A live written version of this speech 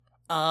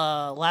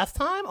Last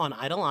time on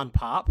Eidolon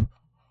Pop,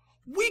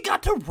 we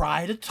got to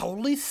ride a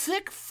totally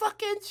sick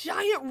fucking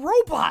giant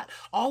robot.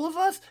 All of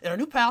us and our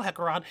new pal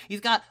Hecaron.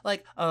 He's got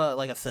like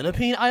a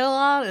centipede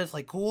Eidolon, and it's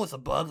like cool. It's a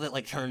bug that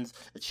like turns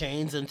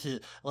chains into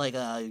like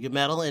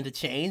metal into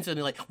chains,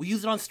 and like we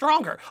use it on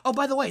Stronger. Oh,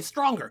 by the way,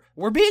 Stronger.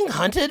 We're being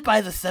hunted by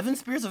the Seven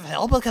Spears of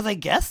Hell because I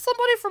guess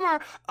somebody from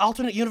our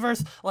alternate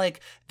universe like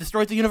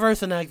destroyed the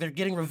universe, and like they're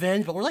getting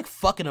revenge. But we're like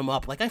fucking them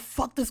up. Like I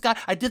fucked this guy.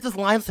 I did this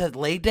line that said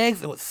laid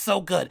eggs. It was so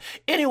good.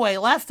 Anyway,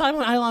 last time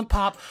on Eidolon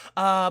Pop,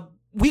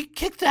 we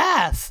kicked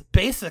ass,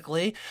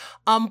 basically.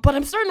 But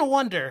I'm starting to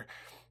wonder.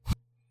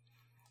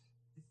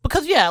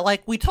 Because, yeah,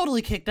 like, we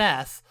totally kicked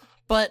ass.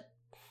 But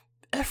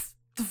if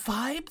the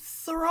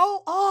vibes are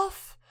all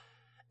off,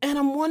 and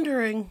I'm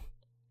wondering,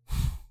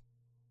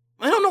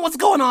 I don't know what's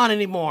going on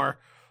anymore.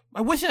 I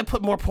wish I'd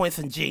put more points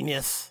in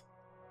Genius.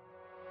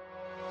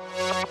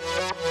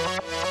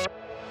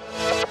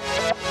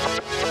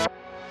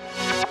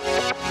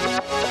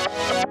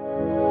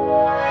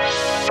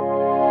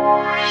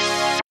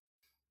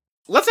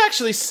 Let's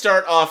actually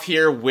start off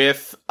here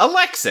with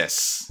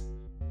Alexis.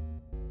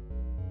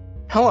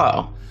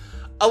 Hello.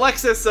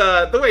 Alexis,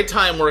 the way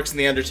time works in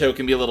the Undertow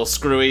can be a little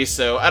screwy,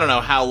 so I don't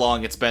know how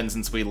long it's been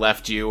since we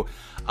left you.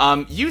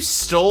 You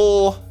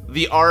stole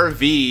the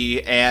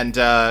RV and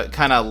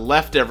kind of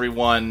left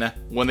everyone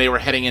when they were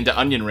heading into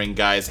Onion Ring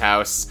Guy's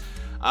house.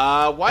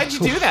 Why'd you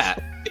do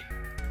that?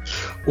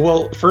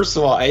 Well, first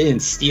of all, I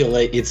didn't steal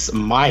it. It's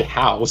my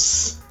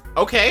house.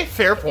 Okay,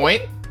 fair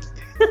point.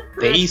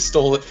 They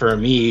stole it for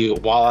me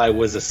while I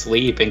was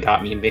asleep and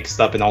got me mixed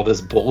up in all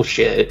this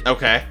bullshit.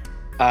 Okay.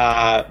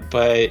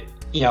 But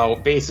you know,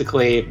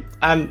 basically,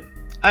 I'm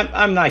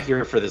not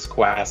here for this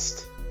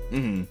quest.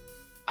 Mm-hmm.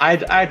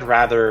 I'd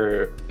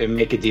rather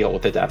make a deal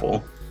with the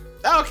devil.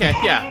 Okay,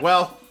 yeah.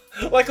 Well,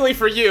 luckily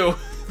for you,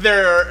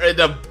 there are an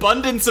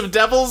abundance of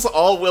devils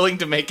all willing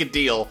to make a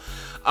deal.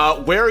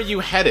 Where are you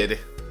headed?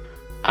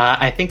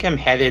 I think I'm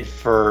headed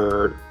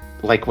for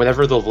like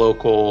whatever the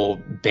local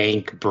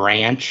bank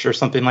branch or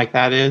something like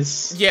that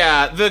is.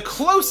 Yeah, the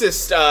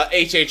closest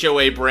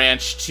HHOA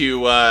branch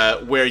to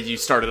where you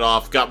started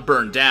off got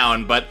burned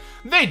down, but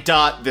they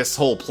dot this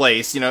whole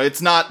place. You know,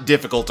 it's not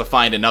difficult to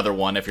find another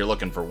one if you're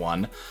looking for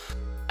one.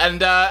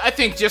 And I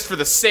think just for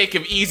the sake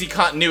of easy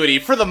continuity,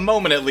 for the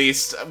moment at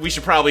least, we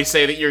should probably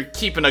say that you're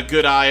keeping a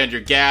good eye on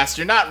your gas.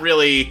 You're not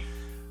really,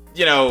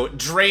 you know,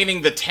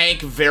 draining the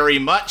tank very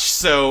much,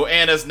 so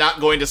Anna's not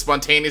going to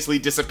spontaneously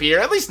disappear,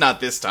 at least not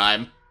this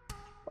time.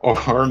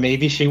 Or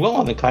maybe she will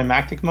in the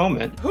climactic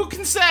moment. Who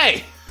can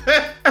say?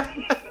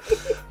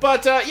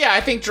 But, yeah,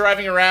 I think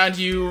driving around,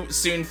 you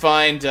soon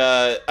find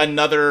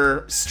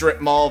another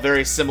strip mall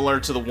very similar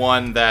to the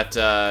one that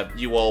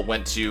you all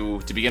went to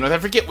begin with. I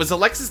forget, was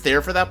Alexis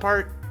there for that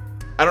part?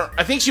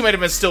 I think she might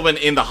have still been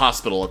in the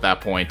hospital at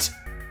that point.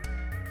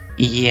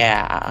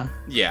 Yeah.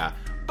 Yeah.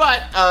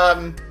 But,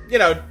 you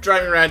know,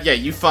 driving around, yeah,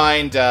 you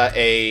find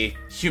a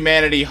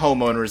Humanity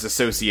Homeowners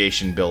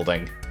Association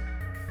building.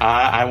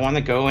 I want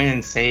to go in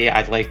and say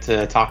I'd like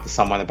to talk to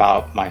someone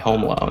about my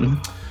home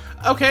loan.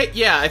 Okay,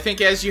 yeah, I think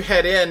as you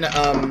head in,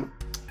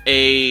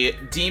 a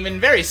demon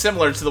very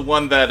similar to the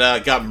one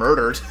that got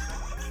murdered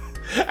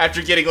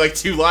after getting, like,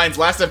 2 lines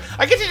last time.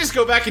 I get to just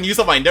go back and use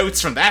all my notes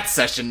from that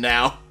session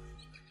now.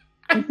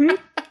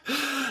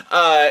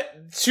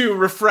 To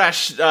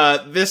refresh,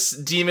 this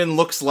demon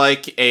looks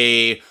like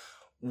a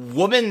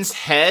woman's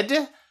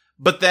head,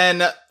 but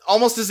then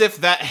almost as if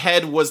that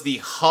head was the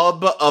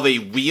hub of a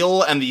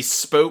wheel and the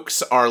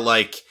spokes are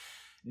like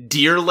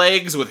deer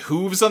legs with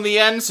hooves on the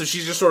end, so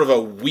she's just sort of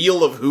a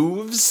wheel of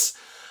hooves,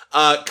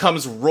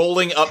 comes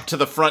rolling up to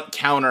the front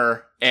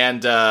counter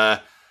and,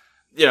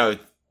 you know,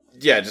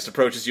 yeah, just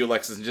approaches you,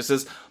 Alexis, and just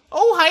says,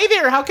 "Oh, hi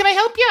there, how can I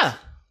help you?"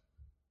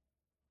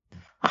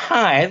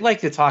 Hi, I'd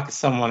like to talk to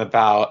someone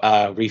about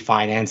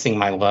refinancing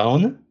my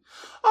loan.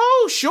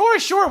 Oh,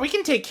 sure, we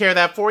can take care of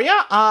that for you.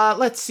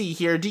 Let's see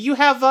here, do you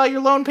have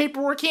your loan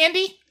paperwork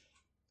handy?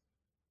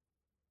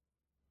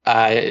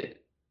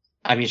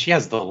 I mean, she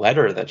has the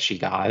letter that she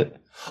got.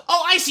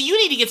 Oh, I see. You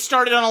need to get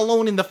started on a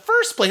loan in the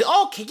first place.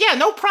 Okay, yeah,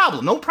 no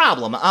problem.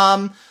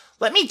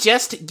 Let me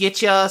just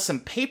get you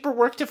some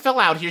paperwork to fill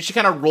out here. She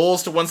kind of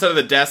rolls to one side of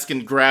the desk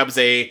and grabs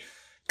a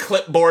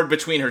clipboard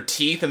between her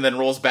teeth and then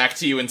rolls back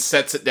to you and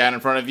sets it down in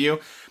front of you.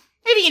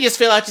 Maybe you can just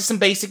fill out just some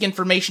basic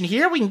information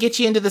here. We can get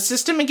you into the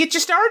system and get you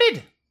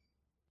started.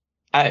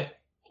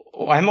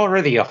 I'm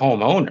already a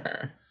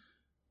homeowner.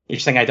 You're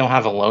saying I don't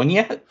have a loan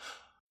yet?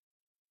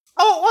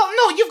 Oh, well,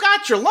 no, you've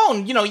got your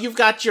loan. You know, you've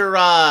got your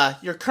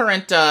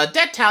current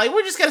debt tally.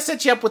 We're just gonna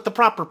set you up with the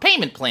proper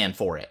payment plan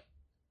for it.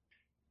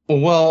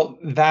 Well,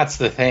 that's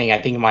the thing.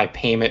 I think my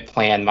payment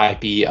plan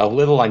might be a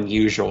little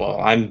unusual.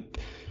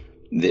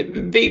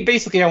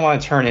 Basically, I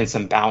want to turn in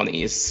some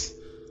bounties.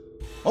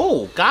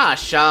 Oh,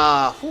 gosh,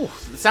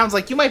 it sounds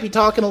like you might be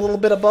talking a little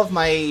bit above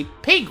my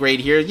pay grade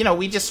here. You know,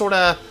 we just sort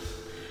of,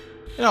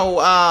 you know,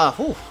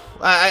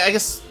 I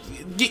guess,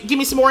 give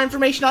me some more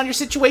information on your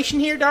situation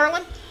here,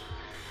 darling.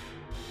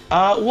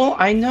 Well,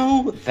 I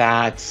know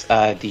that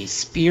the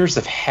Spears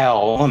of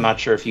Hell, I'm not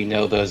sure if you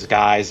know those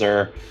guys,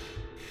 are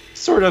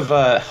sort of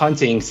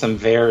hunting some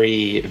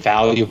very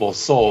valuable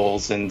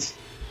souls, and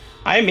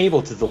I'm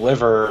able to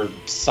deliver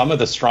some of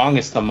the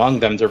strongest among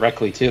them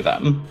directly to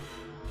them.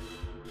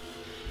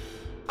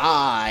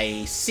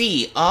 I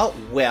see.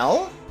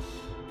 Well,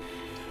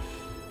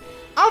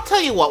 I'll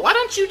tell you what, why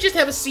don't you just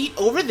have a seat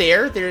over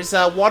there? There's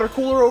a water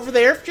cooler over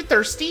there if you're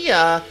thirsty,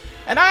 and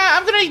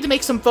I'm gonna need to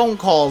make some phone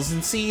calls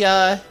and see,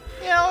 I'll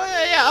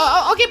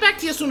get back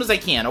to you as soon as I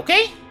can,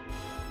 okay?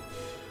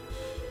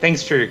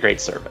 Thanks for your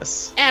great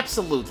service.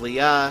 Absolutely,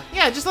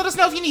 just let us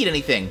know if you need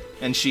anything.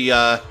 And she,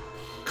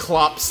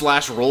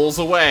 clops/rolls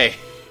away.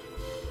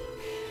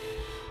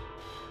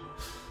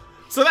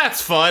 So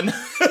that's fun.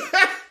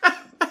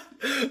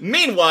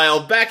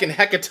 Meanwhile, back in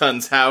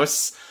Hecaton's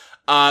house,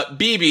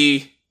 Ursa,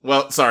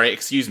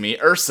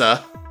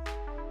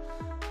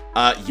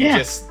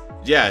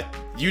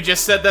 you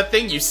just said that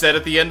thing you said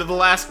at the end of the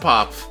last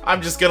pop.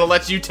 I'm just gonna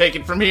let you take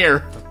it from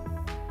here.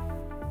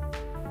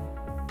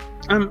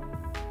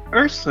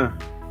 Ursa.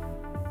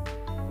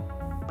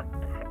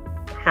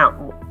 How?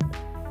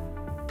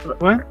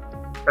 What?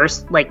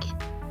 Ursa,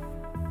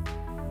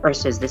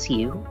 is this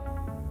you?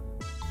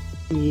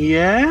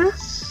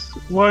 Yes?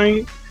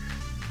 Why?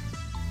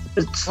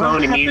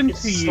 Sloane happened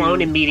to you?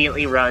 Sloane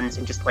immediately runs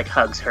and just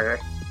hugs her.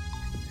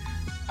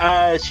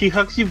 She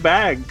hugs you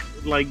back,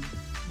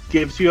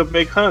 gives you a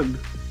big hug.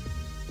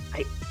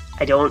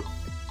 I don't.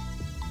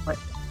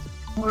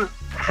 What?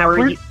 How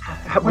are you?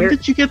 When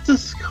did you get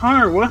this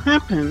car? What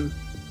happened?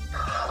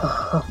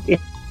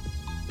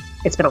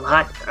 It's been a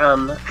lot.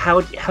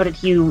 How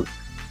did you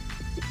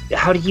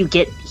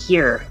get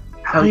here?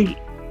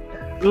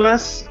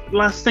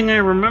 Last thing I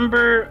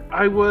remember,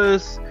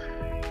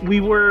 we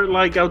were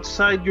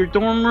outside your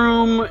dorm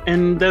room,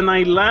 and then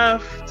I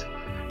left,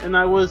 and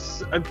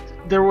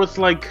there was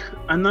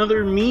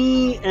another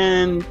me,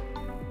 and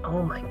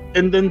oh my,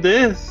 and then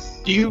this.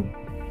 Do you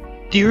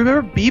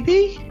remember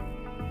BB?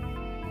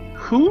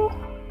 Who?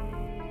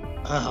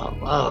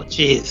 Oh,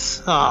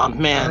 jeez. Oh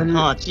man.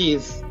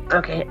 Jeez.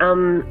 Okay.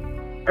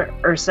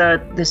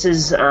 Ursa, this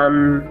is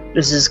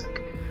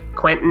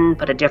Quentin,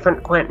 but a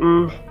different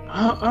Quentin.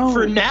 Oh.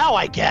 For now,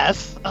 I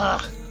guess.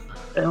 Oh,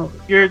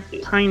 You're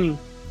tiny.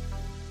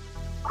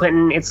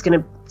 Quentin, it's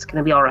gonna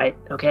be all right.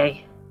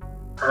 Okay.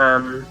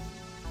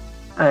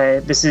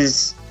 This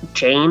is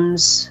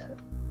James.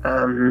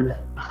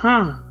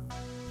 Huh.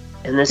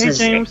 And this Hey, is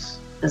James.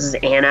 This is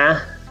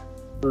Anna.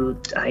 Who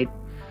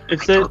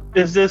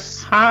Is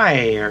this?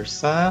 Hi,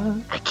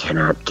 Ursa. I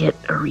cannot get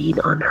a read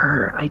on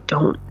her. I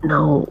don't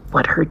know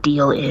what her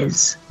deal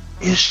is.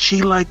 Is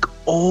she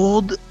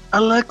old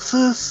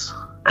Alexis?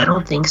 I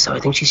don't think so. I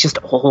think she's just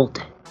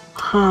old.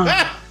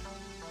 Huh.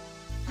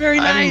 Very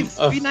nice.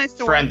 I'm Be nice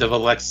to friend of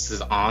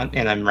Alexis's aunt,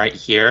 and I'm right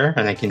here,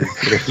 and I can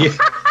hear you.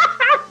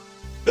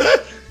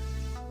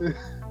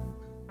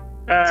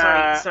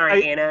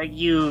 Sorry, Anna.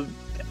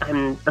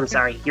 I'm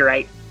sorry. You're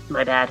right.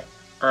 My bad.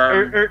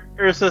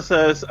 Ursa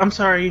says, "I'm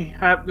sorry.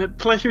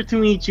 Pleasure to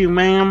meet you,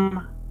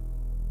 ma'am."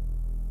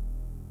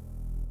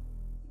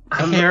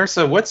 Hey,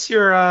 Ursa, what's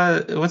your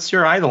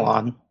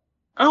Eidolon?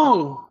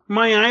 Oh,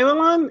 my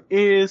Eidolon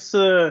is,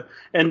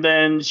 and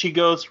then she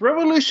goes,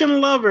 Revolution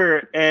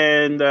Lover,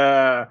 and,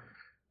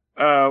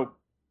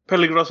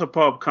 Peligroso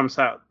Pop comes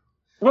out.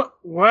 What?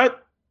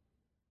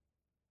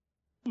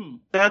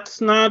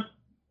 That's not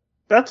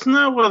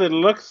what it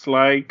looks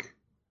like.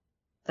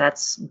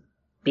 That's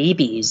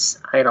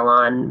BB's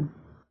Eidolon.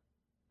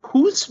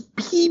 Who's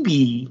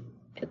BB?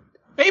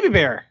 Baby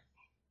Bear.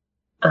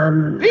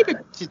 Baby.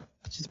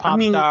 She's a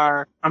pop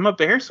star. I'm a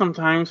bear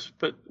sometimes,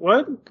 but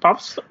what?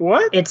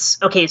 What?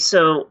 It's okay.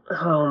 So,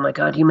 oh my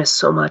god, you missed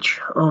so much.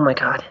 Oh my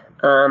god.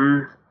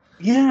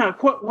 Yeah.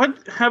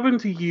 What happened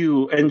to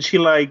you? And she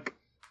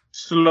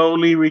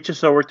slowly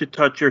reaches over to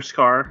touch your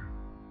scar.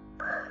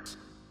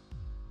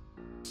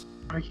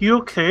 Are you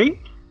okay?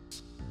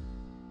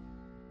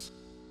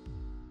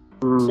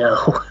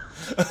 No.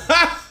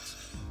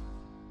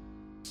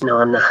 No,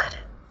 I'm not.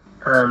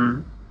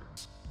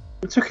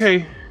 It's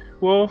okay.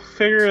 We'll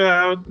figure it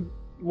out.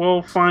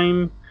 We'll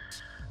find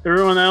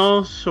everyone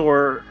else,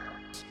 or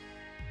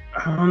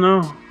I don't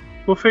know.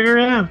 We'll figure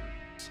it out.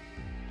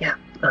 Yeah.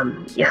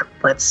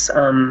 Let's.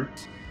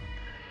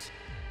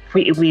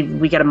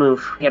 We gotta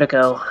move. We gotta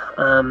go.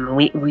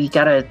 We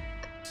gotta.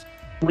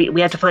 We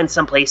have to find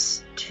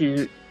someplace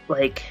to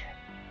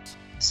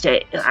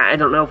stay. I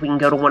don't know if we can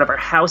go to one of our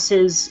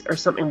houses or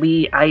something.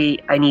 I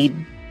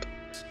need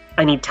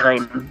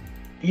time.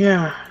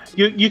 Yeah.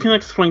 You can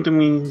explain to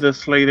me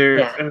this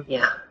later.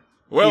 Yeah.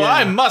 Well,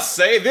 I must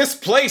say, this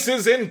place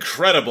is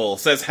incredible,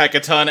 says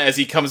Hecaton as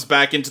he comes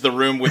back into the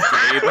room with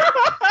Gabe.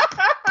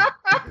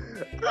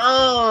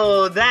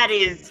 Oh, that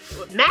is...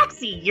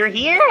 Maxie, you're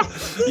here?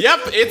 Yep,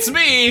 it's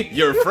me,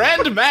 your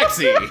friend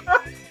Maxie.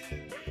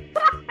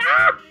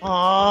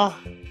 Aw.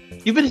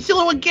 You've been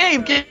chilling with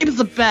Gabe. Gabe is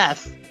the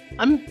best.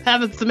 I'm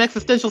having some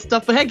existential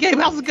stuff, but hey, Gabe,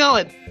 how's it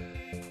going?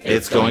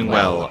 It's going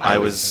well. I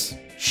was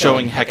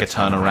showing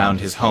Hecaton around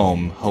his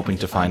home, hoping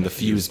to find the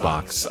fuse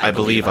box. I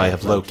believe I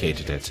have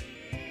located it.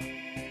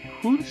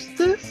 Who's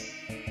this?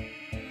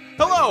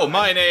 Hello,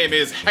 my name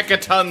is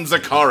Hecaton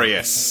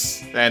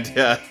Zacharias. And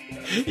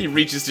he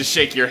reaches to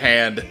shake your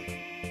hand.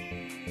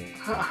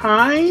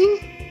 Hi?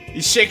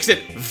 He shakes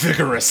it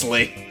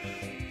vigorously.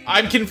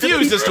 I'm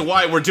confused as to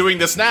why we're doing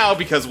this now,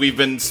 because we've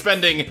been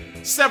spending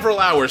several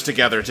hours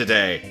together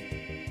today.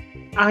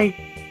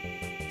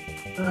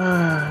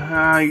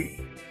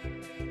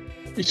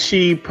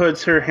 She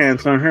puts her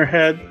hands on her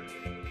head.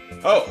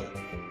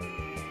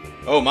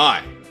 Oh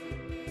my.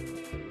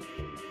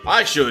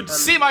 I should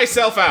see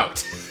myself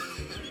out.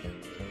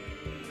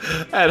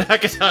 And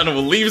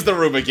Hecaton leaves the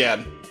room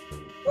again.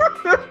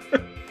 You've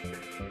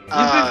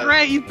been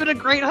great. You've been a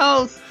great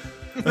host.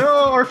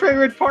 No, our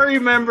favorite party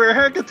member,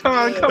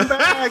 Hecaton, come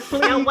back,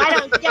 please. Why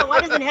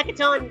doesn't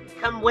Hecaton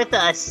come with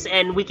us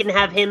and we can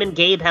have him and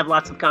Gabe have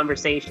lots of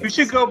conversations? We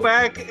should go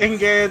back and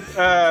get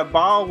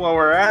Ball while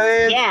we're at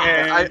it.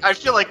 Yeah. I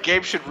feel like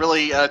Gabe should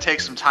really take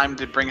some time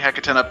to bring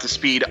Hecaton up to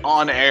speed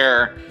on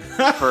air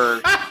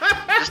for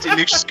just in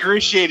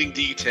excruciating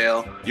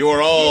detail. You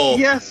are all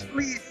Yes,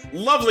 please.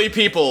 lovely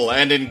people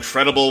and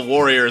incredible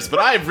warriors, but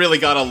I've really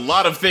got a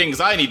lot of things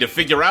I need to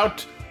figure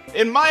out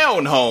in my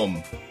own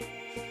home.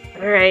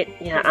 All right.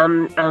 Yeah.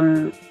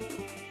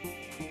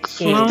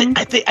 Gabe.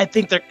 I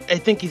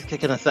think he's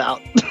kicking us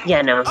out.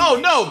 Yeah. No. Oh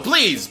no,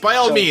 please, by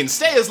all means,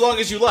 stay as long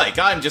as you like.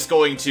 I'm just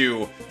going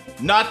to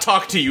not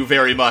talk to you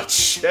very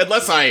much,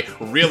 unless I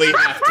really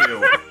have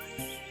to.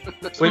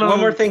 Wait, one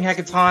more thing,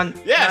 Hecaton.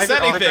 Can I Yes, have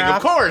your anything, of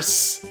autograph?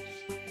 course.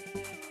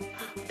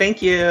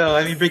 Thank you.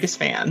 I'm your biggest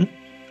fan.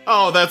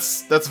 Oh,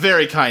 that's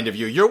very kind of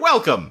you. You're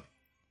welcome.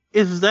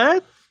 Is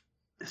that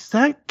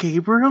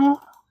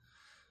Gabriel?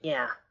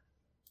 Yeah.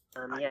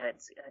 Yeah.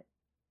 It's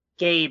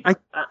Gabe. I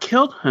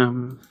killed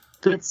him.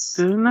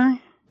 Didn't I?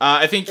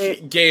 I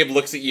think Gabe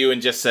looks at you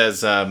and just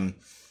says,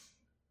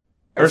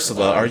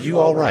 Ursula, are you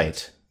all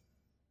right?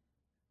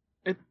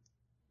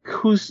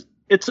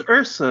 It's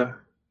Ursa.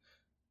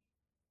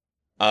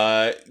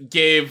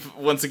 Gabe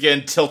once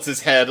again tilts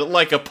his head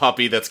like a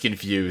puppy that's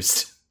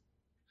confused.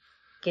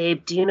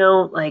 Gabe, do you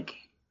know,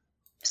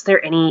 is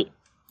there any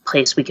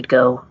place we could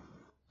go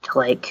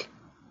to,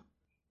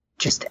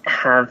 just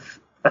have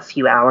a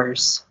few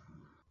hours?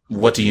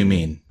 What do you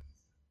mean?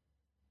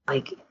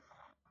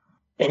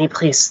 Any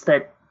place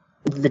that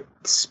the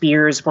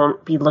spears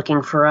won't be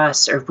looking for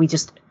us, or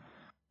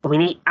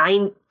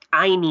I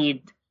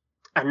need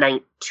a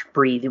night to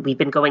breathe. We've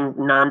been going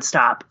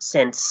nonstop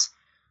since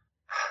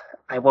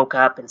I woke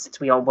up, and since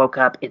we all woke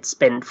up, it's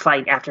been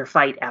fight after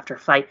fight after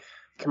fight.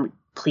 Can we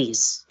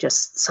please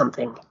just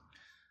something?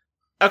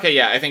 Okay,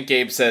 yeah, I think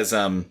Gabe says,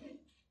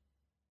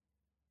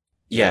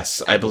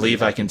 yes, I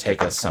believe I can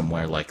take us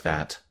somewhere like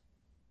that.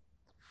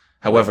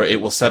 However, it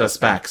will set us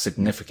back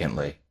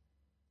significantly.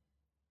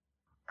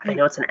 I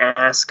know it's an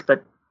ask,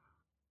 but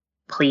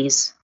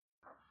please.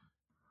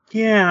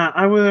 Yeah,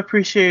 I would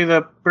appreciate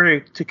a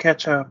break to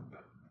catch up.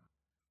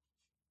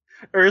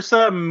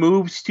 Ursa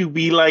moves to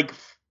be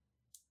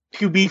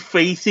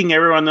facing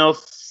everyone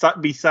else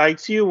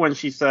besides you when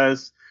she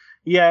says,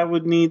 yeah, I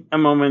would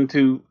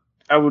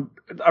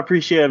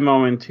appreciate a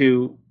moment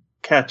to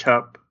catch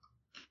up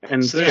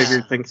and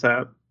figure things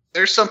out.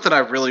 There's something I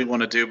really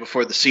want to do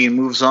before the scene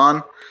moves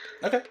on.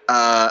 Okay.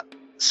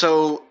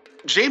 So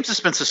James has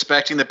been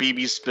suspecting that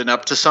BB's been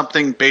up to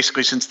something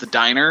basically since the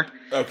diner.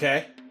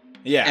 Okay.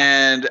 Yeah.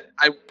 And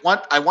I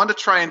want to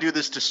try and do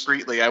this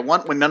discreetly. I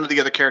want, when none of the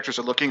other characters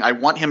are looking, I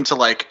want him to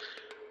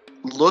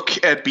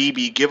look at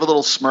BB, give a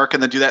little smirk,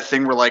 and then do that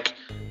thing where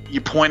you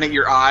point at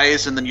your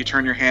eyes and then you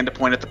turn your hand to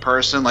point at the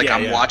person,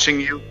 I'm watching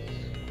you.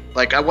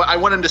 I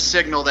want him to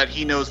signal that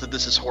he knows that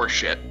this is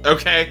horseshit.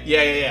 Okay.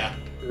 Yeah.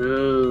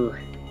 Ooh.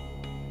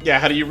 Yeah,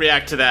 how do you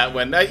react to that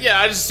when... I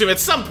just assume at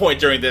some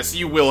point during this,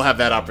 you will have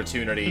that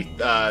opportunity.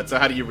 So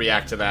how do you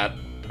react to that,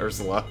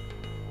 Ursula?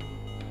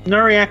 No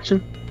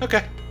reaction.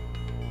 Okay.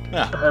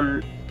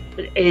 Yeah.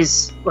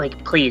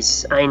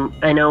 Please,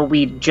 I know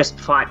we just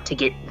fought to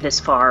get this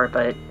far,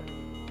 but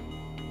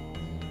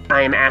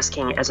I am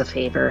asking as a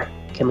favor,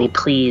 can we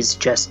please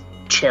just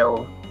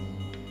chill?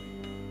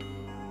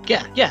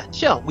 Yeah,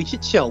 chill. We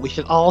should chill. We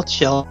should all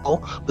chill.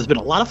 There's been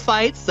a lot of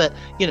fights that,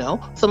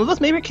 some of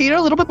us maybe carry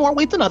a little bit more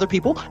weight than other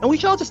people, and we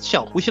should all just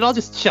chill.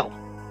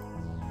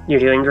 You're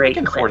doing great,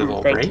 can afford a Clinton.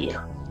 little Thank break. you.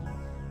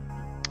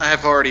 I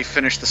have already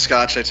finished the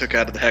scotch I took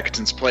out of the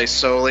Hecaton's place,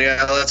 so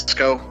yeah, let's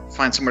go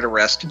find somewhere to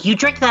rest. You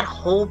drank that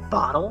whole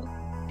bottle?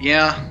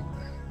 Yeah.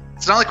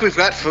 It's not like we've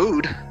got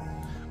food.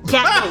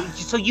 Yeah,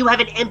 so you have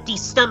an empty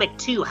stomach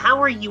too.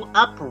 How are you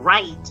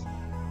upright?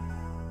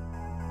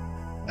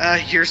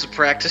 Years of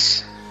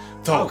practice.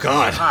 Oh,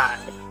 God.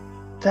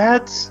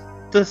 That's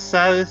the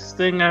saddest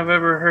thing I've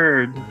ever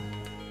heard.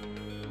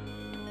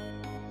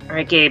 All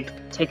right, Gabe,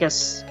 take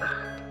us.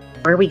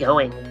 Where are we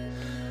going?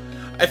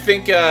 I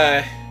think,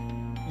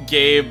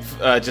 Gabe,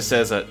 just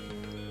says,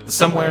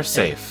 somewhere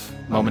safe,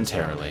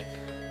 momentarily.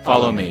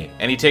 Follow me.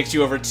 And he takes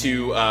you over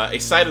to, a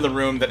side of the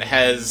room that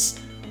has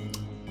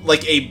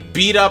like a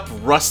beat up,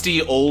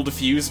 rusty old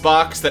fuse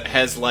box that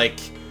has like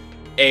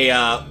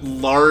a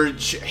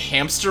large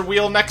hamster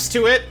wheel next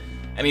to it,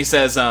 and he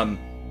says,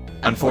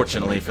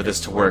 "Unfortunately, for this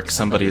to work,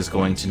 somebody is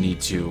going to need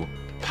to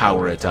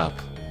power it up."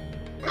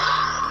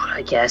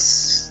 I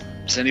guess.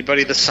 Is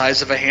anybody the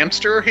size of a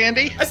hamster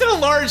handy? I said a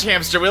large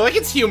hamster wheel, like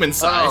it's human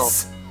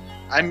size.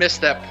 I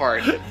missed that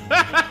part.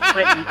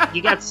 But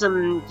you got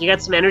some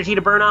energy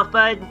to burn off,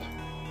 bud?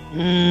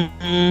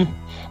 I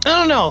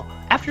don't know.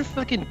 After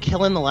fucking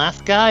killing the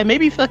last guy,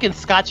 maybe fucking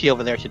Scotchy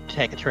over there should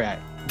take a try.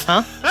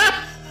 Huh?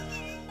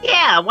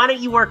 Yeah, why don't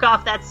you work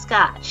off that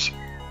scotch?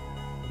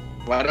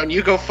 Why don't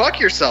you go fuck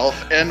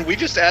yourself and we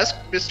just ask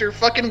Mr.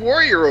 fucking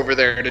Warrior over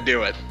there to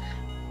do it?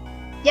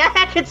 Yeah,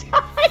 Hackathon,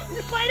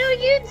 why don't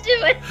you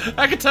do it?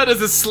 Hackathon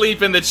is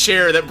asleep in the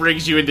chair that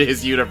brings you into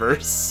his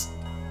universe.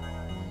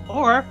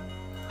 Or,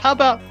 how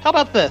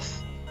about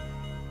this?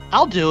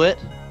 I'll do it.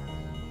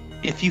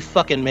 If you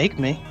fucking make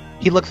me.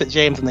 He looks at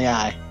James in the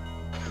eye.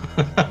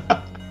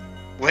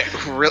 Wait,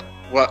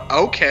 what?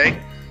 Okay.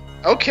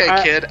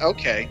 Okay, kid,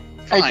 okay.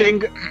 Fine. I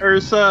think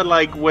Ursa,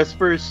 like,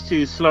 whispers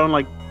to Sloane,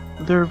 like,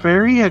 they're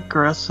very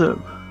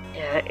aggressive.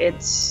 Yeah,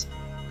 it's...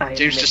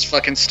 James just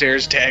fucking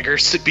stares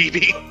daggers at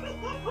BB.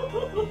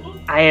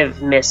 I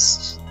have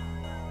missed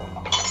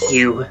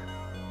you.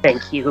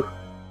 Thank you.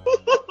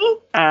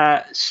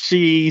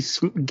 She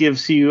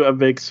gives you a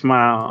big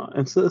smile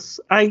and says,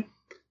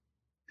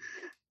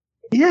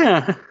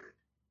 Yeah,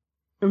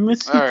 I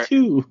miss you Alright.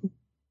 too.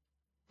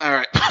 All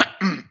right.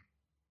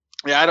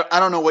 Yeah, I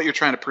don't know what you're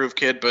trying to prove,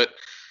 kid, but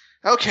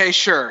okay,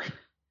 sure.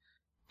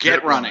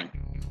 Get running.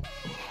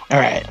 All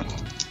right.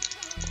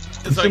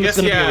 So I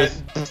guess, yeah,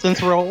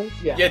 Resistance roll.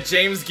 yeah,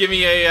 James, give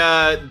me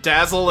a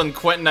Dazzle, and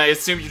Quentin, I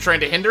assume you're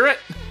trying to hinder it?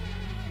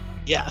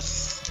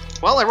 Yes.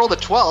 Well, I rolled a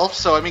 12,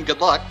 so I mean,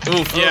 good luck.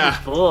 Oof, yeah.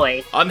 Oh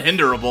boy.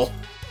 Unhinderable.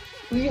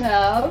 We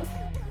have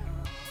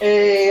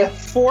a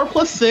 4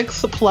 +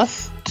 6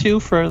 + 2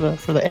 for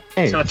the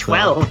A. So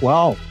 12.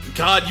 12.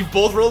 God, you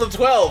both rolled a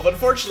 12.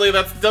 Unfortunately,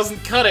 that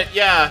doesn't cut it.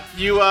 Yeah,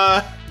 you,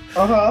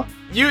 Uh-huh.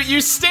 You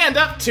stand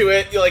up to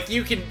it, like,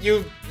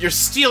 you're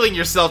steeling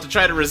yourself to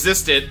try to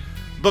resist it,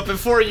 but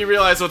before you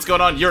realize what's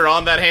going on, you're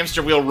on that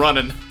hamster wheel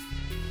running.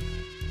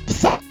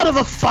 Son of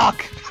a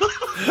fuck!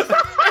 Oh,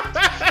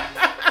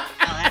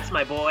 that's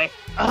my boy.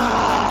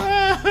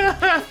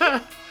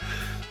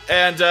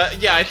 And,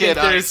 yeah, I think Kid,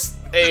 there's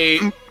a...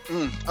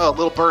 Oh,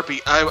 little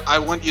burpee. I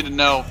want you to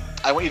know,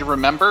 I want you to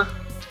remember,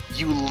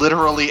 you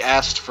literally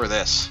asked for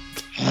this.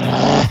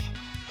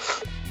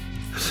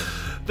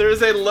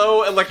 There's a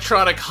low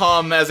electronic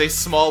hum as a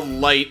small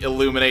light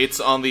illuminates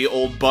on the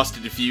old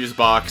busted fuse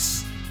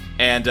box,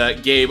 and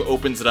Gabe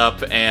opens it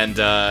up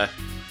and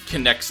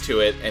connects to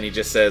it, and he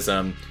just says,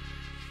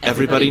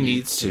 Everybody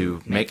needs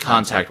to make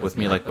contact with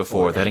me like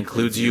before. That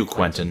includes you,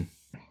 Quentin.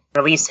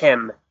 Release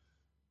him.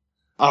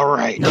 All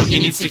right. No, he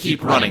needs to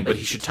keep running, but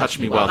he should touch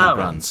me while Oh. he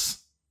runs.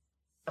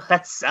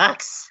 That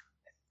sucks.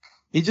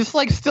 He just,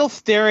 like, still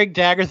staring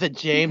daggers at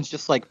James,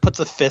 just, like, puts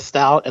a fist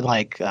out and,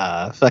 like,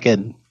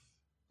 fucking...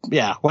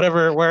 Yeah,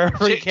 whatever,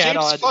 wherever he can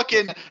James on.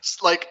 fucking,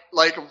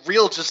 like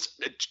real, just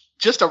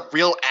a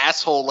real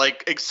asshole,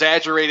 like,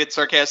 exaggerated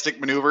sarcastic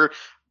maneuver,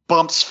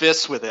 bumps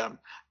fists with him.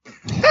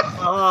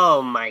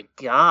 Oh my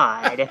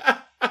god.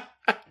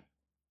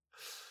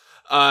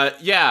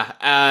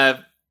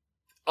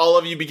 All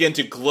of you begin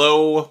to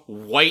glow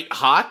white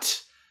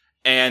hot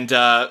and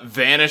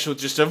vanish with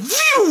just a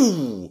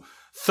view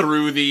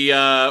through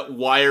the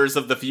wires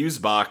of the fuse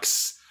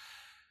box.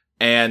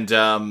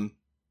 And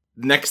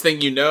next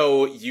thing you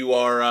know, you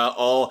are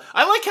all...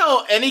 I like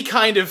how any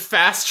kind of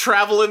fast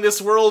travel in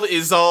this world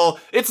is all...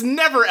 It's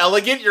never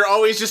elegant. You're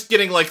always just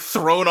getting, like,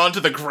 thrown onto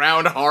the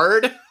ground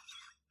hard.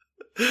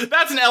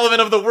 That's an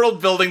element of the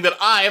world building that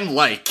I am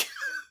like.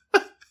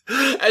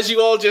 As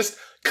you all just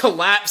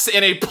collapse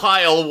in a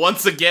pile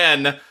once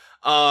again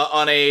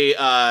on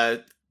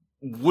a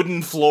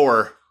wooden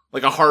floor,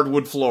 like a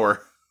hardwood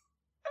floor.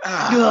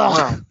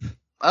 Well,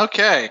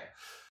 okay.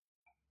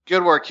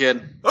 Good work,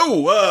 kid.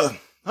 Oh,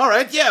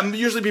 alright, yeah,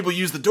 usually people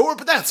use the door,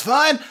 but that's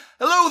fine.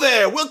 Hello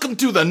there, welcome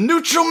to the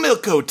Neutral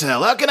Milk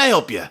Hotel. How can I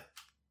help you?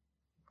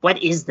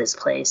 What is this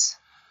place?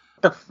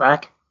 What the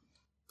fuck?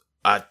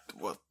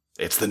 Well,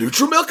 it's the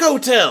Neutral Milk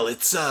Hotel.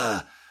 It's,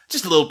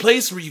 just a little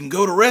place where you can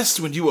go to rest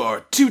when you are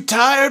too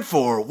tired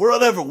for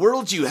whatever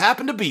world you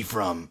happen to be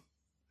from.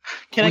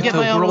 Can I get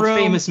my own world room?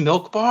 famous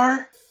milk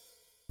bar?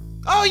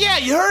 Oh, yeah,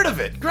 you heard of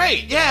it.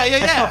 Great, yeah.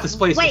 I thought this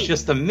place Wait. was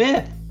just a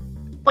myth.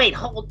 Wait,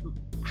 hold.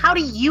 How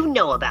do you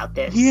know about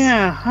this?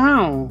 Yeah,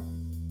 how?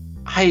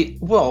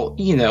 Well,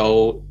 you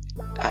know,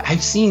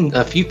 I've seen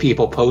a few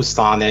people post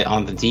on it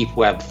on the deep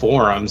web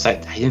forums. I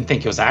didn't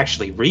think it was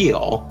actually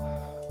real.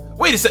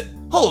 Wait a sec,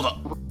 hold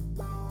up.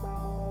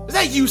 Is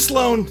that you,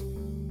 Sloane?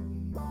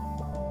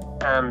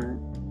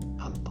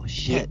 Oh,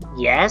 shit.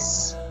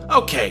 Yes?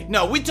 Okay,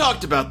 no, we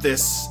talked about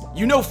this.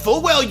 You know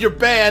full well you're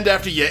banned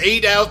after you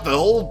ate out the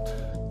whole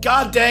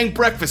goddamn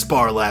breakfast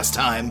bar last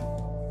time.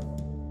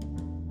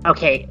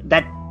 Okay,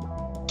 that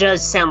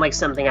does sound like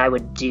something I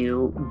would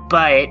do,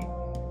 but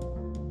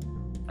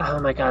Oh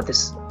my god,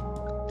 this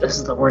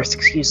is the worst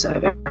excuse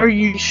I've ever. Are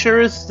you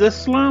sure it's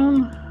this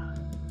Sloan?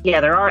 Yeah,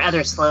 there are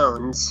other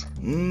Sloans.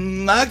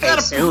 I got a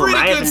assume. pretty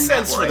I good haven't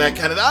sense met for one. that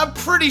kind of. I'm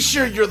pretty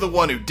sure you're the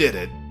one who did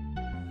it.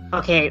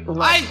 Okay, look.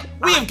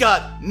 We have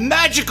got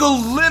magical,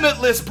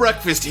 limitless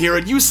breakfast here,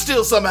 and you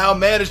still somehow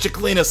managed to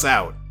clean us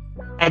out.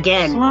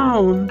 Again,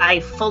 Sloan. I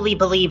fully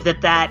believe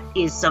that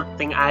is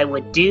something I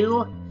would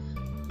do.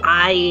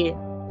 I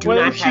do What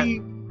not if have.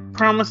 she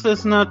promised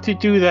us not to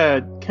do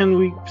that? Can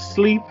we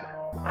sleep?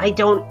 I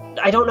don't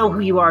know who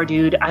you are,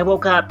 dude. I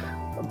woke up.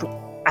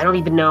 I don't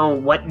even know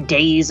what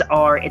days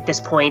are at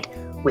this point,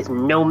 with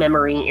no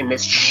memory in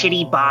this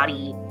shitty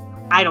body.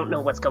 I don't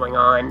know what's going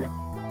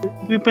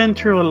on. We've been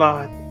through a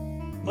lot.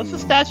 What's the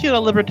statute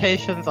of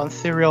limitations on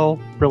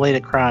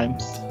serial-related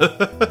crimes?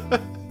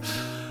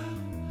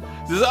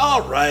 Says,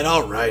 all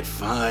right,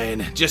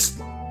 fine. Just,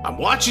 I'm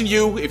watching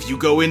you if you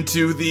go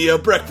into the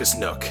breakfast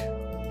nook.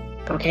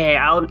 Okay,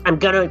 I'm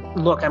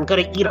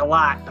gonna eat a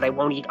lot, but I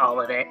won't eat all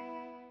of it.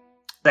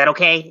 Is that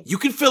okay? You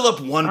can fill up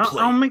one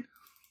plate.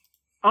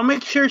 I'll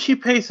make sure she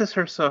paces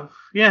herself.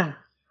 Yeah.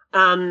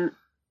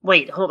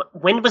 Wait, hold on.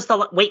 When was the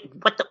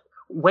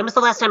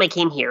last time I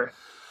came here?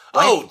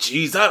 Oh,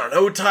 geez, I don't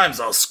know. Time's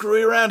all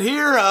screwy around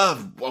here. A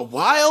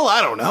while?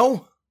 I don't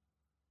know.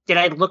 Did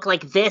I look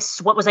like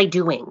this? What was I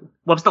doing?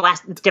 What was the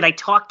last? Did I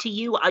talk to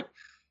you?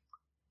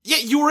 Yeah,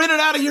 you were in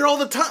and out of here all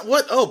the time.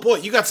 What? Oh, boy,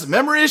 you got some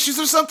memory issues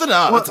or something?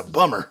 Oh, that's a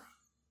bummer.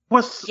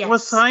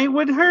 Was I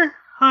with her?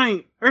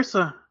 Hi,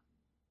 Ursa.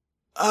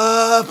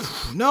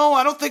 No,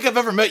 I don't think I've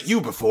ever met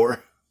you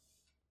before.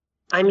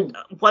 I'm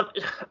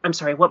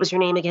sorry, what was your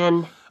name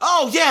again?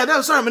 Oh, yeah,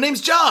 no, sorry, my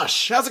name's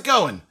Josh. How's it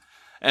going?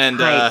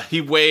 And, Hi.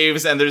 he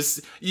waves, and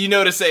you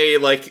notice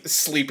a,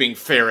 sleeping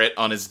ferret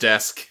on his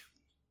desk.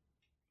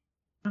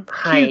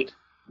 Hi,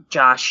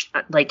 Josh.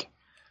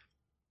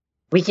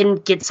 We can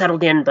get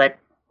settled in, but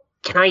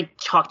can I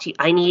talk to you?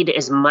 I need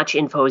as much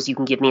info as you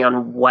can give me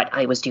on what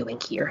I was doing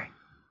here.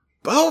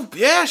 Oh,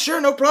 yeah, sure,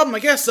 no problem, I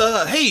guess.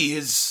 Hey,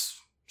 is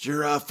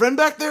your friend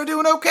back there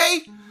doing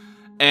okay?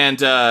 And,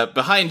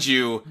 behind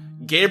you,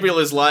 Gabriel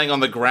is lying on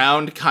the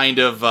ground, kind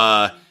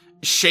of,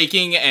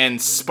 shaking, and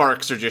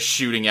sparks are just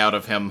shooting out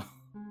of him.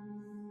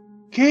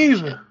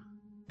 Gabe.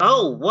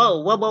 Oh,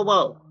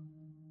 whoa.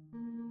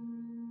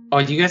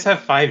 Oh, do you guys have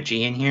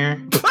 5G in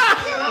here?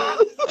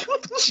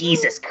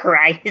 Jesus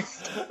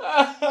Christ.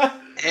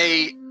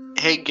 Hey,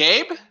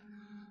 Gabe?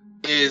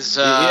 Is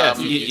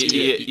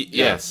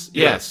Yes.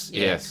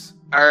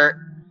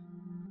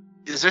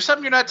 Is there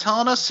something you're not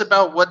telling us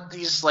about what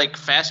these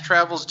fast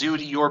travels do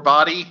to your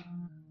body?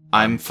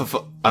 I'm fine.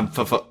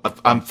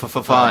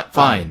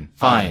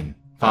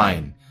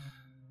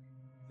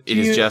 It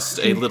is just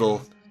a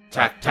little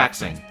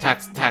taxing.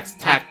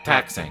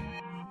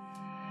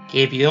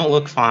 Gabe, you don't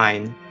look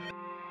fine.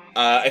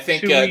 I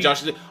think Should we-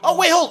 Josh. Oh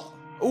wait, hold.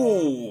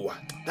 Ooh,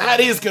 that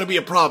is gonna be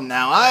a problem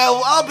now.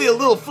 I'll be a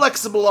little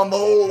flexible on the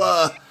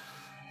whole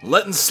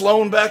letting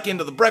Sloan back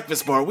into the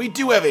breakfast bar. We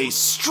do have a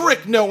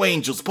strict no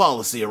angels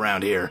policy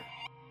around here.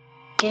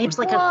 Gabe's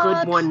a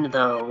good one,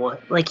 though.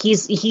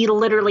 He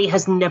literally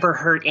has never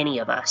hurt any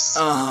of us.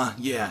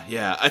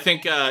 Yeah. I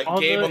think All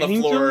Gabe the on the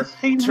floor angels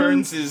hate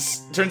him? turns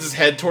his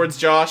head towards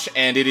Josh,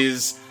 and it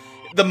is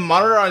the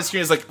monitor on his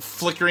screen is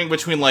flickering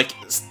between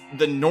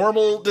the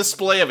normal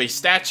display of a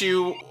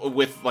statue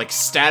with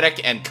static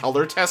and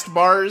color test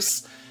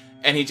bars,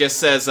 and he just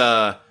says,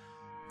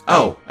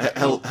 hello,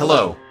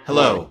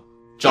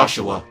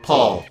 Joshua,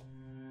 Paul.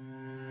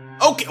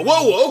 Okay,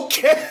 whoa,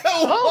 okay.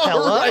 Oh,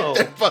 hello.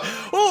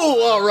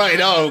 All right,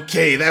 all right,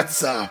 okay,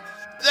 that's,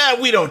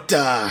 we don't,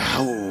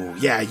 oh,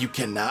 yeah, you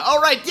can, all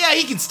right, yeah,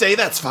 he can stay,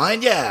 that's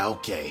fine, yeah,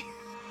 okay.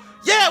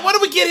 Yeah, why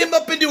don't we get him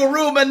up into a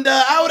room and,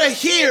 out of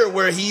here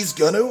where he's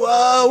gonna,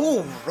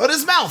 run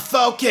his mouth.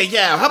 Okay,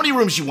 yeah, how many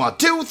rooms you want?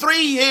 2,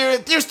 3,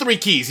 here's 3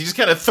 keys. He just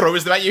kind of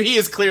throws them at you. He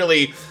is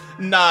clearly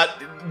not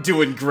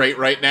doing great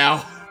right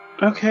now.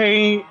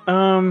 Okay,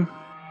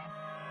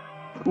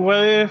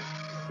 what if,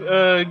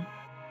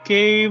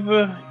 Gabe,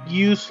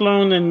 you,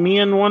 Sloan, and me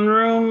in one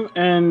room,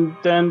 and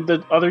then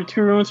the other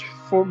 2 rooms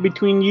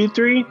between you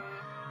 3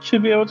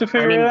 should be able to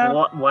figure it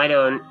out? Why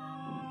don't...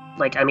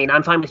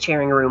 I'm fine with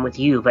sharing a room with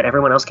you, but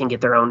everyone else can get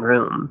their own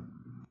room.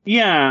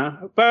 Yeah,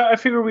 but I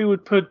figure we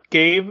would put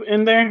Gabe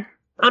in there.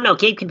 Oh, no,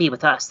 Gabe can be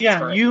with us. That's Yeah,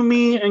 fine. you,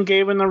 me, and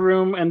Gabe in the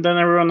room, and then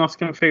everyone else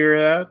can figure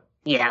it out.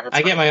 Yeah, that's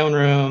I get my own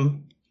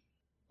room.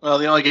 Well,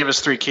 they only gave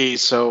us 3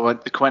 keys, so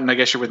Quentin, I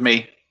guess you're with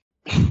me.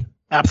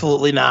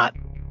 Absolutely not.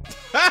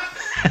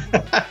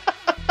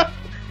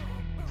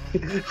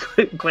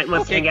 Quentin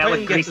wants to hang out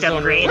with greased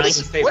up Granny.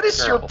 What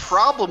is your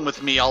problem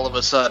with me all of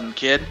a sudden,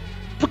 kid?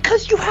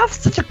 Because you have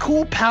such a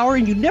cool power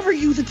and you never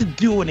use it to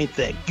do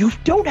anything. You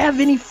don't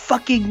have any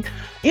fucking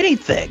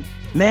anything,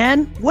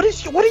 man. What do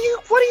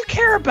you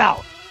care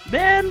about,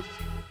 man?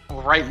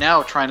 Well, right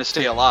now, trying to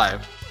stay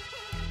alive.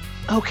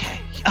 Okay,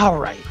 all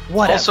right,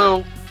 whatever.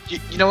 Also,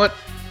 you know what?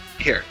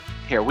 Here,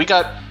 we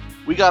got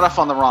off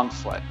on the wrong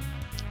foot,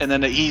 and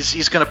then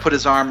he's gonna put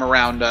his arm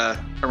around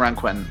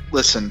Quentin.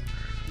 Listen,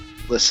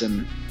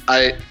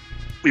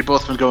 we've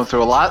both been going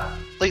through a lot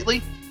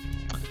lately,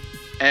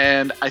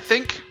 and I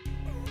think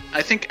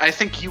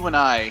you and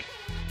I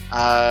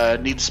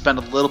need to spend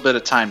a little bit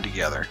of time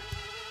together.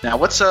 Now,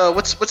 what's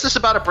this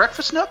about a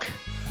breakfast nook?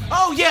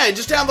 Oh yeah,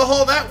 just down the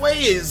hall that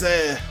way is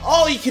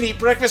all you can eat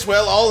breakfast.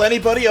 Well, all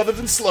anybody other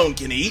than Sloan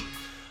can eat.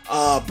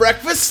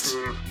 Breakfast,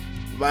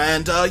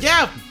 and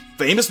yeah,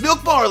 famous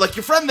milk bar like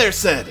your friend there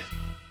said.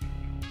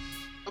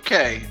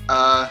 Okay.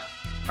 All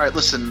right.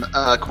 Listen,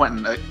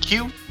 Quentin.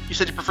 Q. You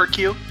said you prefer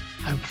Q.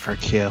 I prefer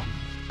Q.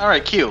 All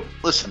right, Q.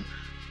 Listen.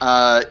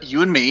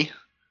 You and me.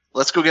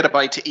 Let's go get a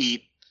bite to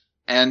eat.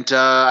 And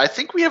I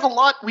think we have a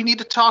lot we need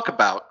to talk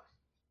about.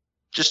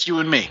 Just you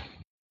and me.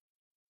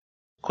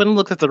 Quentin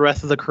looks at the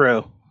rest of the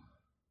crew.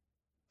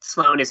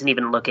 Sloan isn't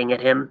even looking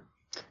at him.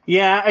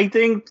 Yeah, I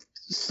think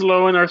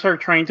Sloan are sort of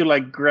trying to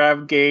like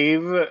grab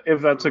Gabe,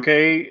 if that's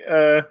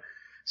okay,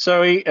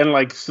 Zoe, and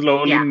like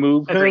slowly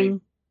move agreed.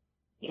 him.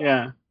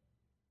 Yeah.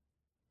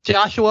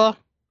 Joshua,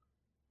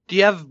 do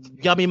you have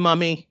Yummy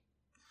Mummy?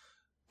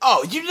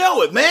 Oh, you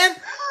know it, man.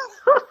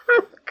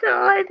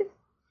 God.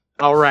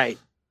 All right.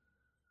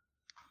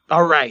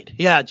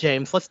 Yeah,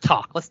 James, let's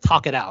talk. Let's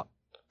talk it out.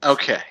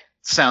 Okay.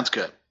 Sounds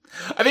good.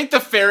 I think the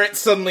ferret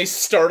suddenly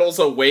startles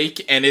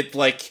awake, and it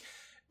like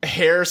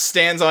hair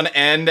stands on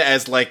end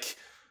as like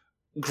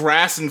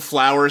grass and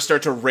flowers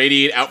start to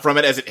radiate out from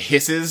it as it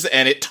hisses,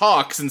 and it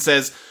talks and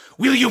says,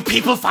 "Will you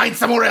people find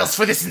somewhere else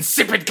for this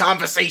insipid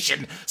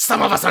conversation?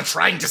 Some of us are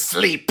trying to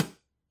sleep."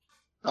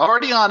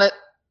 Already on it.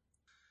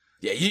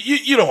 Yeah,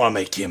 you don't want to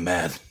make him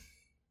mad.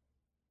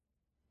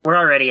 We're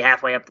already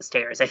halfway up the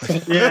stairs, I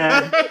think.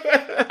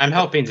 Yeah. I'm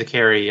helping to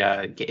carry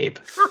Gabe.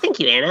 Oh, thank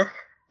you, Anna.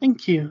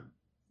 Thank you.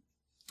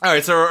 All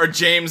right, so are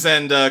James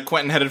and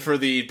Quentin headed for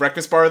the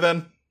breakfast bar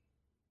then?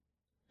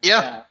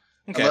 Yeah.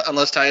 Okay.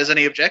 Unless Ty has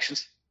any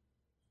objections.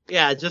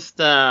 Yeah, just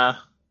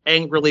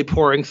angrily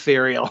pouring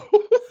cereal.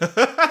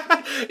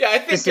 Yeah, I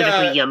think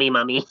Specifically, Yummy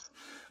Mummy.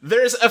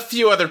 there's a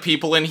few other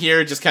people in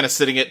here just kind of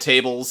sitting at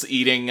tables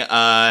eating.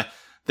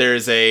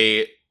 There's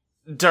a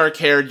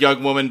dark-haired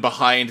young woman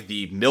behind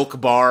the milk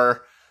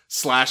bar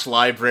 /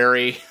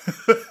 library.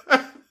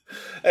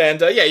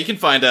 And yeah, you can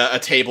find a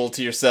table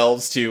to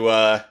yourselves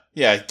to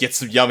get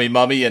some Yummy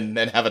Mummy and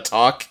have a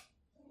talk.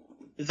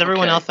 Is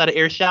everyone Okay. else out of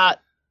earshot?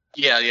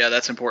 Yeah,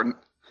 that's important.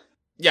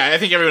 Yeah, I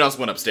think everyone else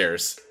went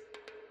upstairs.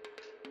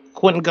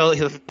 Quentin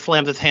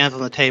slams his hands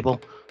on the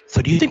table.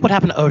 So do you think what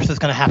happened to Otis is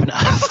going to happen to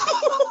us?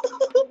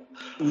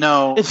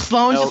 No. Is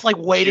Sloan No. just like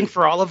waiting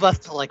for all of us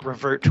to like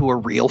revert to our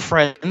real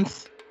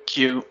friends?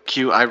 Q,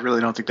 I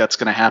really don't think that's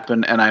going to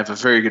happen, and I have a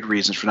very good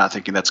reason for not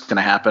thinking that's going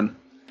to happen.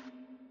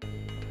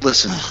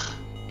 Listen,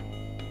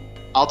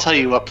 I'll tell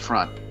you up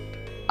front.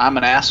 I'm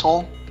an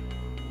asshole.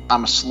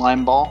 I'm a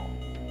slime ball.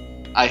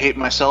 I hate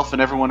myself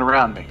and everyone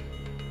around me.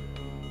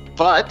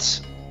 But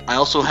I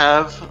also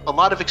have a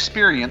lot of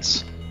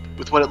experience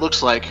with what it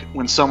looks like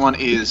when someone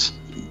is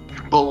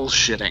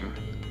bullshitting.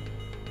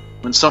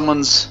 When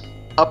someone's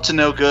up to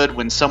no good,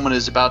 when someone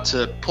is about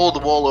to pull the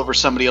wool over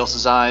somebody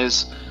else's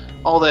eyes,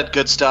 all that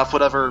good stuff,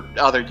 whatever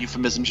other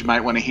euphemisms you might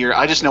want to hear.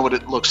 I just know what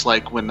it looks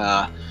like when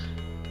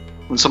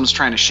someone's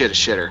trying to shit a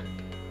shitter.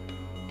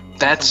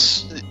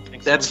 That's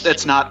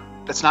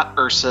not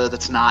Ursa.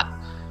 That's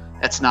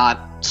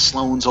not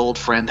Sloane's old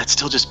friend. That's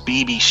still just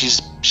BB.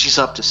 She's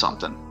up to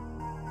something.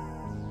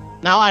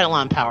 Not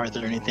Eidolon powers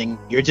or anything.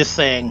 You're just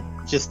saying,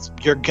 just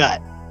your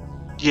gut.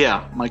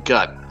 Yeah, my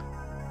gut.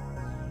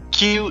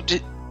 Q,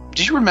 did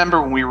you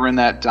remember when we were in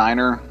that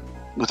diner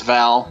with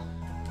Val,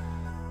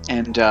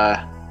 and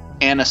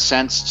Anna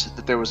sensed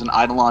that there was an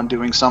Eidolon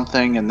doing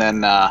something, and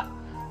then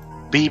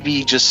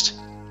BB just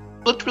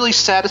looked really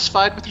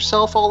satisfied with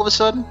herself all of a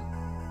sudden?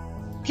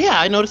 Yeah,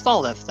 I noticed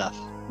all that stuff.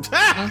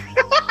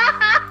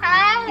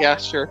 Yeah,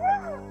 sure.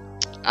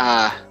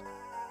 Well,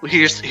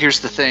 here's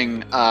the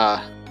thing.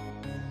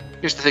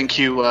 Here's the thing,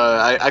 Q.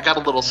 I got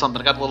a little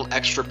something. I got a little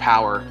extra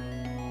power.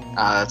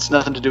 It's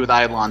nothing to do with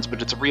Eidolons,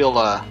 but it's a real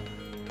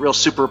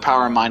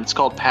superpower of mine. It's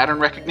called pattern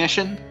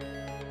recognition.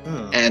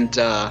 And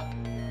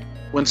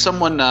when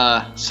someone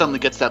suddenly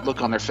gets that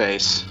look on their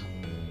face,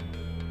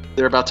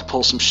 they're about to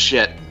pull some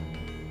shit.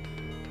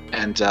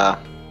 And I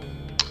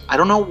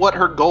don't know what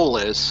her goal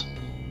is,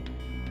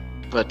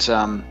 but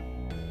I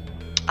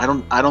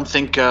don't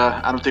think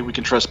we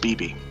can trust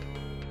BB.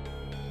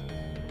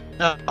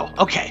 Oh,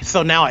 okay.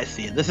 So now I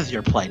see it. This is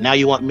your play. Now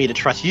you want me to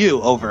trust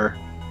you over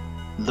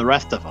the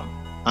rest of them.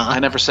 I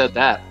never said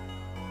that.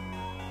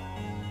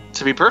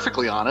 To be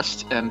perfectly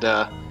honest, and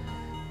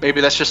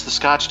maybe that's just the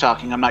Scotch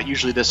talking. I'm not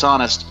usually this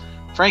honest.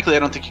 Frankly, I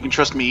don't think you can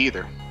trust me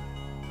either.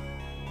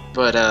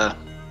 But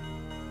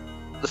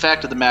the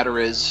fact of the matter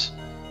is,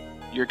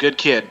 you're a good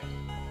kid.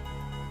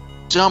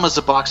 Dumb as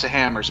a box of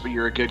hammers, but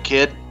you're a good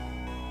kid.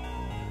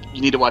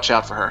 You need to watch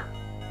out for her.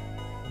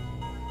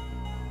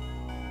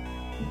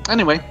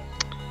 Anyway,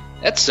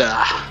 that's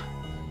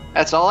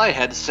all I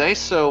had to say.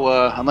 So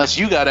unless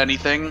you got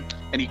anything,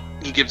 and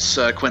he gives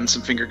Quentin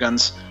some finger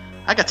guns,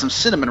 I got some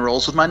cinnamon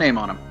rolls with my name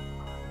on them.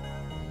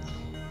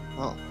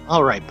 Well,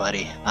 all right,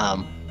 buddy.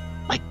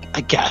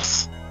 I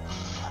guess.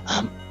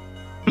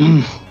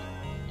 Do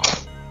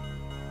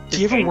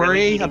you ever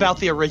worry about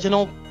the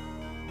original?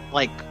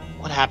 Like,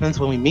 what happens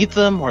when we meet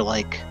them, or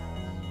like,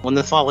 when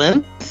this all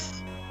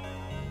ends?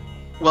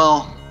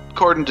 Well,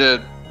 according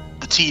to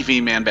the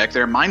TV man back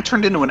there, mine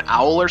turned into an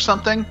owl or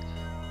something.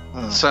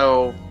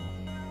 So,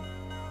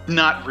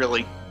 not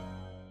really.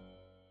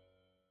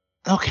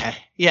 Okay,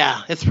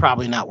 yeah, it's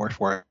probably not worth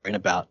worrying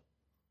about.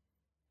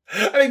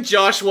 I think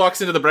Josh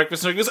walks into the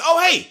breakfast and goes,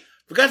 "Oh, hey,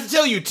 forgot to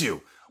tell you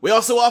two. We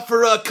also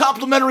offer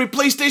complimentary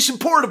PlayStation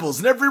portables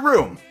in every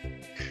room."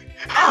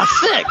 Oh,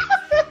 sick!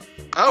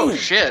 Oh,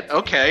 shit,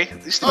 okay.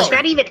 These things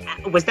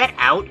Was that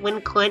out when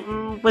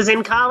Clinton was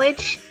in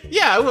college?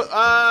 Yeah,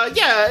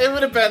 it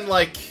would have been,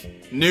 like,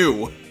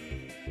 new.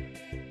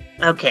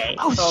 Okay.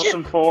 Oh, shit!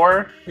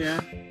 2004.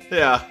 Yeah.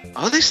 Yeah.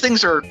 Oh, these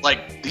things are,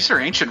 like, these are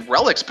ancient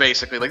relics,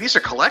 basically. Like, these are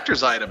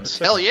collector's items.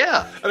 Hell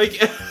yeah. I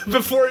think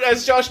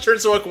as Josh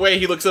turns to walk away,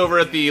 he looks over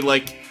at the,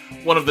 like,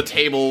 one of the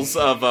tables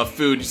of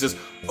food, and he says,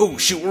 "Oh,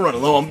 shoot, we're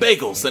running low on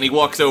bagels." Then he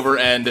walks over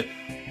and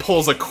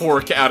pulls a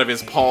cork out of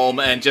his palm,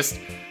 and just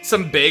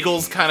some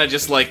bagels kind of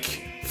just, like,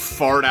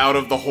 fart out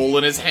of the hole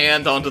in his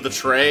hand onto the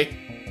tray.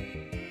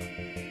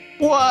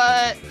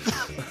 What?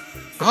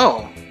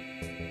 Oh.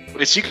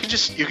 Wait, so you could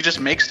just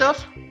make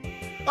stuff?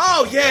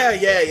 Oh,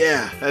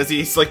 yeah. As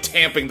he's, like,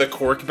 tamping the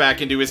cork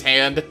back into his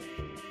hand.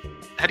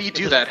 How do you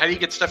do that? How do you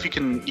get stuff you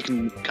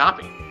can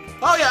copy?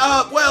 Oh,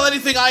 yeah, well,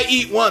 anything I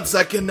eat once,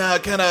 I can,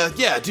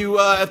 do,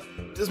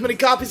 as many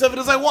copies of it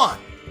as I want.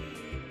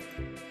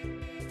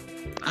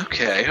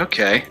 Okay.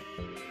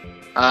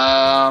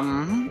 I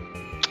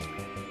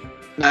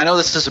know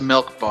this is a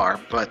milk bar,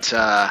 but,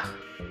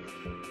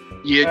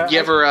 you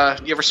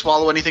ever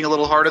swallow anything a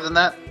little harder than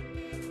that?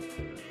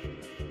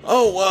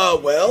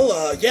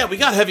 Oh, yeah, we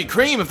got heavy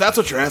cream, if that's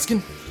what you're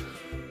asking.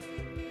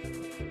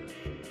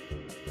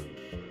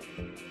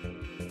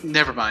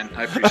 Never mind,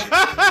 I appreciate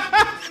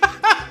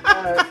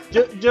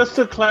it. Just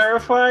to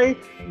clarify,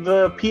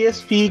 the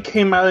PSP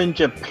came out in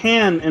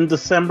Japan in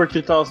December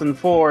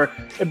 2004,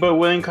 but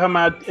wouldn't come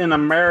out in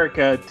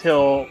America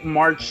till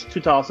March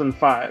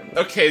 2005.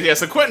 Okay, yeah,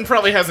 so Quentin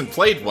probably hasn't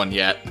played one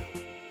yet.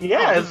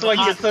 Yeah, it's like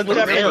it's a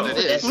Japanese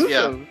it is,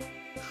 yeah.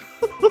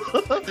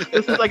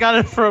 This is, I got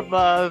it from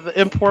the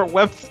import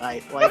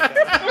website. Like,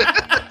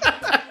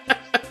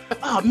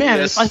 oh man,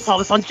 Yes. I saw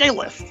this on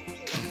JList.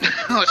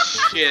 Oh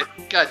shit!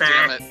 God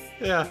damn it!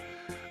 Yeah.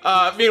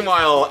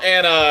 Meanwhile,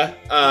 Anna,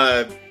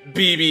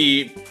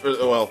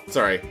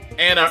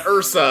 Anna,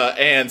 Ursa,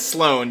 and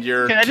Sloan,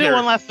 Can I do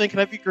one last thing? Can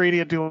I be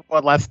greedy and do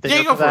one last thing?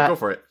 Yeah, after that? go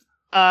for it.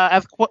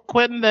 As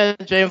Quentin and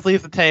James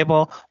leave the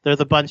table, there's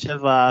a bunch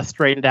of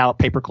straightened out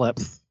paper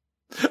clips.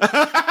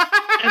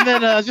 And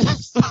then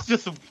just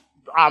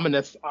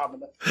ominous.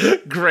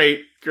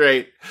 Great.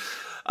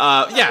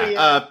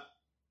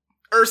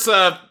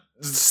 Ursa,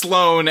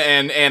 Sloan,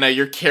 and Anna,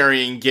 you're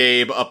carrying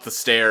Gabe up the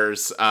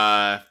stairs,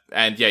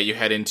 and yeah, you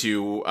head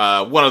into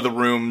one of the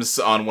rooms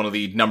on one of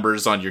the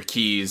numbers on your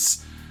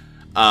keys.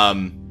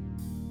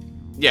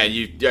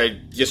 You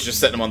just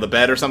setting him on the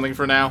bed or something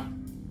for now?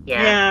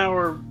 Yeah,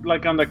 or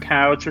like on the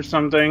couch or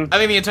something. I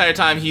think the entire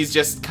time he's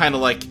just kind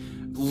of like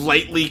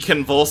lightly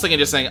convulsing and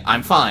just saying,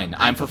 "I'm fine.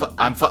 I'm fine.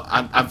 I'm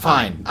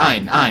fine.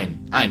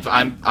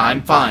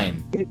 I'm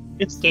fine."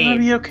 It's gonna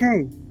be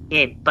okay.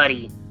 Hey,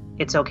 buddy,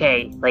 it's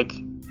okay. Like,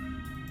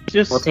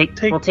 Just we'll take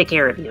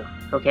care of you.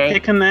 Okay.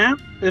 take a nap.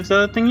 Is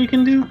that a thing you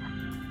can do?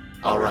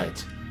 All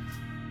right.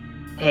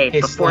 Hey,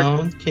 Hey, before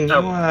Sloan,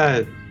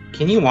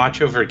 can you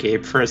watch over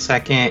Gabe for a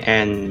second,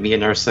 and me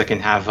and Ursa can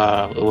have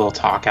a little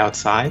talk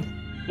outside?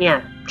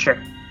 yeah, sure.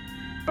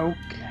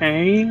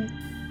 Okay.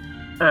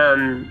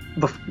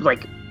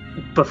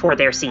 Before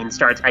their scene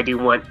starts, I do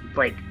want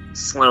like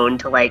Sloan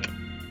to like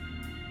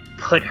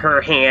put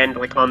her hand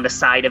like on the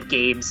side of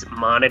Gabe's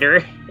monitor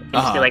and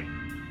just be like,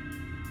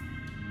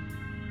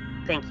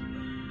 "Thank you."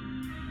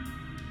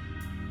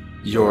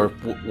 You're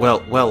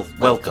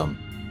welcome.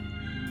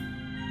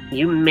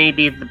 You may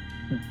be the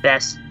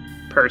best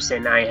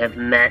person I have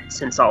met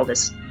since all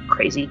this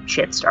crazy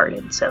shit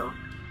started, so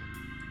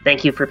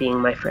thank you for being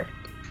my friend.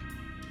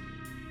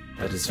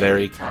 That is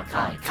very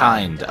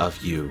kind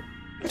of you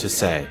to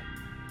say.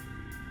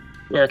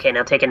 Okay,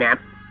 now take a nap.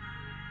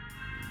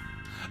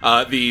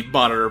 The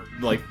monitor,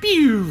 like,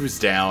 pews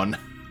down.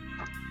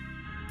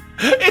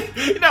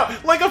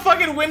 Like a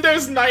fucking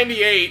Windows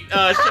 98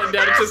 shutting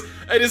down. It says,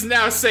 "It is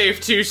now safe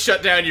to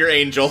shut down your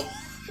Angel."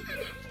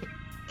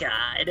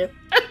 God.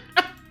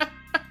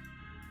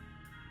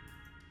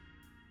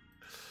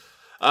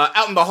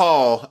 Out in the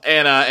hall,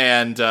 Anna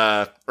and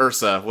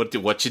Ursa,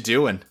 what you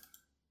doing?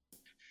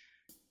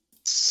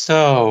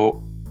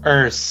 So,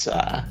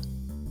 Ursa,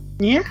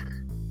 Yeah.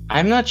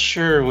 I'm not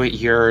sure what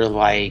your,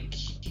 like,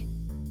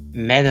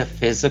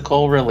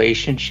 metaphysical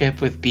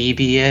relationship with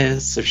BB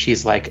is. If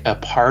she's, like, a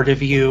part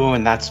of you,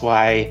 and that's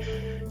why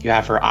you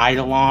have her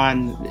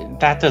Eidolon.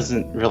 That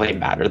doesn't really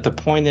matter. The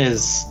point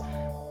is,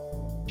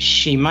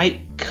 she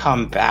might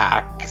come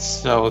back,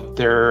 so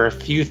there are a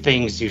few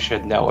things you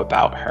should know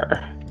about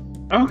her.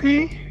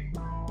 Okay.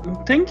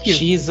 Thank you.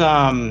 She's,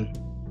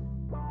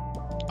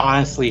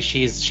 honestly,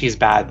 she's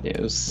bad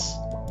news.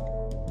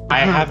 I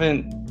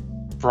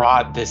haven't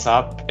brought this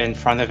up in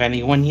front of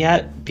anyone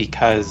yet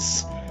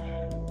because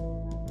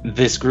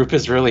this group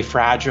is really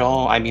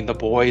fragile. I mean, the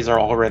boys are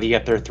already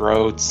at their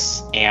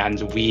throats,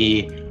 and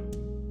we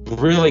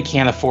really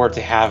can't afford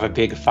to have a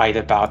big fight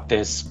about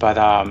this. But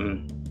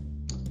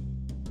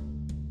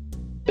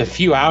a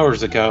few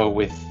hours ago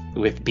with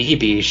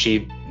BB,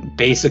 she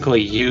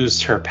basically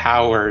used her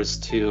powers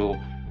to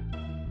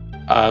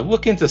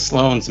look into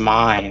Sloane's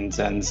mind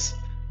and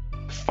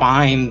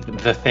find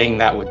the thing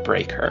that would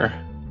break her.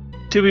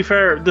 To be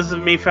fair, this is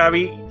me,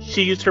 Fabi.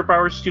 She used her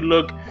powers to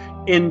look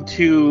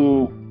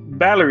into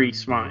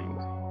Valerie's mind,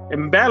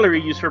 and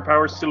Valerie used her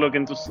powers to look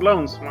into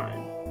Sloane's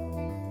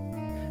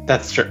mind.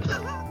 That's true.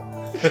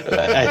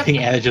 I think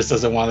Anna just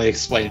doesn't want to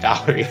explain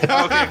Valerie. It's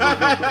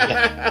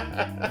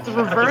a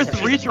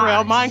reverse reach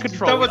around mind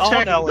control. We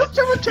all know it.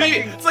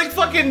 It's like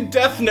fucking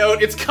Death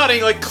Note. It's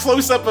cutting like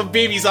close up of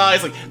Baby's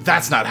eyes. Like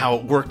that's not how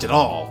it worked at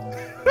all.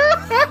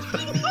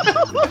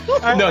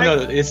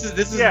 No. This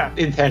is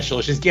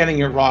intentional. She's getting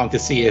it wrong to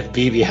see if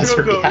BB has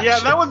her reaction. Yeah,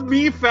 that was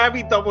me,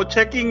 Fabi, double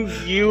checking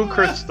you,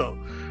 Crystal.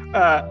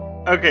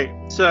 Okay,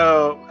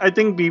 so I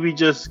think BB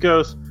just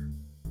goes,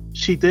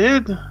 she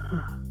did?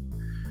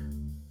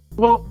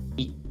 Well,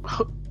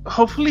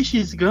 hopefully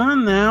she's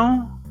gone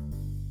now.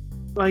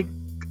 Like,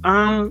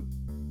 I'm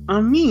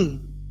me.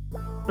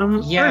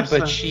 Yeah, Ursa.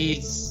 but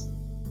she's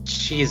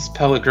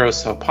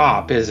Pelagroso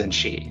Pop, isn't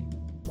she?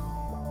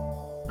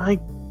 I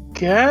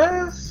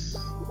guess?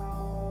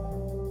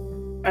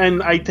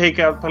 And I take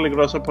out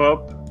Peligroso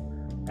Pop.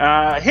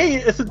 Hey,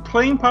 is it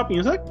playing pop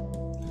music?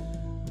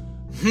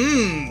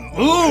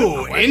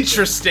 Ooh,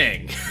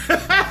 interesting.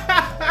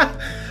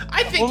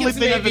 I think Only it's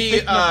thing I've been maybe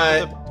thinking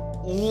of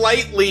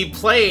lightly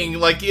playing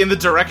like in the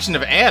direction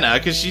of Anna,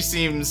 because she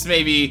seems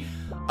maybe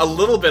a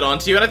little bit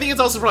onto you, and I think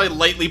it's also probably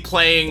lightly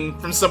playing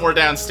from somewhere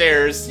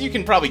downstairs. You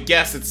can probably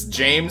guess it's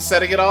James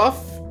setting it off.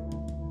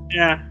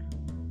 Yeah.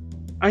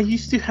 I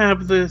used to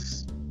have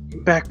this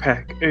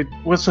backpack. It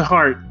was a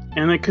heart,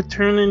 and it could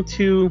turn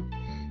into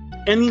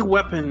any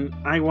weapon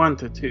I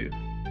wanted to.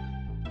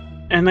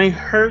 And I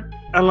hurt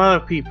a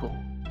lot of people.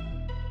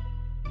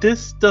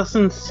 This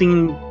doesn't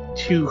seem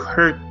to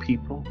hurt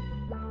people.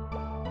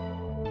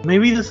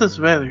 Maybe this is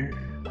better.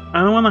 I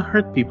don't want to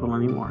hurt people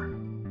anymore.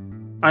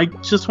 I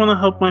just want to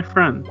help my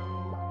friend.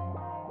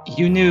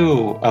 You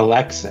knew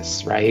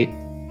Alexis, right?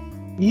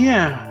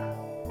 Yeah.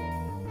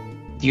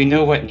 Do you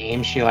know what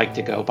name she liked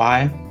to go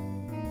by?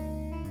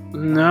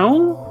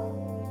 No?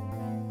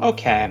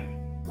 Okay.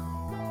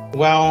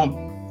 Well,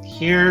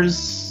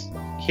 here's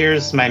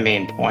my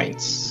main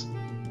points.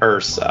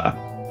 Ursa.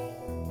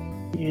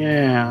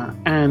 Yeah,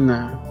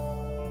 Anna.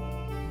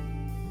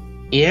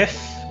 If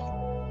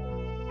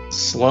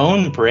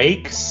Sloane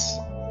breaks,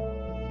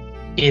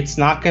 it's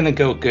not gonna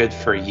go good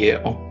for you.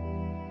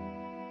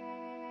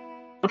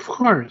 Of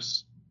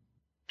course.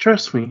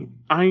 Trust me,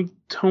 I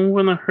don't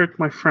want to hurt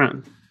my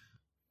friend.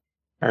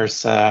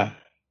 Ursa,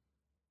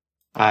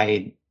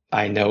 I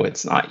know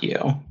it's not you.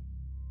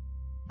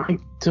 I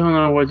don't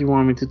know what you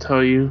want me to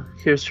tell you.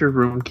 Here's your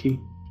room key.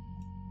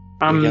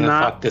 I'm You're gonna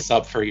not. fuck this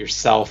up for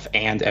yourself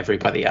and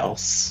everybody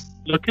else.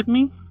 Look at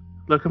me.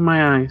 Look at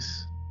my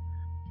eyes.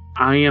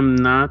 I am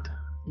not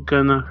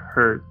gonna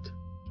hurt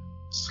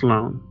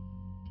Sloane.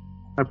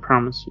 I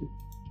promise you.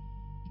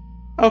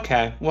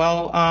 Okay,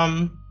 well,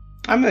 I'm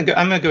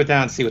gonna go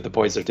down and see what the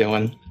boys are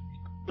doing.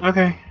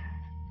 Okay.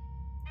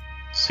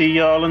 See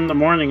y'all in the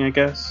morning, I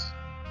guess.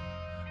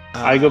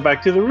 I go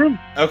back to the room.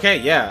 Okay,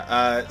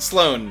 yeah.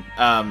 Sloane,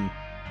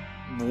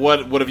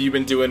 what have you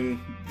been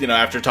doing,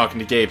 after talking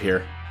to Gabe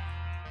here?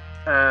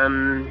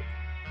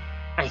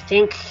 I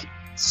think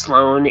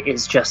Sloane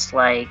is just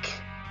like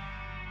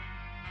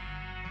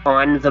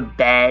on the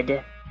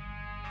bed,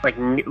 like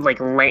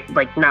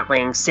not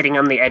laying, sitting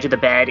on the edge of the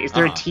bed. Is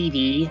there a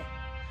TV?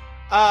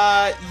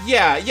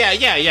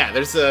 Yeah.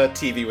 There's a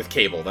TV with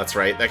cable. That's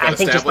right. That got I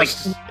think just,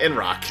 established in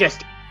Rock.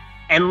 Just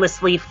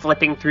endlessly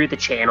flipping through the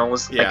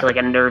channels, Yeah. like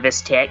a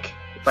nervous tick.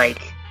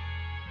 Like,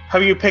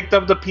 Have you picked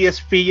up the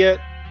PSP yet?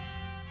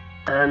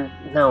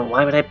 no.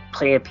 Why would I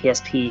play a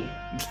PSP?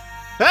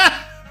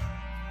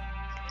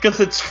 Because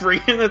it's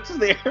free and it's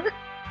there.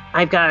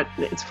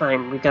 It's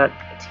fine. We've got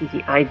a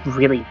TV. I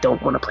really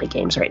don't want to play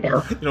games right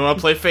now. You don't want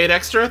to play Fate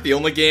Extra? The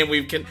only game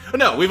we can. Oh,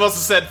 no, we've also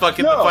said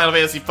fucking the No. Final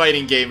Fantasy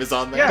fighting game is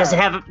on there. Yeah.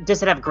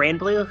 Does it have Grand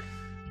Blue?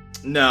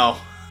 No.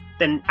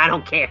 Then I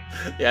don't care.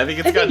 Yeah, I think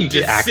it's I got think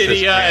you could access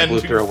Dissidia Grand and Blue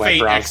through a web Fate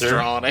browser.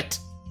 Extra on it.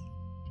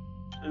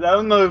 I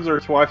don't know if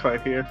there's Wi-Fi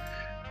here.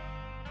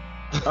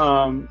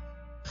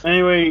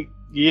 Anyway,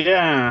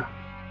 yeah.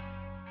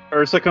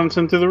 Ursa comes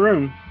into the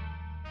room.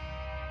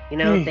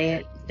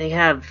 They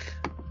have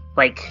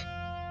like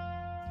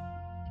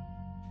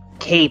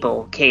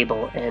cable,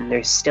 and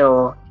there's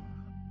still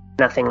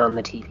nothing on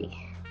the TV.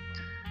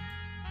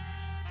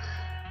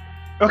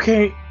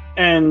 Okay,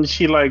 and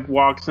she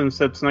walks and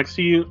sits next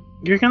to you.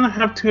 You're gonna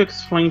have to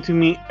explain to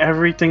me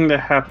everything that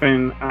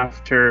happened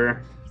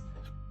after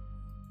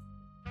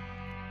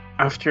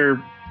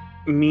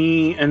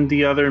me and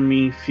the other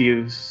me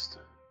fused.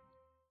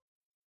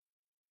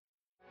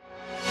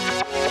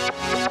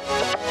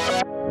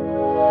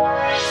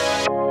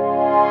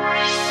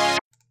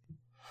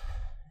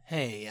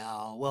 Hey,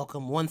 y'all.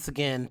 Welcome once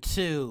again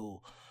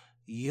to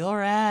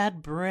your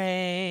ad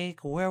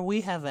break, where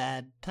we have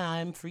ad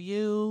time for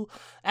you.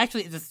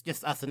 Actually, it's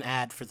just us an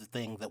ad for the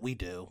thing that we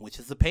do, which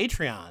is the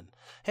Patreon.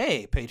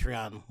 Hey,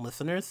 Patreon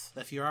listeners,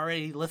 if you're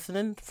already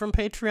listening from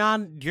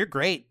Patreon, you're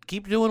great.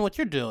 Keep doing what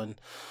you're doing.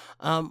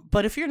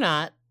 But if you're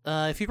not,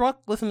 if you're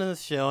listening to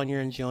this show and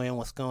you're enjoying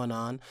what's going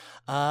on,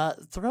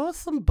 throw us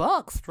some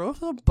bucks. Throw us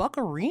some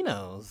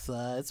buccarinos.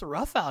 It's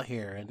rough out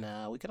here,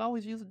 and we could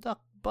always use a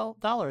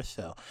dollar or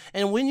so.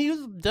 And when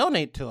you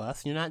donate to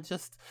us, you're not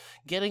just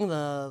getting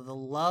the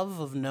love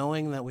of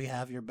knowing that we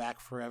have your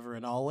back forever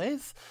and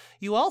always.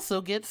 You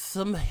also get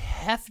some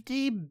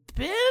hefty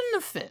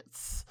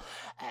benefits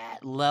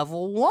at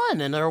level 1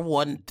 and our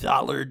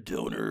 $1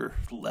 donor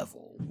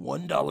level.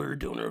 $1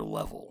 donor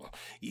level.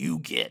 You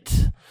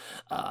get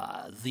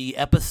the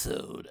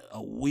episode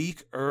a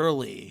week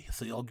early,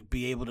 so you'll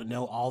be able to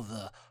know all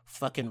the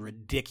fucking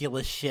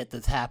ridiculous shit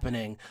that's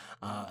happening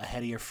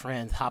ahead of your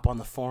friends. Hop on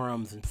the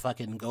forums and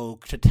fucking go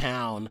to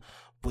town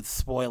with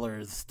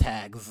spoilers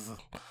tags.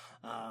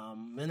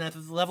 And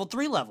that's level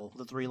 3 level.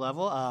 The 3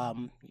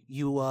 level,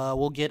 you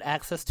will get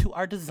access to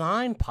our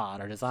design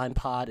pod. Our design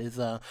pod is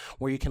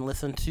where you can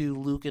listen to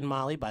Luke and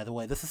Molly. By the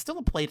way, this is still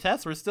a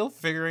playtest. We're still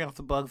figuring out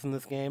the bugs in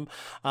this game.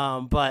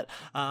 But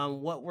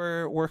what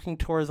we're working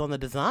towards on the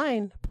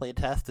design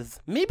playtest is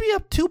maybe a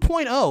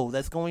 2.0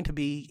 that's going to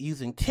be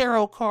using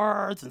tarot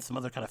cards and some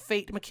other kind of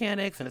fate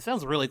mechanics. And it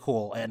sounds really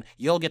cool. And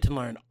you'll get to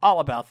learn all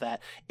about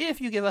that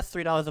if you give us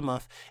 $3 a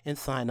month and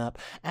sign up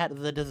at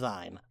the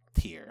design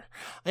tier.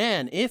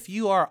 And if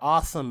you are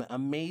awesome,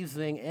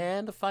 amazing,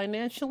 and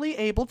financially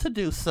able to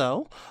do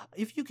so,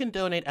 if you can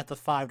donate at the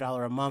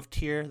 $5 a month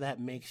tier, that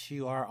makes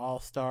you our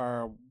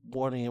all-star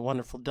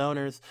wonderful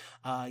donors.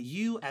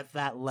 You at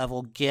that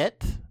level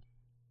get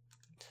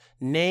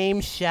name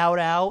shout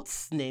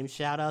outs.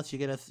 You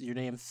get your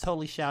name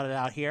totally shouted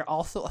out here.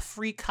 Also a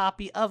free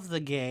copy of the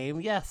game.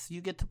 Yes,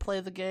 you get to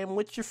play the game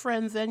with your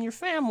friends and your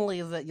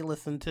family that you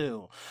listen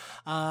to.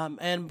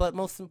 But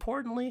most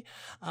importantly,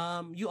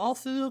 you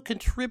also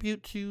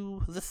contribute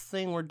to this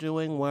thing we're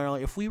doing where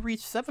if we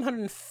reach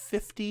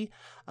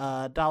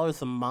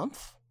 $750 a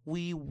month,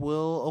 we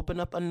will open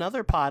up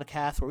another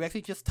podcast where we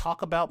actually just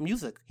talk about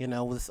music,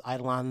 with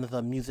Eidolon,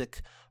 the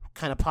music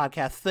kind of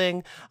podcast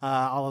thing.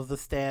 All of the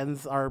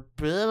stands are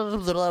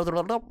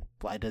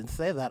I didn't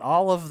say that.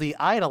 All of the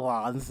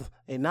Eidolons,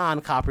 a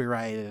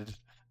non-copyrighted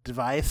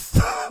device,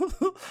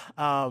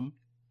 are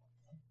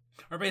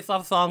based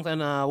off songs,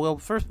 and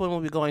first one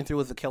we'll be going through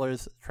is the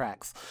Killers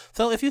tracks.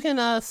 So if you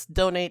can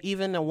donate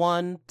even a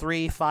 $1,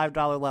 $3,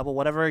 $5 level,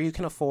 whatever you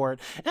can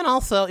afford, and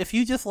also if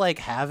you just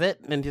have it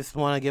and just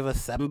want to give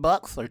us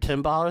 $7 or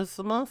 $10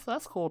 a month,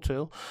 that's cool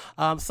too.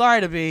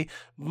 Sorry to be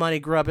money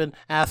grubbing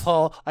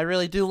asshole. I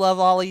really do love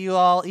all of you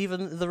all,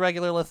 even the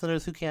regular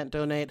listeners who can't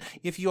donate.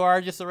 If you are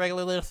just a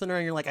regular listener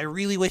and you're like, I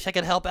really wish I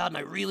could help out and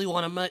I really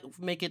want to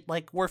make it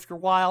worth your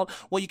while,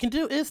 what you can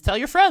do is tell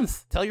your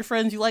friends. Tell your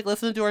friends you like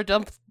listening to our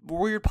dumb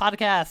weird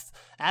podcast.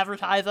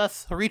 Advertise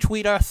us,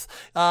 retweet us,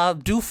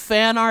 do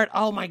fan art.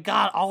 Oh my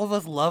god, all of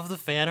us love the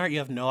fan art. You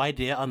have no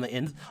idea. On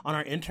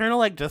our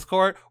internal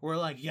Discord, we're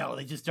like, yo,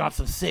 they just dropped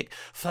some sick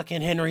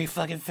fucking Henry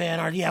fucking fan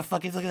art. Yeah,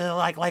 fucking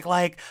like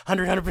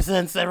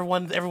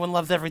 100%. Everyone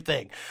loves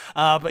everything.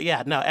 But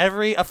yeah, no,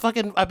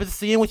 I've been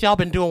seeing what y'all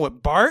been doing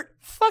with Bart.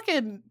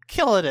 Fucking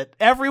killing it.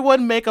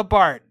 Everyone make a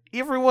Bart.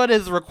 Everyone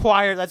is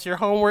required. That's your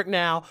homework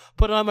now.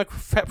 Put on my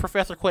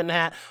Professor Quentin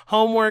hat.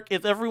 Homework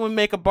is everyone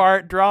make a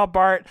Bart, draw a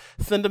Bart,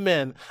 send them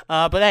in.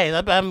 But hey,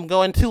 I'm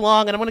going too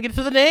long, and I'm going to get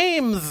to the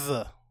names.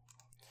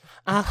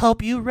 I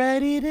hope you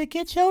ready to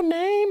get your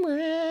name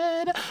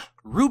read.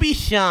 Ruby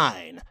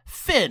Shine,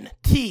 Finn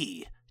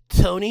T,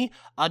 Tony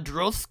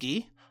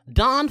Adrowski,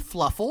 Don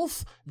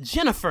Fluffles,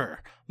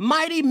 Jennifer,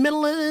 Mighty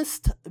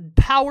Minimalist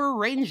Power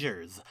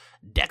Rangers,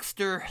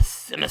 Dexter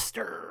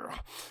Sinister,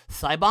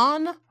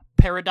 Saibon,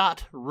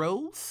 Peridot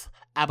Rose,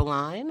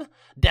 Abeline,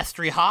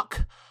 Destry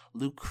Hawk,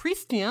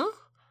 Lucretia,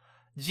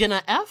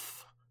 Jenna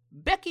F,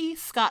 Becky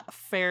Scott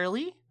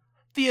Fairley,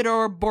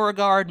 Theodore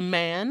Beauregard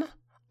Mann,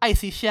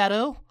 Icy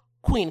Shadow,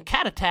 Queen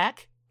Cat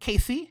Attack,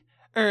 Casey,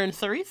 Ern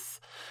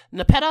Cerise,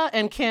 Nepeta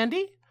and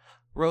Candy,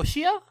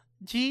 Roshia,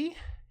 G,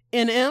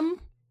 NM,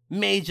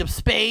 Mage of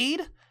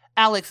Spade,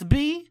 Alex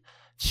B,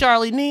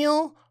 Charlie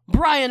Neal,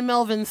 Brian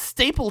Melvin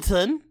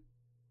Stapleton.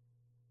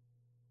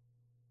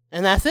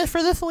 And that's it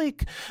for this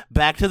week.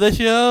 Back to the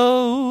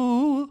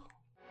show.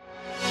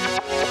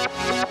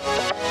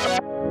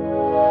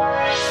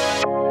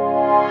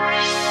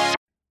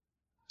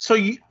 So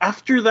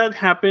after that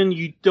happened,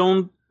 you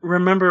don't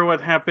remember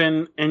what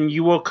happened, and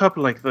you woke up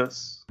like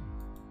this.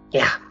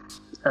 Yeah.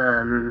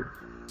 I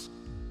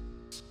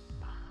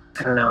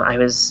don't know.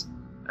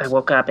 I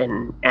woke up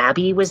and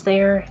Abby was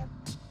there,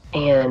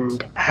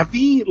 and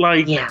Abby,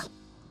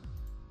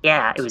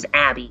 yeah, it was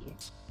Abby,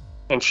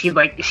 and she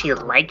was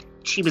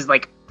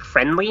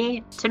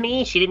friendly to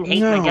me. She didn't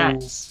hate my No.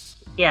 guts.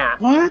 Yeah.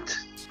 What?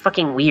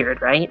 Fucking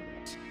weird, right?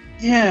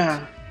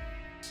 Yeah.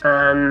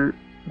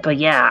 But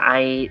yeah,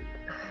 I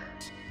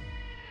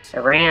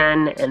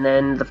ran, and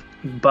then the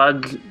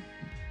bug.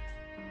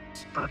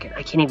 Fucking,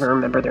 I can't even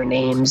remember their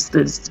names.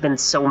 There's been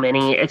so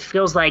many. It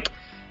feels like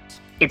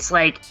it's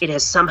like it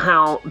has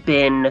somehow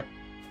been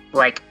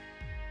like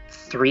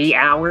 3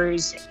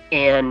 hours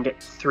and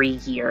 3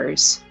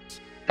 years.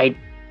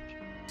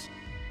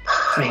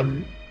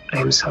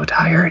 I'm so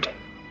tired.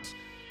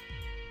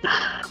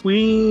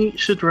 We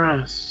should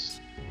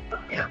rest.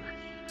 Yeah.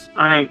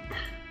 I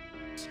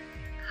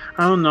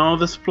don't know.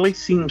 This place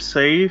seems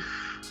safe.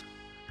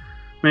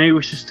 Maybe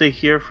we should stay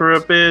here for a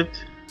bit.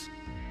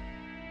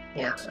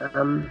 Yeah.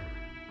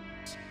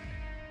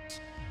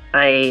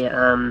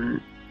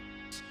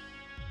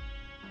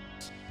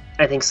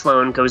 I think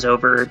Sloane goes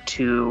over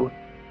to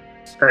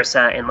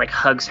Ursa and like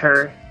hugs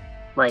her,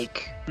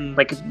 like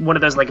one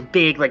of those like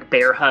big like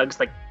bear hugs,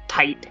 like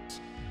tight.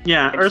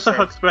 Yeah, I just Ursa said-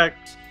 hugs back.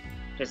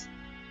 Just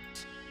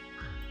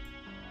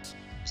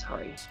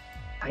sorry.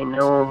 I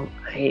know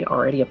I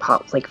already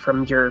like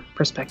from your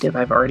perspective,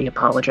 I've already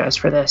apologized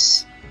for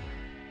this,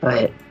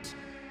 but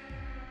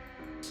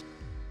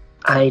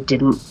I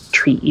didn't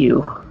treat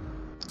you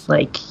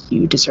like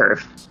you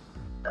deserve.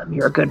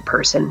 You're a good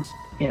person,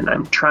 and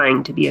I'm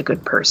trying to be a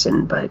good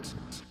person, but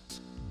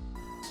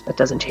that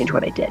doesn't change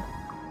what I did.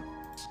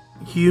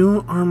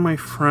 You are my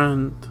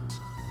friend,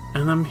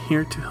 and I'm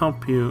here to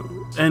help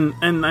you. And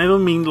I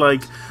don't mean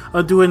like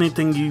I'll do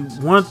anything you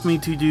want me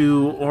to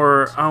do,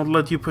 or I'll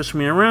let you push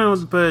me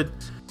around, but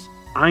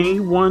I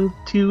want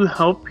to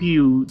help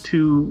you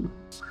to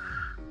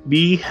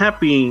be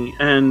happy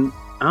and,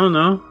 I don't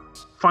know,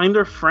 find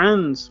our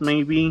friends,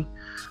 maybe.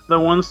 The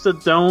ones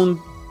that don't.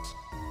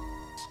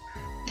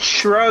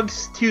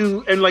 Shrugs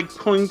to and like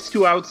points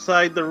to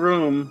outside the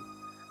room.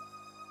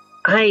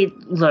 I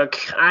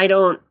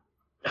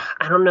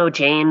don't know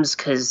James,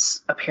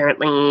 because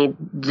apparently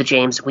the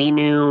James we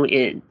knew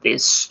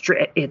is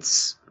strict.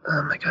 It's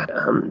oh my god.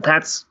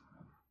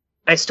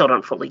 I still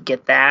don't fully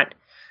get that,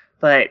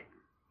 but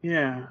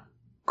Yeah.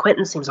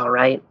 Quentin seems all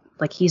right.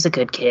 Like he's a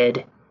good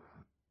kid.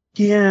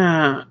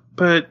 Yeah,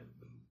 but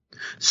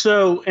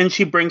so, and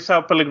she brings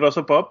out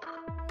Peligroso Pop.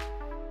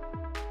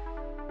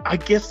 I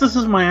guess this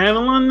is my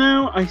Eidolon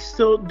now. I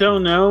still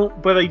don't know,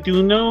 but I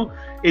do know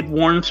it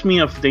warns me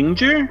of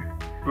danger.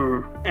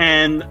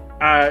 And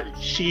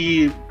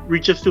she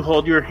reaches to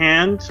hold your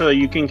hand so that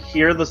you can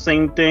hear the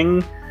same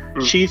thing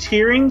she's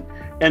hearing.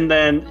 And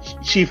then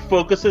she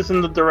focuses in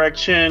the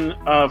direction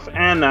of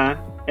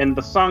Anna, and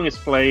the song is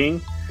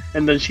playing.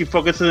 And then she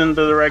focuses in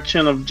the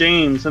direction of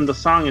James, and the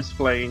song is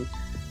playing.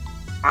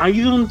 I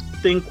don't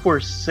think we're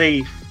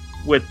safe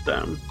with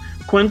them.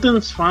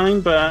 Quentin's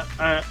fine, but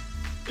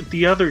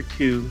the other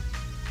two.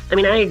 I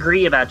mean, I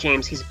agree about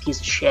James. He's a piece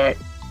of shit.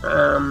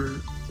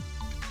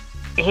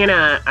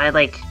 Hannah, I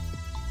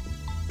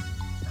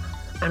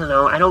don't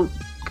know.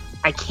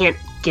 I can't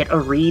get a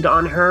read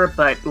on her,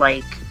 but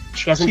like,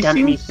 she hasn't She done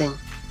seems- anything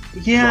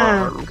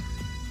Yeah, wrong.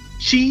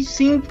 she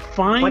seemed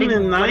fine What and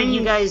did nice.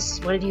 you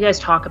guys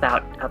talk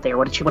about out there?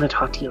 What did she want to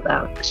talk to you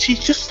about? She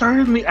just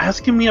started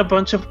asking me a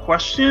bunch of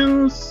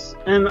questions,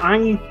 and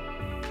I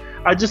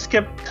just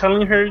kept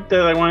telling her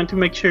that I wanted to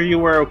make sure you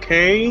were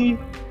okay.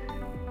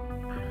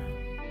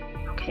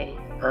 Okay.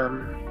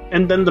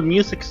 And then the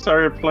music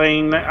started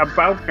playing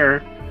about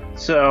her.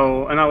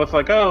 So, and I was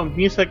like, oh,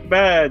 music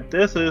bad.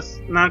 This is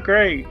not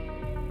great.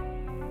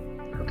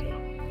 Okay.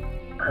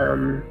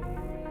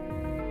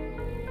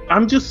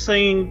 I'm just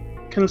saying,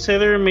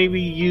 consider maybe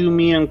you,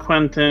 me, and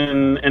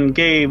Quentin and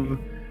Gabe,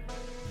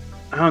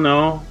 I don't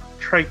know,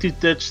 try to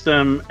ditch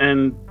them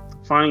and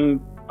find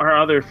our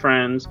other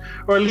friends.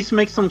 Or at least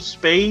make some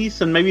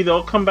space, and maybe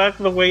they'll come back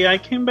the way I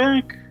came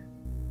back.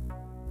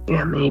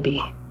 Yeah,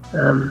 maybe.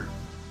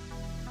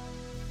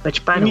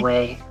 Which, by We the need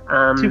way,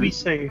 To be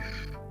safe.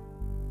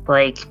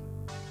 like,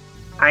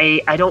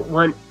 I don't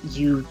want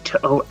you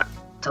to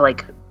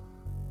like,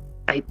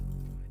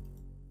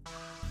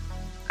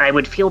 I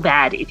would feel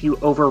bad if you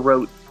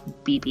overwrote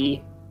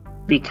BB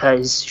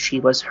because she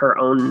was her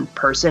own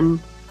person,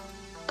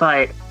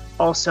 but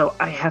also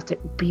I have to.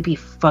 BB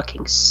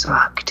fucking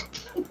sucked.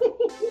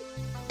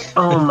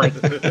 Oh my!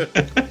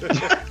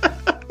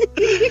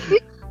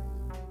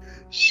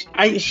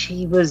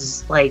 She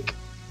was like.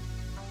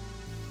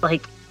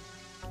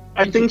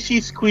 I think she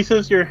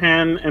squeezes your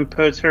hand and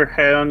puts her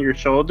head on your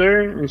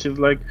shoulder, and she's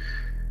like,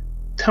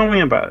 "Tell me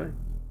about it."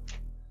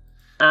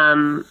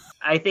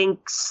 I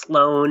think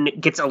Sloane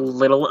gets a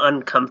little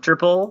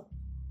uncomfortable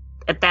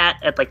at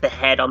like the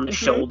head on the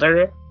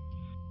shoulder.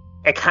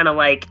 It kind of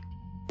like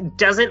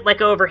doesn't let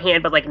go of her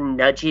hand, but like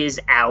nudges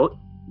out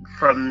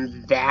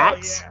from that.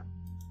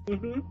 Oh,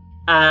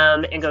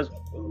 yeah. And goes,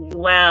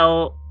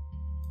 well,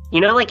 you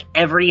know, like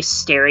every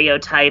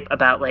stereotype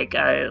about like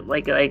a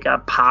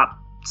pop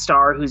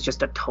star who's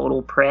just a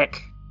total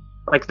prick.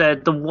 Like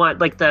the one,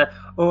 like the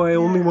I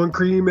only want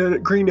green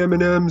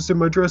M&Ms in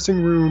my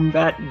dressing room.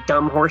 That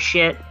dumb horse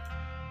shit.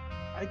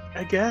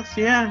 I guess,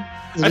 yeah.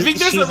 I think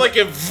there's She's- like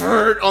a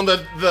vert on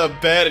the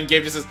bed, and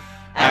Gabe just says,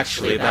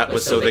 "Actually, that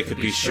was so they could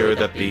be sure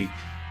that the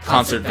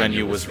concert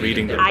venue was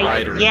reading their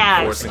rider and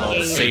enforcing all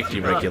the safety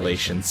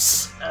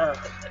regulations."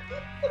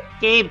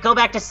 Gabe, go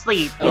back to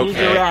sleep. You need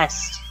to Okay.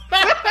 rest.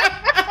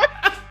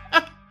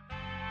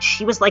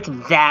 She was like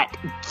that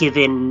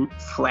given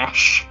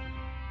flesh.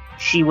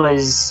 She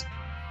was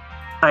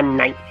a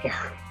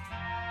nightmare.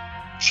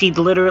 She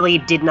literally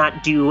did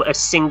not do a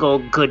single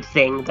good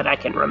thing that I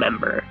can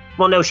remember.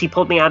 Well, no, she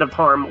pulled me out of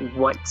harm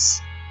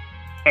once,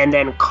 and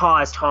then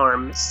caused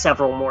harm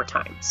several more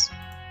times.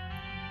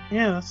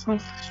 Yeah, that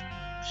sounds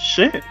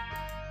shit.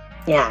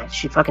 Yeah,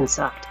 she fucking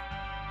sucked.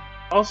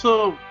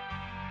 Also,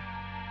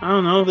 I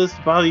don't know, this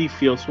body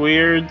feels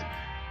weird.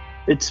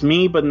 It's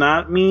me, but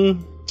not me.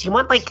 Do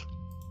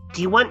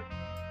you want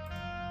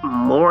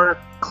more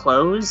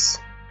clothes?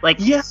 Like,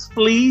 Yes,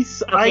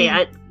 please.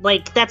 okay,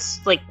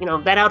 that's like,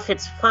 that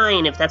outfit's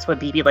fine if that's what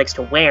BB likes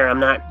to wear. I'm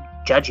not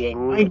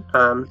judging.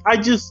 I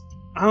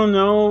don't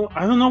know.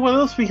 I don't know what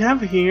else we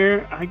have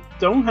here. I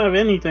don't have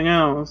anything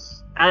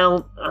else.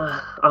 I'll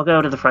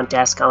go to the front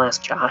desk. I'll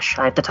ask Josh.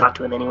 I have to talk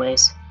to him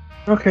anyways.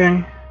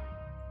 Okay.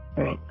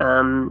 All right.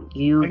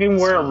 You. I can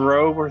wear a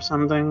robe or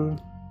something.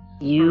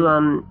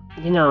 You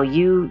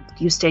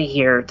you stay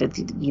here.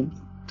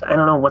 I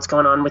don't know what's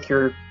going on with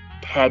your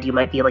head. You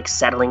might be like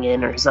settling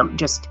in or something.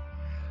 Just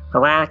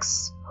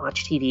relax,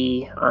 watch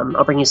TV.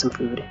 I'll bring you some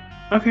food.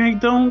 Okay,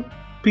 don't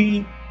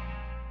be.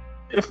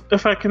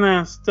 If I can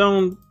ask,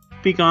 don't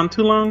be gone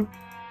too long.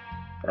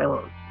 I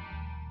won't.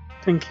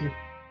 Thank you.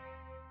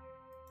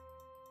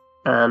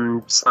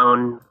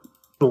 Sloan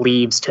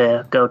leaves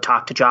to go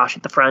talk to Josh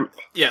at the front.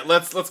 Yeah,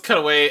 let's cut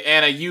away.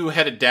 Anna, you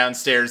headed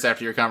downstairs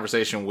after your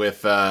conversation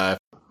with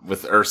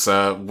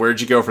Ursa.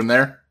 Where'd you go from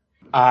there?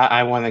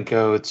 I want to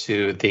go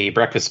to the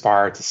breakfast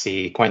bar to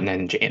see Quentin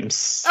and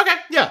James. Okay,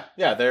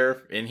 yeah,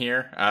 they're in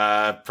here.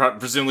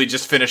 Presumably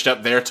just finished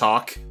up their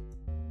talk.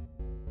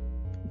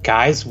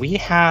 Guys, we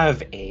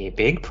have a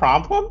big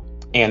problem,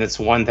 and it's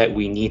one that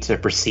we need to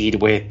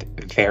proceed with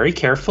very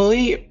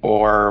carefully,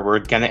 or we're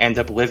going to end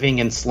up living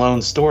in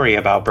Sloane's story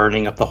about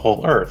burning up the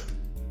whole Earth.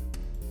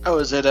 Oh,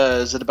 is it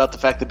about the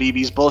fact that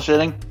BB's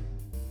bullshitting?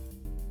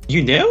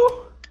 You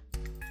knew?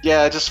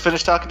 Yeah, I just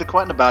finished talking to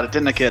Quentin about it,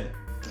 didn't I, kid?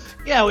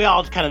 Yeah, we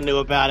all kind of knew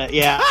about it.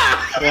 Yeah.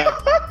 Yeah.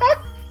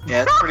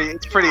 Yeah,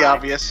 it's pretty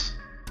obvious.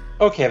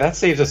 Okay, that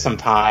saves us some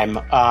time.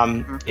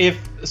 If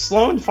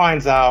Sloane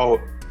finds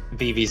out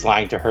BB's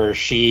lying to her,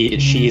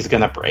 she's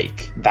gonna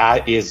break.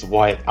 That is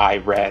what I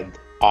read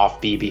off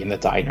BB in the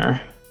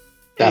diner.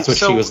 That's Hey, what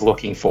she was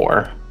looking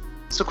for.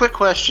 So, quick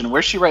question: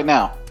 where's she right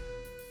now?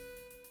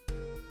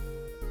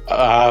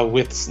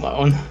 With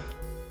Sloane.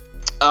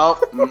 Oh,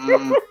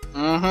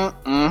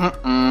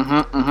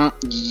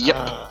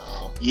 Yep.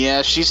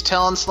 Yeah, she's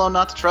telling Sloan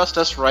not to trust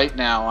us right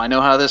now. I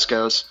know how this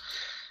goes.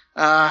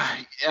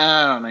 I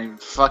don't even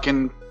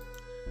fucking.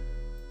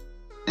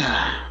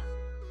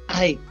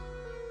 Hey,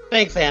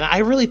 thanks, Anna. I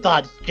really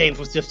thought James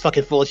was just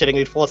fucking foolish and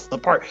he'd pull us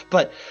apart.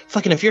 But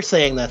fucking, if you're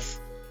saying this,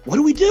 what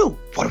do we do?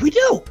 What do we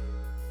do?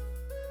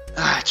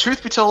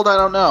 Truth be told, I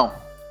don't know.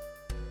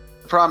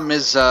 The problem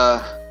is,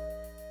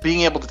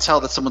 being able to tell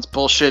that someone's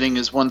bullshitting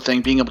is one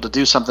thing, being able to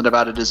do something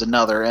about it is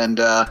another. And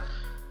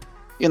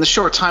in the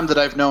short time that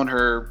I've known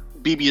her,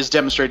 BB has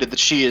demonstrated that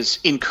she is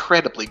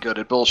incredibly good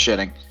at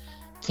bullshitting.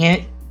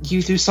 Can't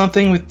you do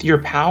something with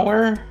your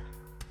power?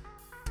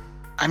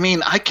 I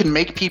mean, I can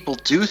make people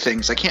do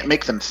things. I can't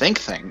make them think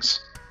things.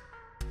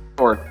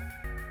 Or,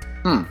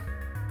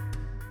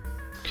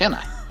 can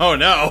I? Oh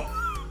no.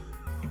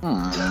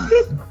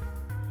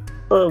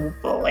 Oh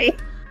boy.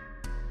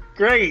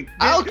 Great.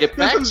 I'll get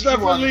back This is to you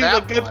on definitely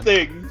that a good one.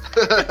 thing.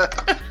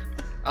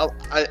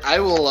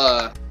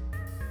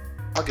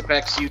 I'll get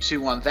back to you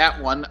two on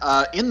that one.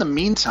 In the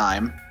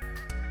meantime,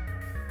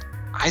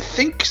 I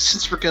think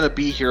since we're going to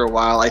be here a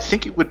while, I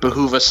think it would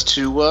behoove us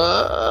to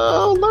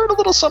learn a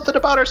little something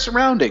about our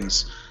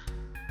surroundings.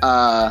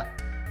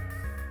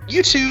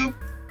 You two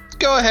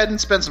go ahead and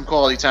spend some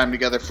quality time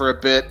together for a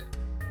bit.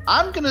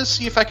 I'm going to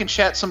see if I can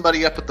chat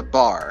somebody up at the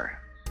bar.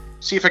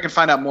 See if I can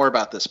find out more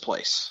about this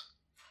place.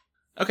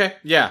 Okay,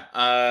 yeah.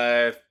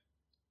 I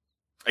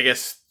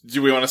guess,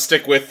 do we want to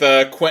stick with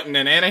Quentin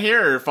and Anna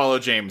here, or follow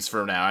James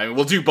for now? I mean,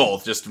 we'll do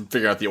both, just to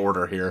figure out the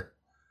order here.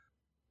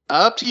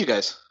 Up to you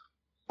guys.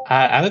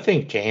 I would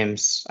think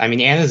James. I mean,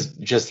 Anna's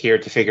just here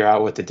to figure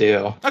out what to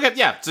do. Okay,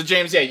 yeah. So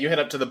James, yeah, you head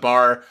up to the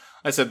bar.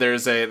 I said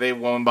there's a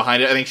woman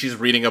behind it. I think she's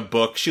reading a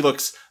book. She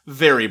looks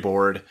very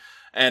bored.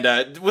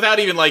 And without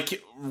even,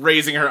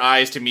 raising her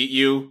eyes to meet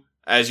you,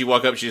 as you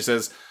walk up, she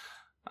says,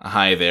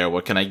 "Hi there,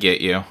 what can I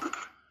get you?"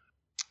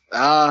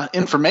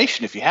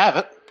 Information if you have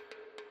it.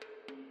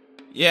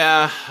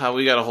 Yeah,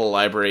 we got a whole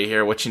library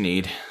here. What you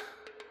need?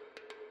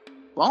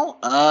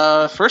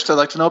 Well, first I'd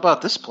like to know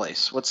about this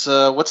place. What's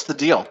the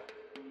deal?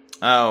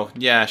 Oh,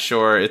 yeah,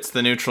 sure. It's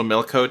the Neutral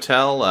Milk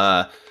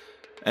Hotel.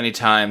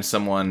 Anytime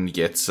someone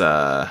gets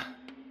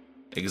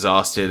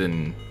exhausted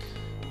and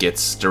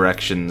gets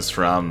directions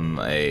from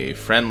a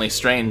friendly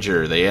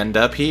stranger, they end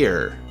up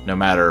here. no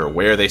matter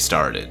where they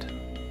started.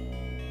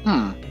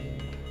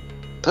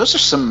 Those are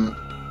some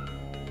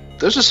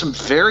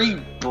very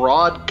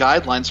broad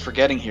guidelines for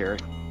getting here,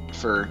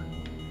 for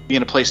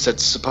being a place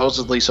that's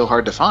supposedly so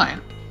hard to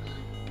find.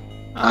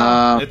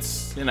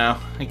 It's,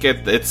 it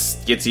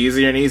gets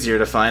easier and easier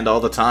to find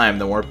all the time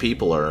the more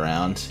people are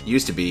around.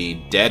 Used to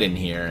be dead in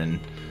here and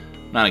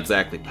not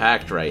exactly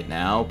packed right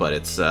now, but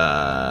it's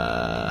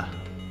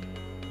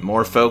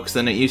more folks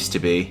than it used to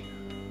be.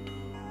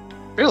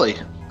 Really?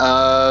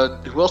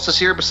 Who else is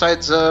here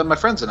besides my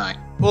friends and I?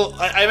 Well,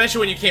 I mentioned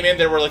when you came in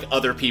there were like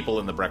other people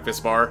in the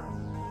breakfast bar.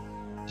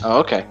 Oh,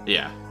 okay.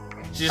 Yeah.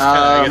 She just kind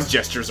of, I guess,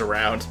 gestures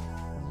around.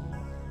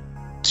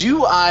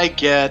 Do I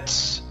get,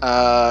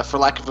 for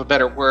lack of a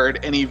better word,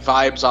 any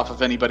vibes off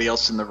of anybody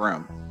else in the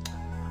room?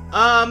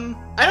 I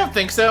don't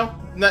think so.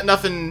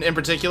 Nothing in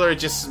particular. It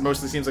just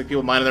mostly seems like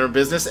people minding their own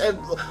business. And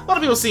a lot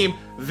of people seem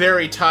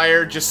very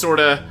tired, just sort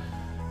of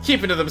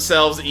keeping to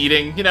themselves,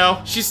 eating.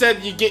 She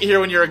said you get here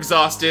when you're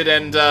exhausted,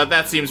 and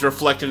that seems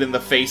reflected in the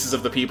faces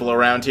of the people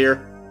around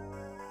here.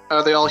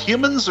 Are they all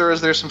humans, or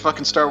is there some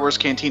fucking Star Wars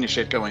Cantina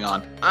shit going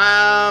on?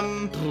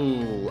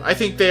 I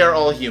think they are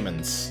all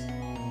humans.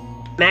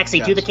 Maxie,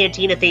 Yes. do the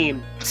Cantina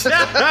theme.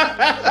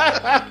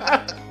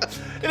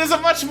 It is a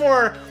much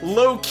more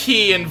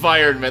low-key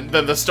environment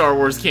than the Star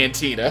Wars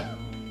Cantina.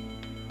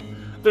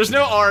 There's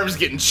no arms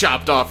getting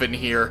chopped off in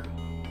here.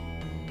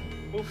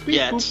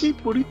 Yet.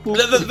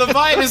 The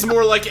vibe is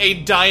more like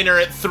a diner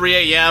at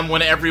 3 a.m.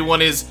 when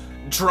everyone is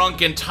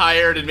drunk and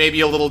tired and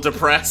maybe a little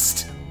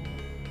depressed.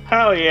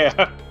 Hell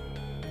yeah.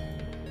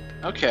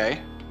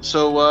 Okay.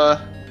 So,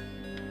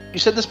 you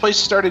said this place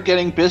started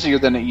getting busier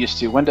than it used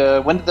to. When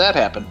did that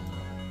happen?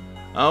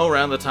 Oh,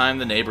 around the time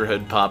the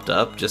neighborhood popped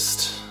up,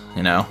 just,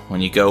 when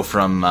you go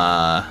from,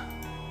 a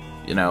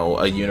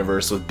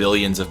universe with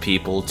billions of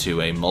people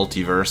to a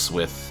multiverse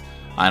with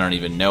I don't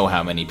even know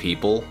how many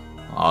people,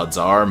 odds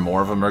are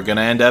more of them are gonna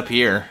end up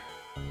here.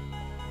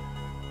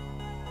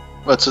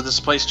 What, so this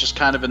place just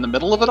kind of in the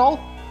middle of it all?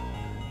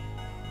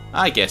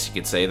 I guess you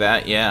could say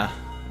that, yeah.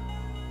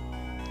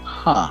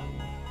 Huh.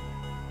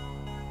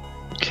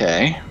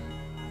 Okay.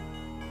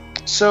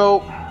 So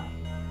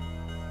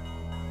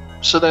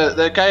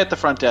the guy at the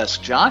front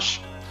desk,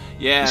 Josh?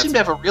 Yeah. You seem to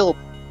have a real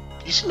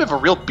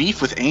beef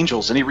with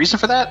angels. Any reason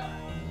for that?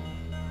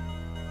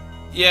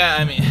 Yeah,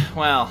 I mean,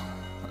 well,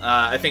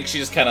 I think she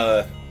just kind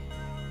of,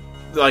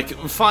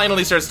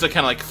 finally starts to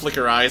kind of, flick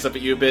her eyes up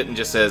at you a bit and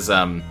just says,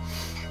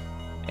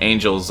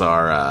 angels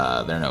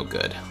are, they're no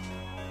good.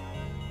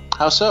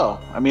 How so?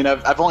 I mean,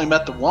 I've only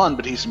met the one,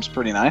 but he seems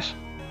pretty nice.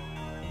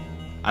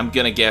 I'm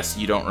gonna guess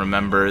you don't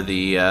remember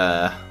the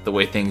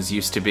way things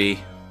used to be.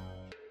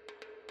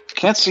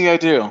 Can't see I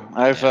do.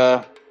 I'm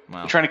Well,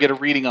 trying to get a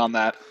reading on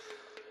that.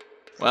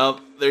 well,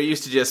 there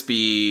used to just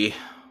be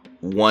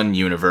one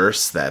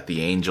universe that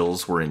the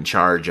angels were in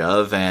charge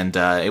of, and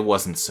it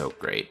wasn't so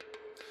great.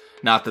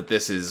 Not that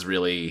this is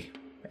really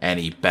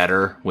any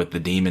better with the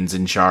demons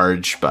in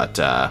charge, but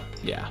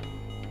yeah.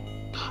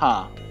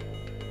 Huh.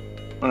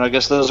 Well, I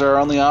guess those are our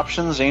only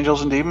options,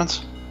 angels and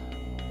demons?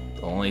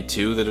 Only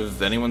two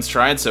that anyone's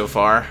tried so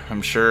far.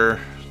 I'm sure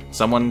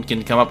someone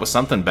can come up with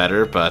something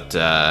better, but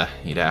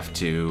you'd have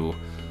to...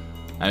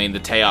 I mean, the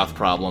Teoth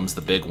problem's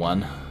the big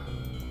one.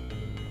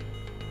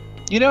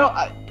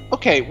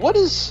 Okay, what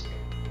is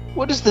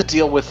the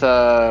deal with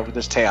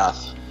this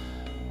Teoth?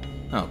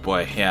 Oh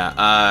boy,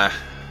 yeah.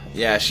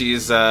 Yeah,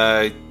 she's,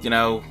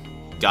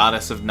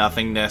 goddess of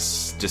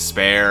nothingness,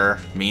 despair,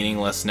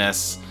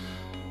 meaninglessness.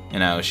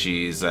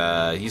 She's,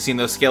 you seen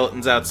those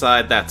skeletons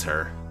outside? That's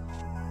her.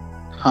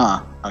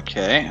 Huh.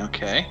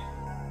 Okay.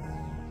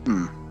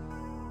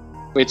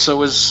 Wait, so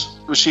was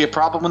she a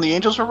problem when the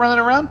angels were running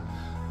around?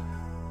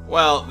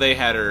 Well, they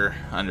had her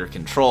under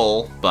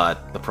control,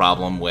 but the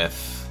problem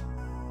with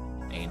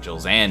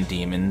angels and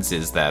demons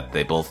is that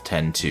they both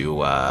tend to,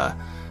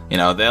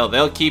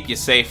 they'll keep you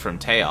safe from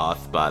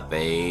Teoth, but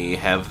they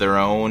have their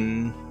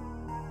own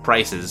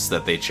prices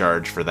that they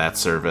charge for that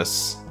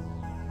service.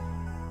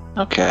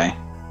 Okay.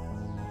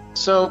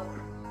 So,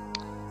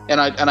 and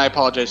I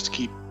apologize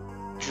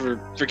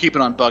for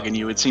keeping on bugging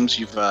you. It seems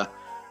you've got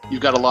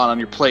a lot on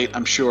your plate,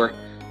 I'm sure.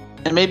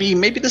 And maybe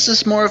this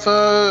is more of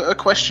a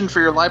question for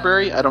your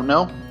library. I don't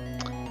know,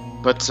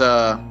 but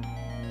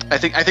I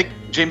think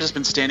James has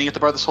been standing at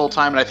the bar this whole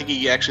time, and I think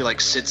he actually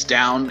sits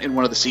down in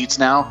one of the seats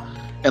now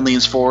and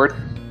leans forward.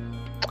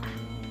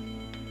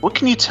 What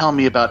can you tell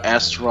me about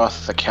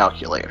Astaroth the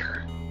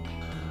Calculator?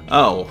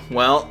 Oh,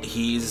 well,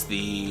 he's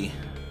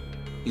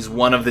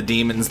one of the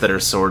demons that are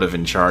sort of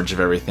in charge of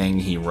everything.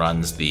 He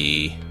runs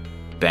the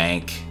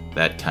bank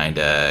that kind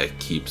of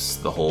keeps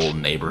the whole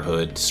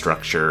neighborhood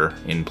structure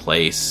in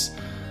place.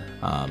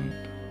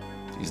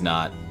 He's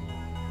not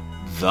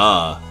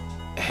the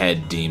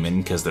head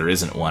demon, because there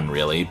isn't one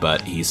really,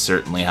 but he's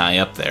certainly high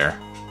up there.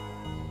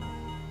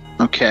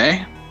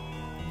 Okay.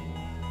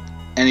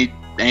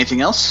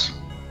 Anything else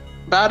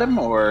about him,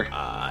 or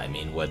I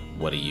mean,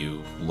 what are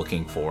you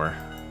looking for?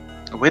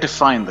 a way to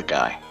find the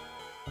guy?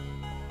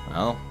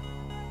 Well,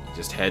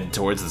 just head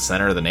towards the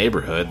center of the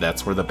neighborhood.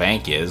 That's where the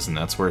bank is, and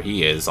that's where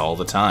he is all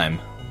the time.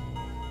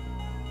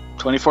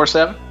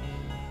 24/7?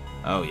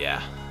 Oh,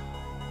 yeah.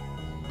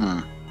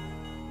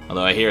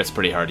 Although I hear it's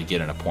pretty hard to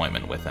get an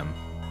appointment with him.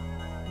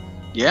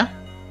 Yeah?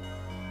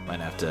 Might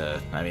have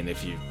to... I mean,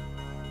 if you...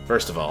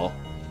 First of all,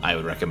 I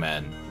would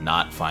recommend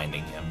not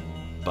finding him.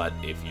 But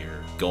if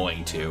you're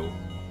going to,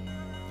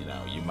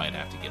 you might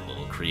have to get a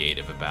little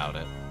creative about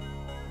it.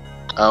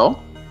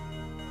 Oh?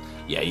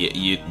 Yeah,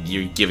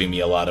 you're giving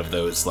me a lot of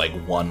those, like,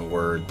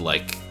 one-word,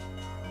 like,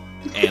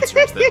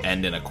 answers that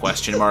end in a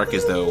question mark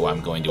as though I'm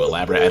going to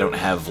elaborate. I don't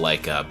have,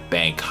 like, a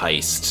bank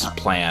heist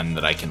plan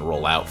that I can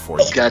roll out for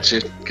you.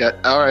 Gotcha.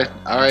 All right.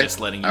 I'm just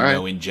letting you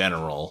know in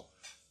general,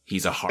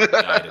 he's a hard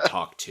guy to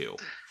talk to.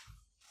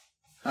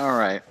 All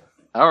right.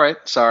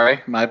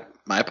 Sorry. My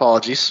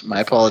apologies.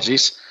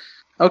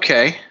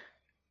 Okay.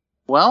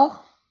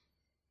 Well,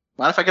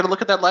 mind if I get a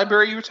look at that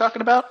library you were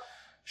talking about?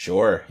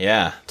 Sure,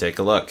 yeah. Take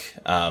a look.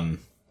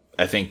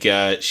 I think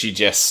she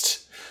just...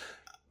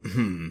 let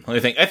me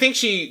think. I think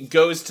she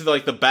goes to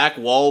the back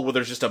wall where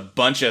there's just a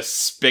bunch of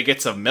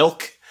spigots of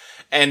milk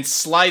and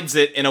slides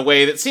it in a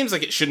way that seems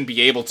like it shouldn't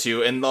be able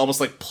to, and almost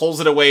like pulls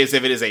it away as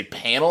if it is a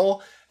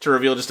panel to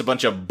reveal just a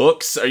bunch of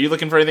books. Are you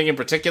looking for anything in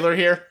particular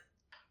here?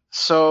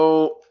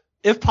 So,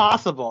 If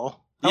possible,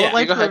 I would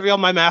like to reveal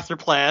my master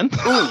plan.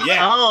 Ooh,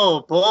 yeah.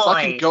 Oh boy!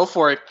 fucking go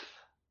for it.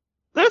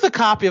 There's a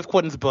copy of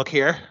Quentin's book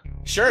here.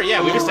 Sure,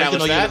 yeah, we've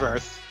established that.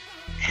 Universe.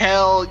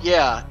 Hell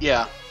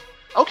yeah.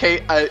 Okay,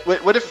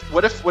 what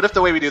if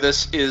the way we do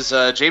this is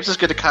James is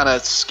going to kind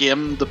of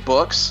skim the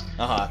books,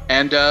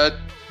 and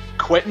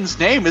Quentin's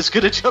name is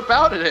going to jump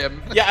out at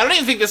him. Yeah, I don't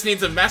even think this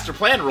needs a master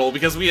plan roll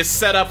because we have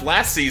set up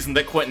last season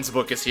that Quentin's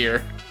book is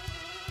here.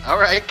 All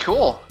right,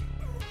 cool.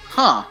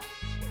 Huh?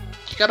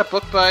 You got a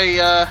book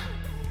by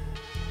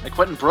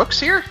Quentin Brooks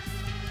here?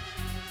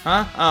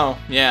 Huh? Oh,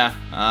 yeah.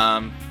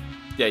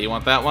 Yeah, you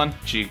want that one?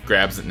 She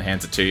grabs it and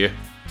hands it to you.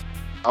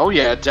 Oh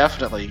yeah,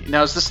 definitely.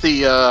 Now, is this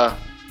the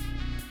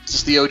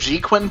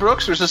OG Quentin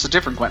Brooks, or is this a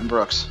different Quentin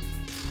Brooks?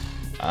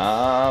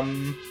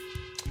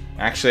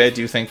 Actually, I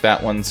do think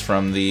that one's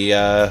from the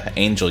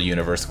Angel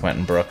Universe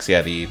Quentin Brooks.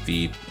 Yeah,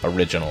 the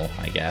original,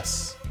 I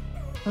guess.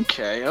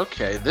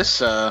 Okay. This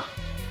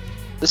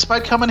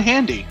might come in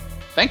handy.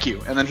 Thank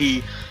you. And then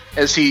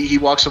as he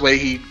walks away,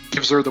 he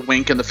gives her the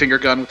wink and the finger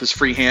gun with his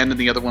free hand, and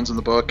the other one's in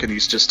the book, and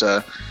he's just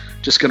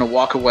gonna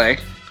walk away.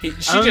 She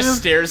just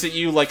stares at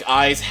you like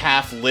eyes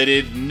half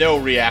lidded, no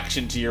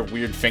reaction to your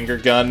weird finger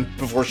gun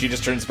before she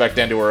just turns back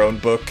down to her own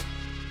book.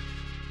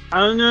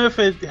 I don't know if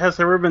it has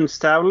ever been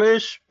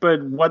established,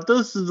 but what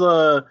does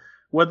the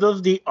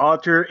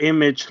author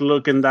image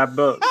look in that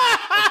book?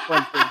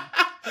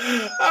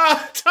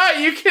 Ty,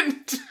 you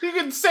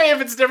can say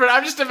if it's different.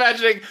 I'm just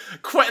imagining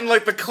Quentin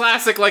like the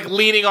classic, like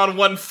leaning on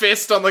one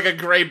fist on like a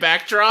gray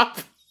backdrop.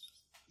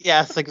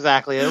 Yes,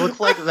 exactly. It looks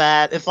like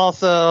that. It's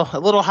also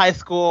a little high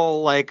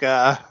school, like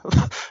the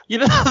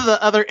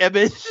other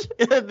image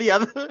in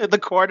the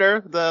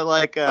corner,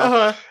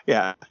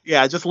 yeah,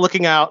 just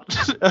looking out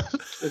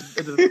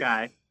into the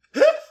sky.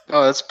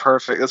 Oh, that's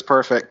perfect.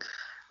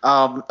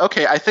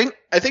 Okay, I think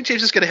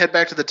James is gonna head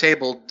back to the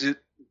table.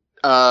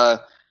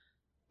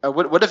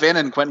 What have Anna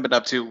and Quentin been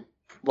up to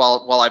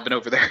while I've been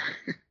over there?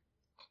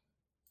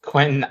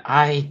 Quentin,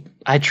 I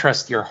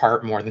trust your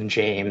heart more than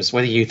James.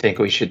 What do you think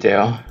we should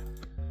do?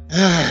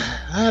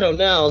 I don't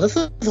know. This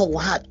is a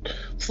lot.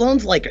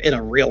 Sloane's in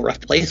a real rough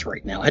place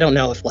right now. I don't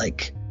know if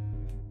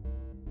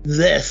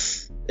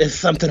this is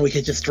something we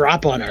could just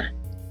drop on her.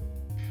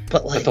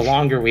 But the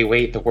longer we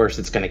wait, the worse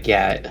it's gonna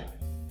get.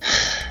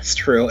 It's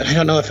true, and I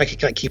don't know if I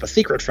could keep a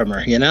secret from her.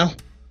 I'm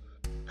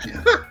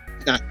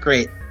not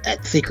great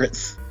at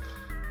secrets.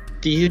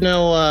 Do you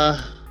know?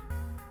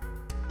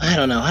 I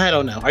don't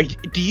know.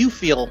 Do you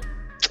feel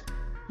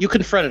you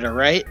confronted her,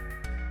 right?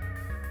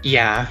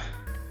 Yeah.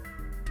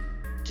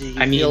 Do you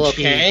feel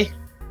okay?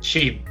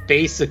 She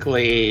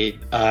basically,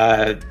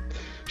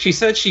 she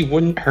said she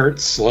wouldn't hurt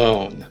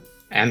Sloane,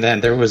 and then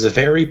there was a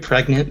very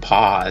pregnant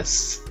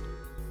pause.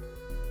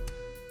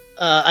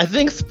 I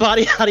think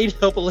Spotty Hottie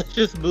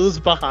Dopalicious moves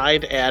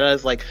behind Anna.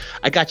 Is like,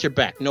 I got your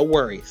back. No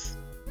worries.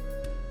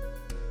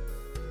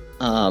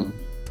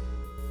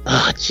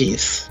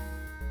 Jeez.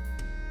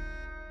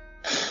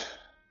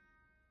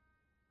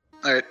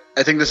 All right,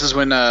 I think this is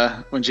when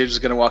James is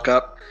going to walk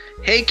up.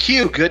 Hey,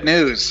 Q, good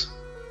news.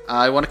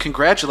 I want to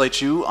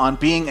congratulate you on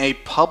being a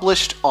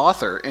published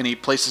author, and he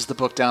places the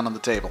book down on the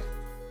table.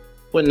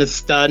 Quentin is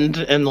stunned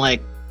and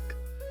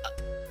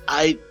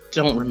I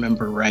don't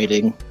remember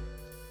writing.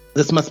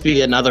 This must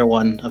be another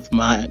one of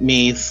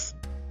me's.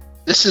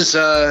 This is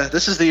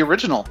the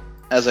original,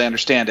 as I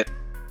understand it.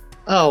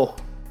 Oh.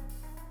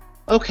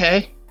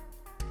 Okay.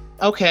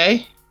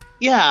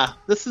 Yeah,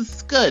 this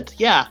is good.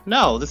 Yeah,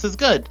 no, this is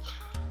good.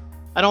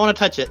 I don't want to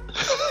touch it.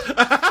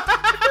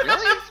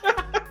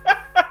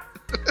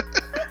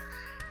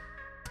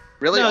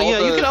 Really? Really?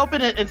 No, you can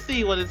open it and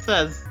see what it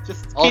says.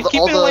 Just keep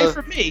it away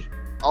from me.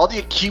 All the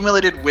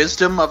accumulated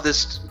wisdom of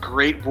this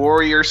great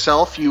warrior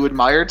self you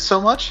admired so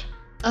much?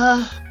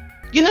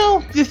 you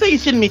know, you say you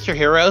shouldn't meet your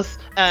heroes,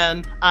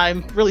 and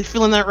I'm really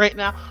feeling that right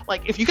now.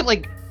 Like, if you could,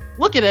 like,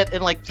 look at it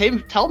and, like,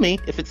 tell me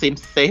if it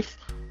seems safe.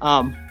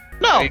 No,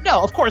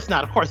 of course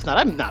not.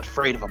 I'm not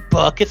afraid of a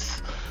book.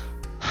 It's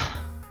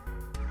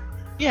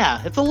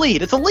a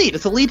lead.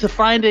 It's a lead to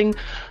finding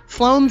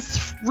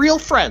Sloane's real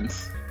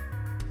friends.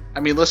 I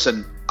mean,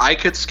 listen, I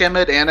could skim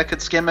it, Anna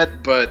could skim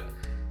it, but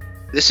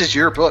this is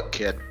your book,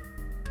 kid.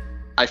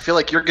 I feel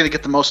like you're going to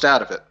get the most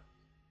out of it.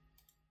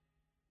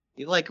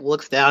 He, like,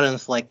 looks down and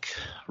is, like,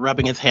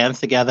 rubbing his hands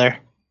together.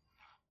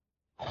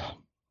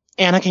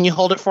 Anna, can you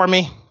hold it for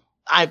me?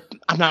 I'm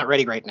not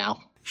ready right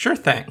now. Sure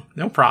thing.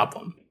 No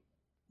problem.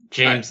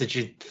 James, did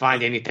you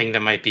find anything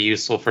that might be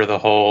useful for the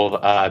whole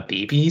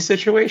BB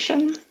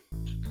situation?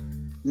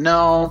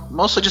 No,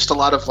 mostly just a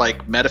lot of,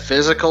 like,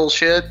 metaphysical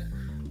shit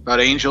about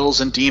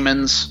angels and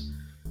demons.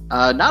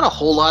 Not a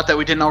whole lot that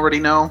we didn't already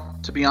know,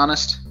 to be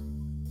honest.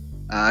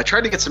 I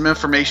tried to get some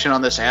information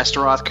on this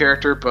Astaroth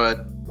character,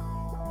 but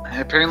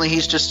apparently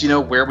he's just,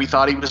 where we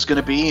thought he was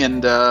going to be,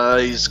 and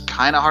he's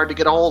kind of hard to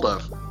get a hold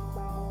of.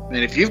 I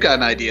mean, if you've got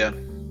an idea,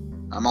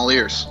 I'm all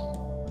ears.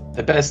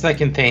 The best I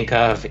can think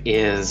of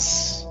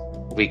is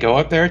we go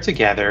up there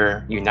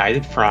together,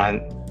 united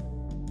front,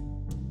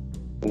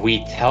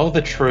 we tell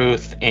the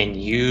truth, and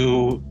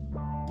you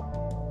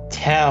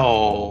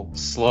tell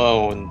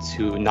Sloane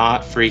to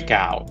not freak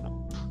out.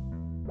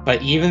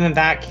 But even in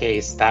that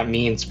case, that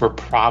means we're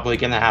probably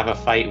going to have a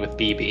fight with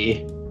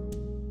BB.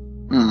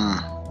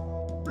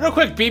 Real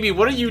quick, BB,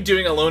 what are you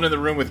doing alone in the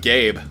room with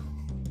Gabe?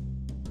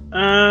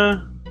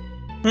 I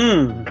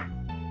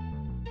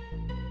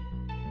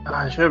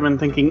should have been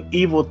thinking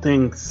evil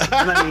things.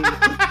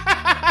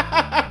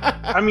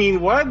 I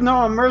mean, what? No,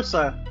 I'm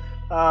Mersa.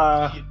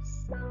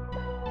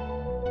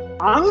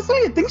 Honestly,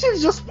 I think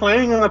she's just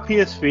playing on a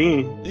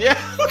PSP. Yeah,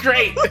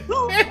 great.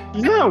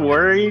 You're not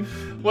worried.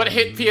 What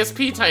hit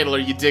PSP title are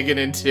you digging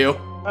into?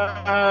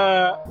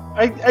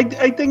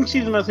 I think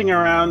she's messing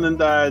around in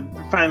the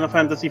Final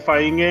Fantasy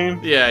fighting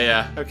game.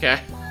 Yeah, okay.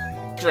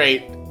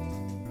 Great.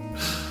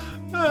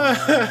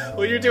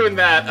 Well, you're doing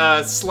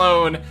that,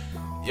 Sloane.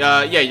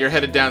 You're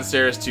headed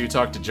downstairs to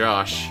talk to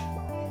Josh.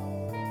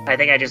 I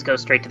think I just go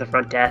straight to the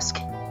front desk.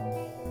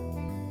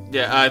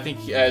 Yeah, I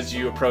think as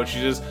you approach,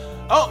 you just...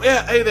 Oh,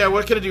 yeah, hey there,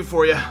 what can I do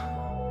for you?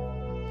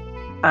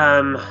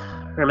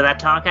 Remember that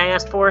talk I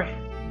asked for?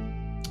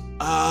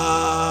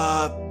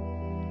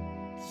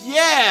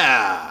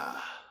 Yeah.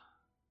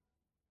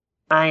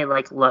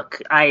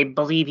 Look, I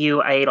believe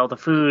you, I ate all the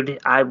food,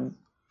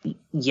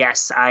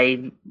 yes,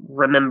 I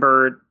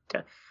remember,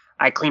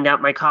 I cleaned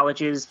out my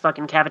college's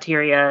fucking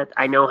cafeteria,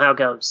 I know how it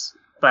goes,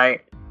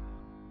 but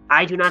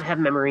I do not have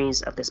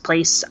memories of this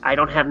place, I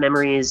don't have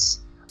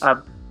memories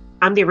of,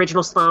 I'm the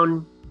original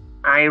Sloane,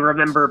 I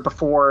remember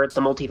before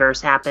the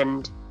multiverse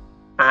happened.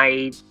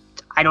 I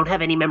don't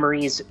have any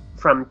memories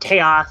from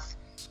Teoth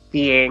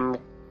being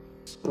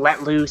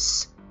let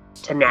loose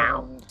to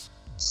now.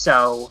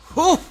 So,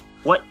 Oof.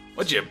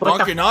 What'd you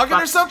bonk your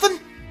noggin or something?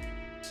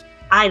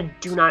 I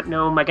do not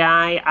know, my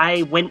guy.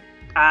 I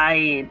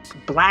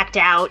blacked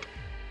out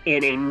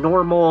in a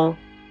normal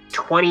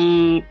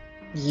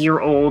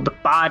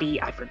 20-year-old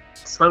body.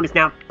 Sloane is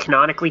now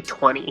canonically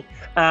 20.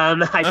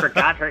 I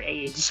forgot her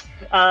age.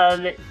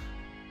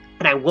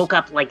 And I woke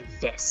up like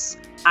this.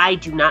 I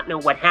do not know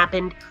what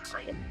happened.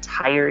 I am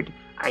tired.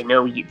 I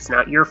know it's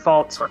not your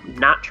fault, so I'm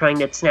not trying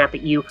to snap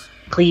at you.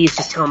 Please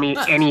just tell me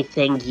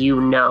anything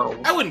you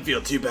know. I wouldn't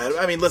feel too bad.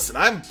 I mean, listen,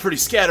 I'm pretty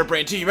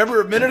scatterbrained too. You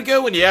remember a minute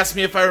ago when you asked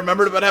me if I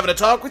remembered about having a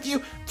talk with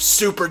you?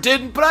 Super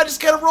didn't, but I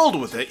just kind of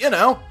rolled with it,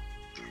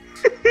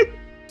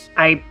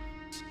 I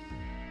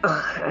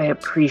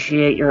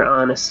appreciate your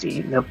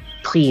honesty. Now,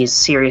 please,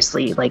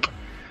 seriously, do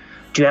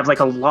you have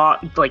a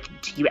lot, do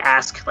you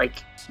ask,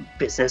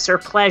 business or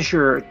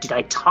pleasure? Did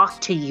I talk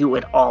to you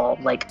at all?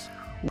 What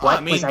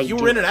was I you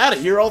doing? were in and out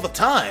of here all the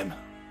time.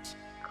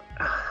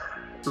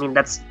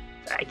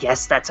 I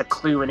guess that's a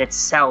clue in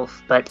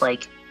itself, but,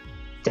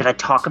 did I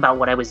talk about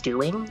what I was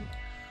doing?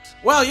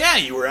 Well, yeah,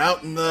 you were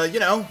out in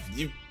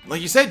the,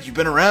 like you said, you've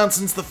been around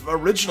since the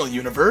original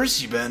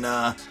universe. You've been,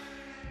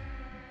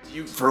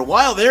 for a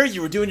while there,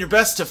 you were doing your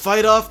best to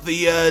fight off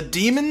the,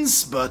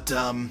 demons, but,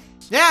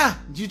 yeah,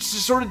 you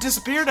just sort of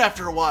disappeared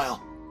after a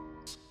while.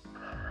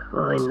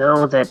 Well, I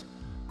know that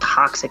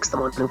Toxic's the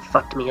one who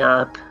fucked me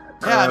up.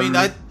 Yeah, I mean,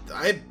 I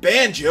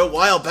banned you a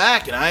while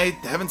back, and I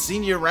haven't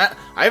seen you around.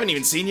 I haven't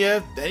even seen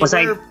you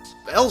anywhere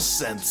else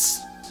since.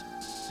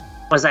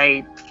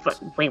 Wait,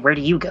 where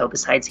do you go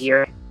besides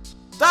here?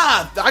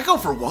 I go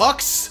for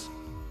walks.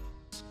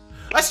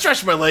 I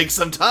stretch my legs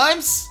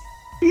sometimes.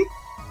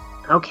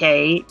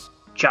 Okay,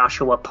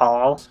 Joshua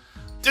Paul.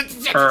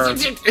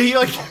 He,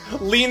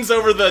 leans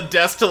over the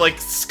desk to,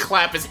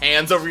 clap his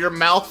hands over your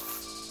mouth.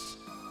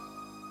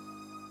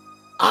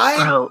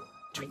 I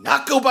do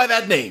not go by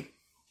that name.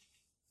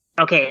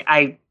 Okay,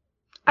 I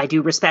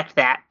do respect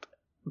that,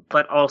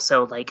 but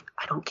also, I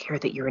don't care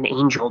that you're an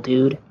angel,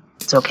 dude.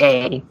 It's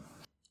okay.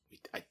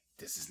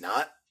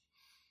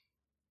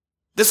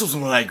 This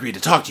wasn't what I agreed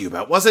to talk to you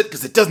about, was it?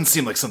 Because it doesn't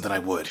seem like something I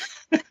would.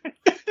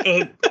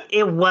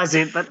 It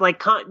wasn't, but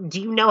like,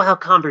 do you know how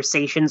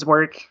conversations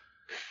work?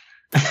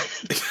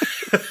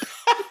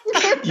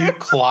 You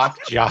clock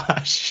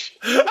Josh.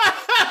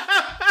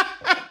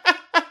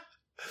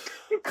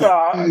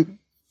 God.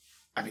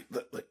 I mean,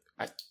 look,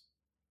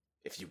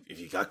 if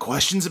you got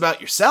questions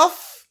about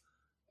yourself,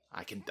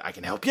 I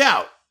can help you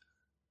out.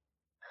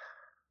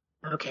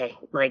 Okay,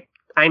 like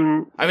I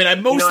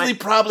mostly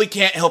probably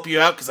can't help you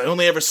out because I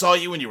only ever saw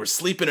you when you were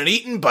sleeping and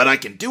eating, but I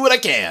can do what I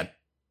can.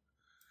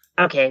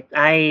 Okay,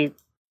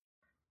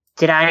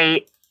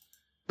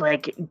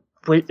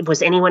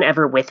 was anyone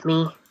ever with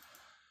me?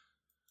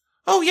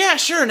 Oh yeah,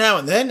 sure, now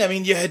and then. I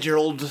mean, you had your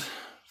old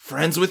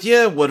friends with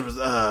you. What was,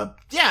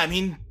 yeah, I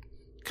mean,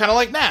 kind of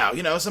like now,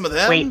 some of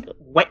them.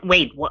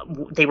 Wait,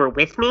 what, they were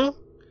with me?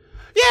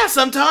 Yeah,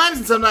 sometimes,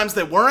 and sometimes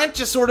they weren't,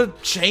 just sort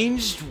of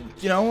changed,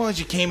 as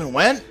you came and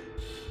went.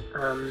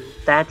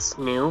 That's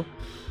new.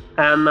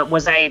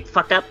 Was I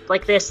fucked up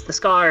like this? The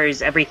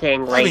scars,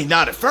 everything, like... I mean,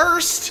 not at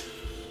first.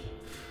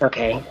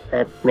 Okay,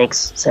 that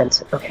makes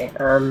sense. Okay,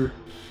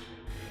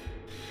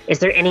 is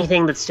there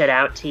anything that stood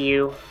out to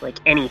you? Like,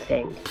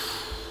 anything?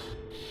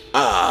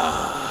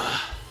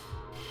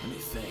 Let me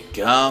think.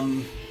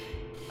 I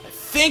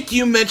think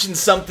you mentioned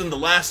something the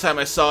last time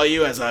I saw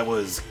you as I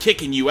was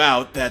kicking you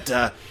out,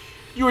 that,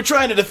 you were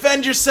trying to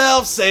defend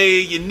yourself, say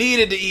you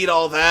needed to eat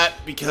all that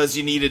because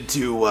you needed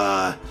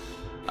to,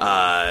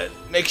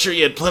 make sure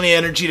you had plenty of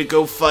energy to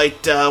go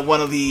fight,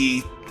 one of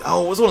the...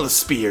 Oh, it was one of the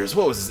spears.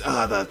 What was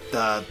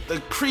the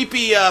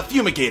creepy,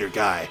 fumigator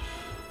guy.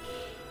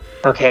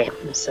 Okay,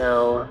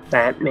 so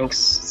that makes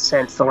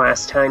sense. The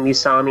last time you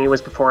saw me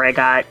was before I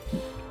got...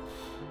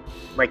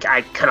 Like,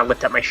 I kind of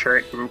lift up my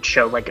shirt and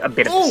show, like, a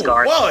bit of the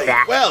scar.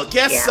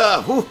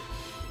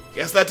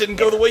 Guess that didn't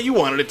go the way you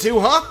wanted it to,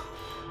 huh?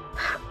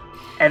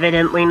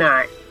 Evidently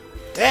not.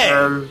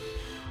 Dang.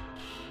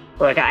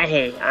 Look,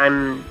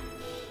 I'm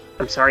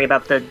sorry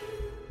about the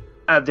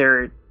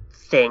other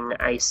thing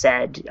I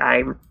said.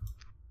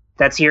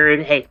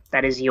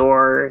 That is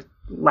your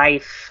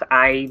life.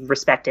 I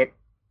respect it.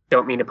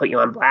 Don't mean to put you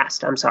on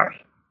blast. I'm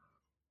sorry.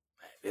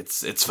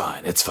 It's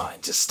fine. It's fine.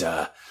 Just,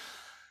 like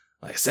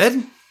I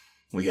said,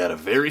 we got a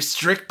very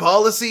strict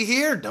policy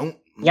here. Don't...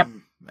 Yep.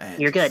 Man,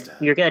 You're good.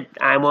 You're good.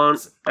 I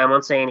won't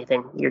say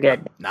anything. You're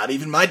good. Not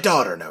even my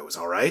daughter knows,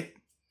 all right?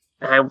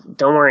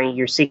 Don't worry.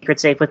 Your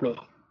secret's safe with me.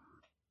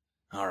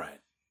 All right.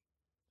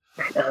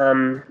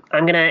 I'm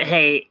gonna...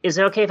 Hey, is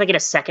it okay if I get a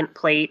second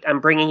plate? I'm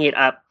bringing it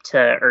up to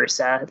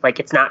Ursa. Like,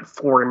 it's not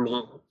for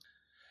me.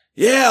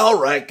 Yeah,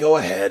 all right. Go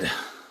ahead.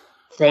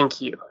 Thank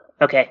you.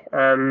 Okay,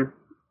 I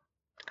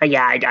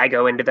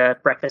go into the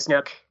breakfast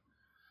nook.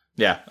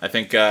 Yeah, I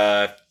think,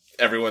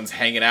 everyone's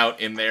hanging out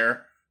in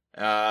there.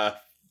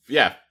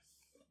 Yeah.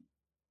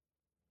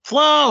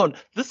 Sloan!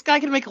 This guy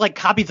can make, like,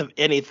 copies of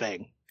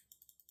anything.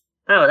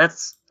 Oh,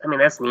 that's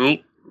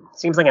neat.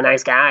 Seems like a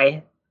nice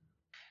guy.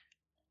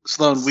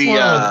 Sloan,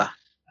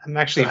 I'm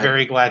actually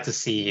very glad to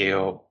see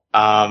you.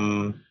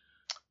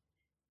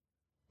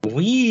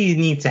 We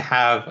need to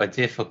have a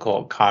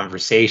difficult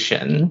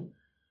conversation,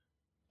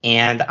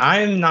 and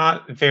I'm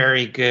not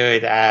very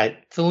good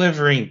at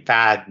delivering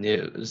bad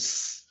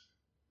news.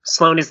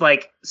 Sloan is,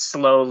 like,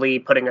 slowly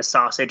putting a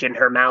sausage in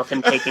her mouth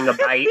and taking a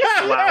bite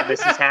while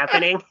this is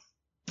happening.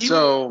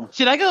 So...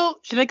 Should I go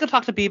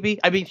talk to BB?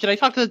 I mean, should I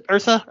talk to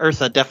Ursa?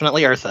 Ursa,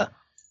 definitely Ursa.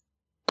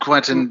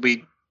 Quentin,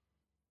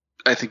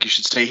 I think you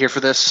should stay here for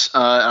this.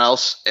 I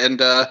also think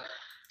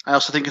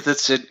that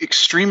it's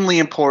extremely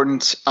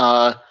important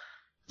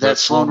that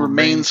Sloan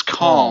remains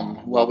calm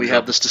while we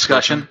have this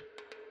discussion.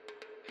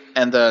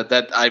 And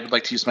that I would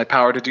like to use my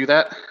power to do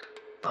that.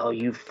 Oh,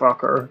 you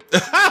fucker.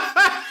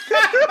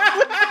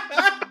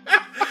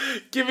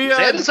 Give me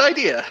Zan's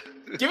idea.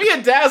 Give me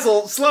a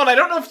dazzle. Sloan, I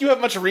don't know if you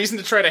have much reason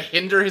to try to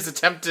hinder his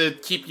attempt to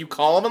keep you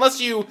calm, unless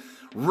you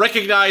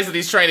recognize that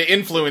he's trying to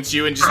influence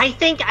you and just... I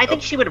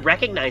think she would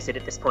recognize it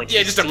at this point.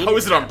 Yeah, just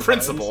oppose it on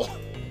principle.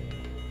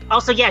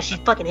 Also, yeah, she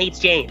fucking hates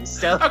James,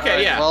 so...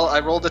 Okay, yeah. Well, I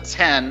rolled a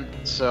 10,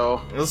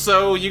 so...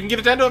 So, you can get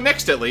it down to a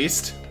mixed, at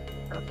least.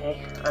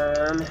 Okay,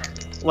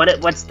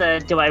 what's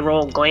the... Do I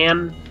roll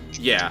glam?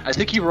 Yeah. I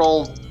think you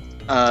roll,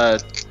 tie.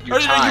 You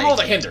rolled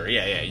a hinder,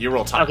 yeah, you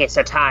roll tie. Okay,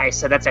 so tie,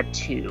 so that's a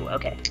 2.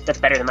 Okay, that's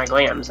better than my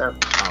glam, so...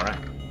 Alright.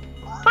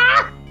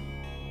 Ah!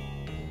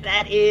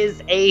 That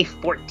is a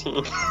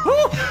 14.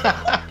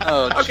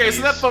 Oh, okay, geez.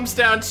 so that bumps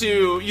down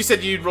to... You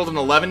said you rolled an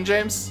 11,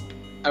 James?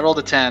 I rolled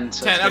a 10.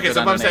 So 10, okay,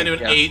 so it bumps down to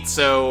an 8,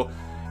 so...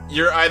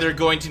 You're either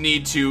going to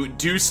need to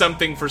do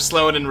something for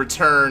Sloan in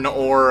return,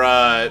 or,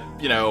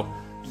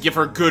 give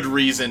her good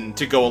reason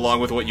to go along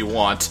with what you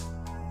want.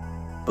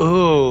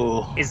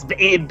 Ooh.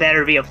 It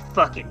better be a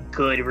fucking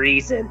good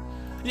reason.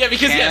 Yeah,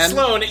 because,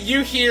 Sloan,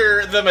 you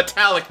hear the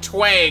metallic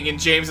twang in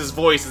James's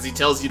voice as he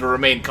tells you to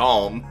remain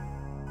calm.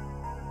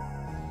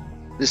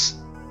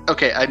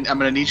 Okay, I'm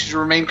gonna need you to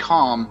remain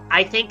calm.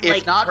 I think,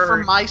 if not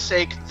for my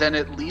sake, then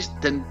at least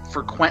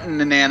for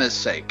Quentin and Anna's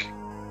sake.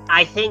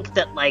 I think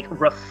that, like,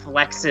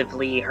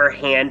 reflexively, her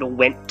hand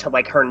went to,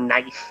 like, her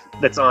knife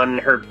that's on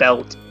her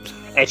belt,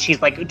 and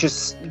she's, like,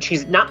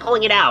 she's not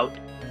pulling it out,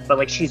 but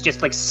like she's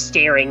just like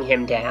staring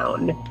him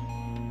down.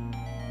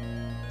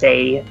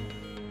 Say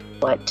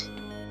what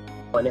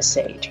you want to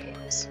say,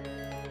 James.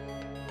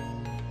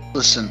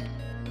 Listen,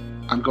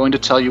 I'm going to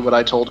tell you what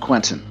I told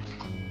Quentin.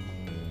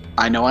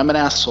 I know I'm an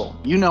asshole.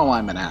 You know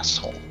I'm an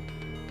asshole.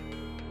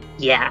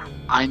 Yeah.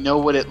 I know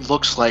what it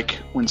looks like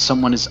when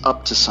someone is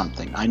up to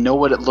something. I know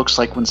what it looks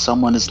like when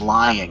someone is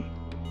lying.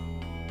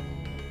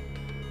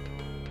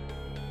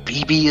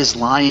 BB is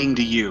lying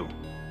to you.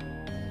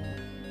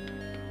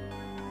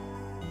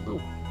 You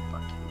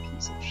fucking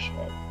piece of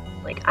shit.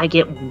 Like, I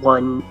get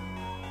one.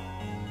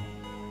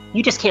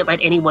 You just can't let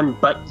anyone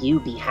but you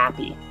be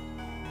happy.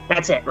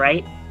 That's it,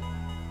 right?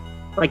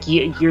 Like,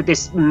 you're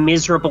this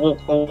miserable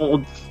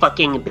old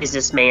fucking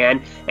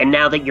businessman, and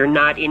now that you're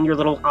not in your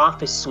little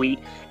office suite,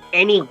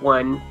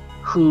 anyone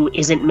who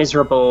isn't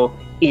miserable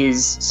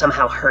is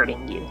somehow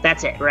hurting you.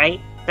 That's it, right?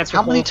 That's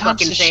your How many whole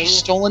times fucking has thing. she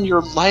stolen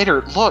your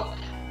lighter? Look,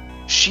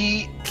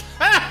 she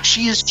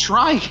is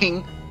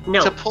trying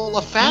No, to pull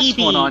a fast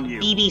BB, one on you.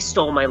 BB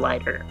stole my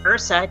lighter.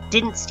 Ursa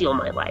didn't steal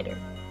my lighter.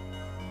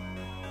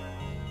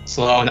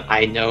 Sloan,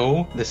 I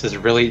know this is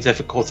really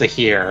difficult to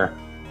hear,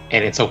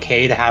 and it's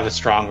okay to have a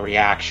strong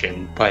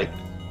reaction, but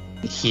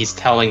he's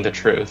telling the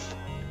truth.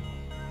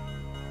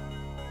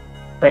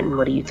 Benton,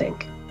 what do you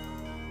think?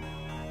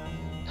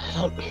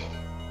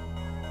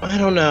 I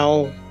don't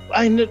know.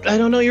 I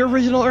don't know your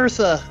original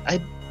Ursa. I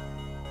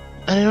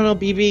don't know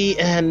BB,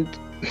 and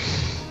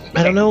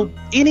I don't know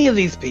any of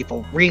these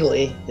people.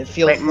 Really, it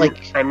feels Benton,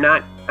 like I'm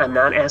not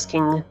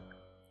asking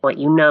what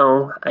you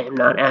know. I am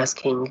not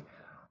asking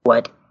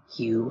what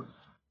you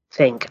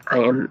think.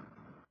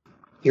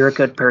 You're a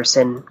good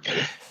person.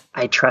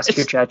 I trust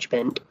your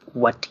judgment.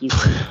 What do you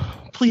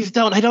think? Please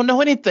don't. I don't know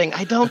anything.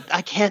 I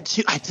can't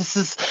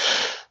choose.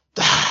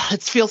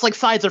 It feels like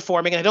sides are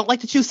forming, and I don't like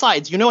to choose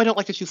sides. You know I don't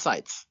like to choose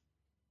sides.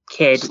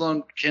 Kid,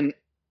 Sloan, can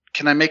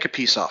I make a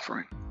peace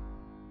offering?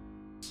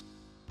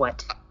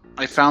 what?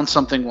 I found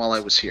something while I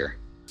was here.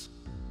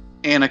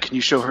 Anna, can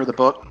you show her the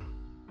book?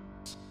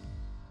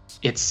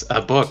 It's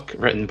a book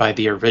written by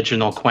the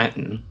original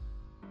Quentin.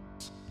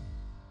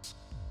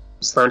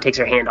 Sloan takes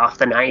her hand off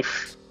the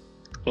knife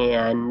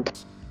and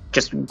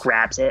just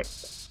grabs it.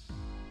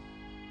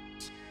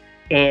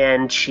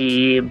 And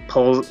she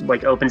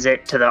opens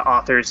it to the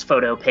author's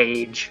photo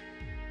page.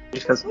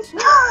 She goes,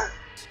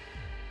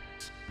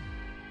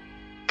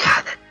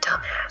 God, that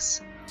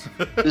dumbass.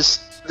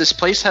 This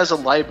place has a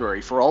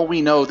library. For all we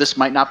know, this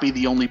might not be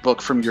the only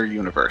book from your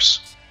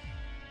universe.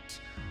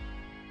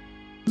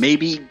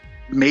 Maybe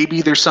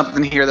there's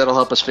something here that'll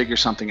help us figure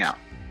something out.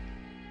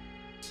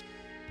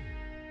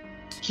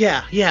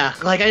 Yeah.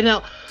 Like I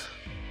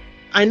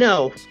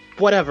know.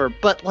 Whatever.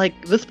 But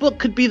like this book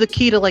could be the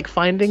key to like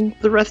finding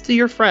the rest of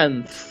your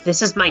friends.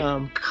 This is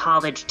my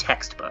college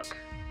textbook.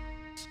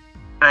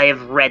 I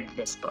have read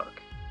this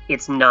book.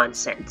 It's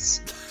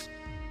nonsense.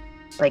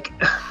 Like,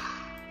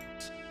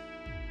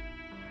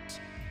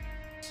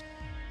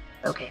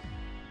 okay.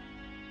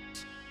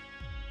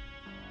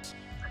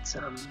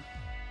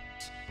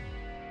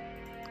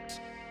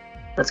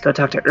 Let's go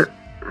talk to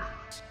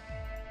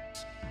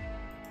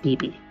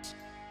BB.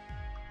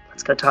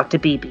 Let's go talk to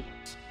BB.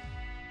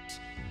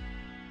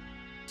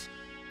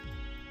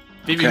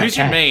 BB, who's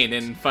your main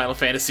in Final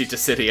Fantasy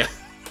Dissidia?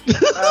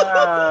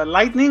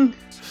 Lightning?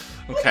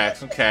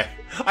 Okay.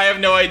 I have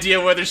no idea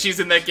whether she's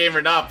in that game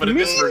or not, but in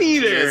this version she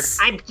is.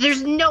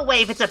 There's no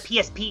way if it's a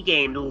PSP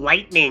game,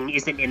 Lightning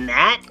isn't in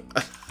that.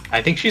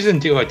 I think she's in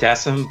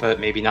Duodecim, but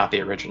maybe not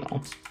the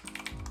original.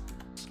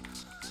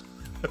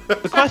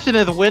 The question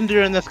is, when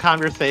during this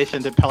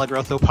conversation did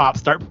Pellegroso Pop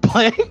start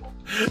playing?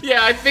 Yeah,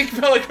 I think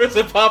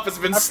Pellegroso Pop has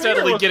been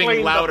steadily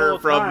getting louder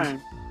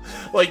from...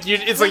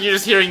 it's like you're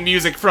just hearing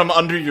music from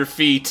under your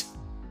feet.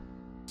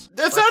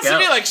 That sounds to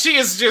me like she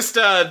is just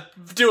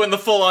doing the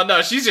full-on...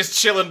 No, she's just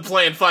chilling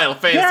playing Final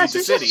Fantasy Yeah,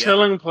 she's just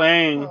chilling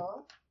playing.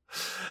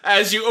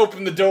 As you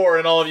open the door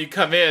and all of you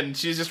come in,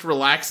 she's just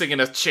relaxing in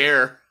a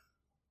chair.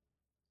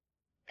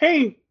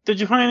 Hey,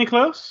 did you find any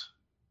clothes?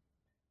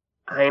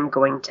 I am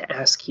going to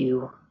ask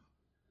you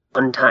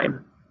one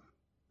time.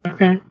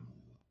 Okay.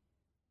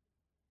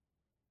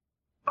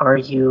 Are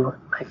you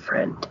my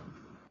friend?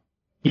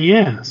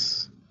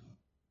 Yes.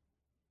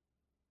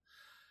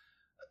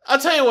 I'll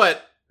tell you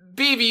what,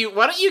 BB,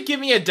 why don't you give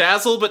me a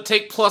dazzle but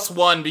take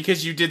 +1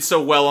 because you did so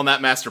well on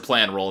that master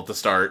plan roll at the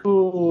start.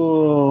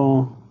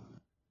 Ooh.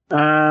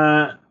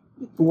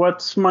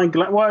 What's my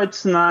well,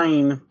 it's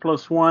 9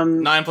 plus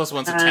 1. 9 plus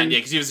 1, so 10. Yeah,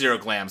 because you have 0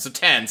 glam, so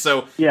 10.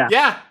 So,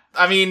 yeah,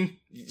 I mean,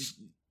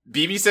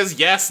 BB says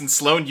yes, and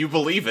Sloan, you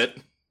believe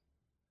it.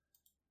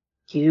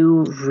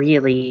 You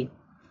really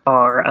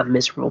are a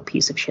miserable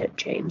piece of shit,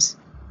 James.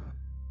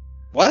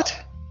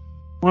 What?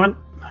 What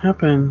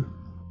happened?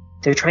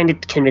 They're trying to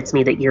convince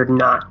me that you're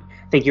not,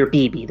 that you're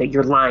BB, that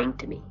you're lying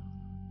to me.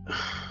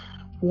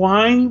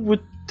 Why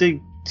would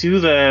they do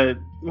that?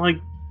 Like,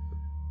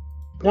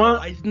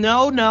 what?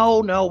 No.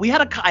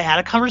 I had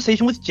a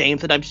conversation with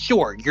James, and I'm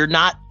sure you're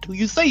not who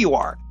you say you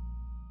are.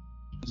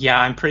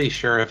 Yeah, I'm pretty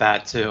sure of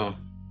that too.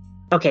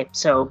 Okay,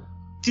 so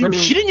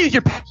She didn't use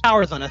your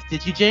powers on us,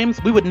 did you,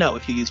 James? We would know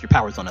if you used your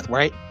powers on us,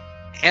 right?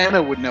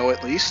 Anna would know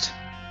at least.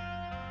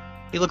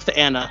 He looks to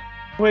Anna.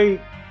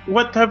 Wait,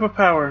 what type of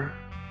power?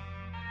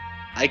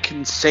 I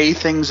can say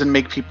things and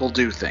make people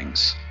do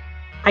things.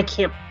 I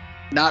can't.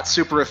 Not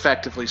super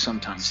effectively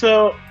sometimes.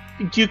 So,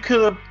 you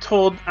could have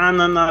told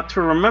Anna not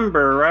to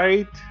remember,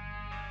 right?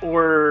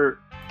 Or...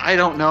 I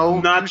don't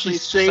know. Not Usually to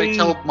it's just I say-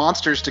 tell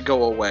monsters to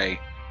go away.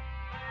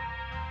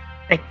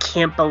 I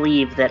can't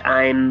believe that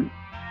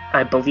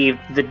I believe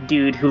the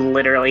dude who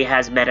literally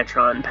has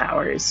Metatron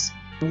powers.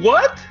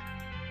 What?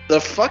 The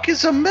fuck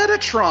is a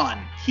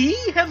Metatron? He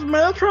has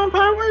Metatron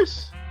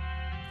powers?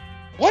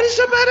 What is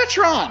a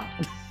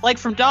Metatron? Like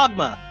from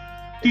Dogma.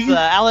 Do It's you,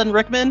 Alan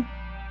Rickman.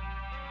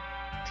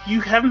 do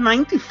you have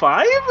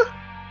 95?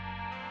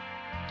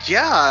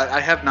 Yeah, I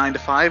have 9 to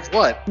 5.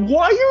 What?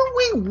 Why are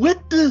we with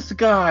this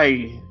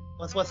guy?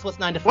 What's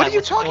 9 to 5? What are you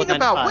What's the deal with talking 9 to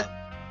about? 5? What?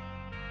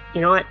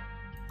 You know what?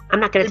 I'm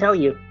not gonna tell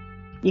you.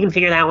 You can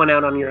figure that one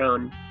out on your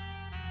own.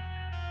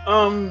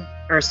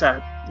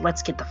 Ursa,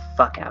 let's get the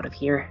fuck out of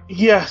here.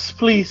 Yes,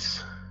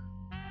 please.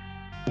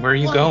 Where are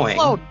you going?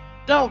 Sloan,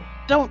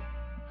 don't.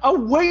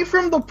 Away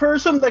from the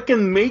person that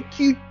can make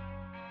you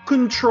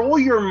control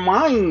your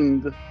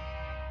mind.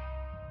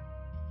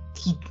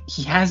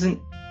 He hasn't.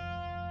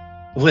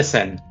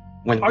 Listen,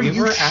 when Are we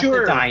you were at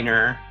sure? the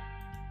diner,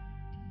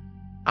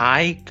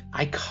 I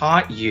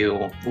caught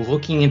you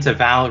looking into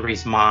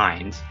Valerie's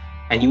mind,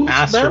 and you Who's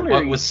asked her what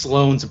Valerie? was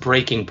Sloane's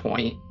breaking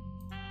point,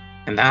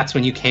 and that's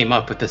when you came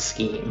up with the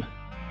scheme.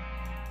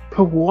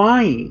 But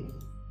why?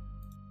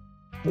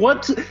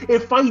 What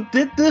if I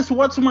did this?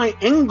 What's my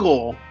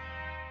angle?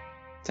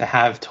 To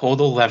have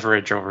total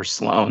leverage over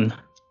Sloane.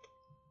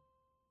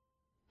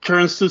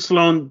 Turns to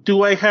Sloan.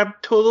 Do I have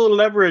total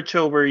leverage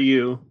over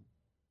you?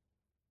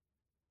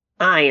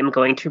 I am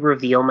going to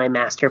reveal my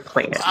master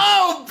plan.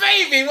 Oh,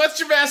 baby, what's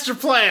your master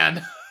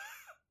plan?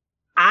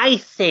 I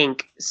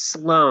think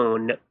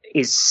Sloane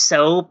is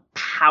so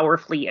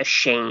powerfully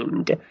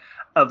ashamed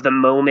of the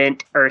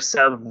moment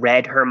Ursa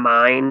read her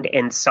mind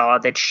and saw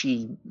that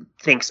she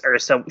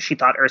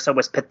thought Ursa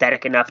was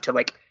pathetic enough to,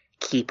 like,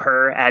 keep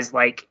her as,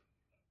 like,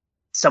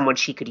 someone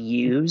she could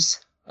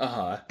use,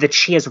 that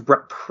she has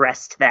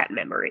repressed that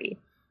memory.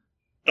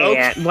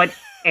 Okay.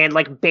 And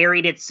like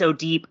buried it so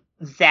deep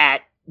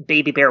that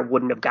Baby Bear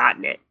wouldn't have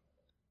gotten it.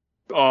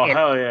 Oh, And-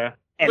 hell yeah.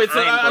 And Wait,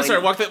 so, I'm going-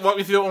 sorry, walk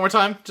me through it one more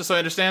time, just so I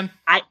understand.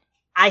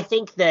 I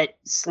think that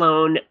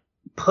Sloane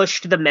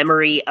pushed the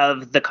memory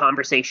of the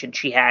conversation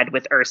she had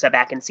with Ursa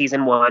back in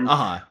season 1,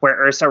 where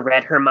Ursa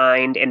read her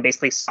mind and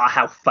basically saw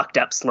how fucked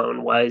up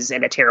Sloane was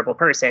and a terrible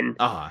person.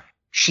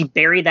 She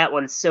buried that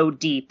one so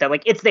deep that,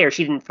 like, it's there,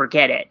 she didn't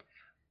forget it,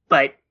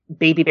 but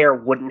Baby Bear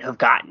wouldn't have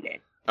gotten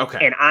it.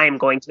 Okay. And I'm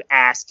going to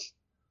ask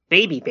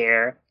Baby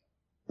Bear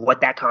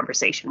what that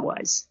conversation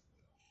was.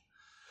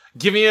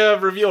 Give me a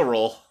reveal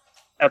roll.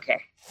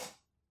 Okay.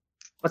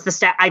 What's the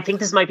stat? I think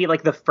this might be,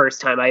 like, the first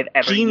time I've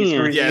ever used a Genius.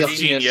 reveal. Yes,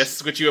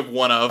 genius, which you have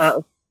one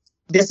of.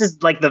 This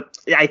is, like,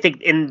 I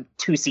think in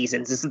 2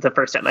 seasons, this is the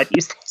first time I've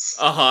used this.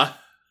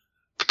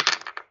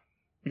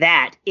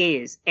 That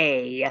is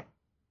a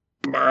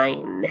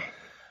 9.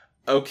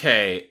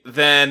 Okay,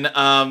 then,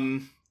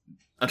 I'm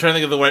trying to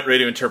think of the right way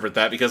to interpret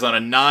that, because on a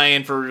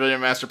 9 for reveal your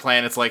master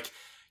plan, it's like,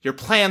 your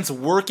plan's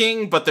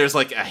working, but there's,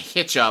 like, a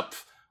hitch up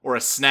or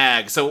a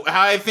snag. So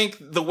I think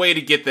the way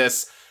to get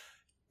this,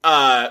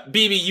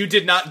 BB, you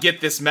did not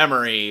get this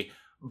memory,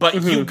 but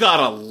you got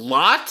a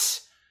lot,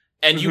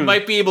 and you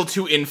might be able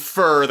to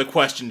infer the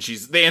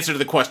answer to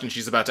the question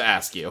she's about to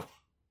ask you.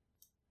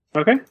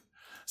 Okay.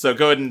 So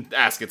go ahead and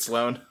ask it,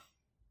 Sloane.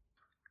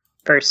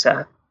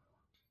 Ursa,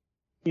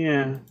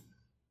 Yeah.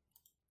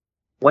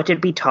 what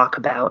did we talk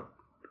about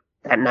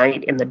that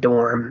night in the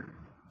dorm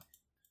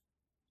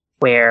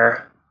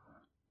where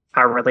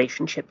our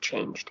relationship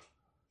changed?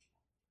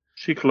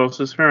 She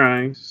closes her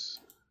eyes.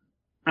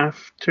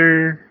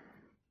 After.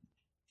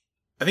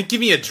 I think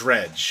give me a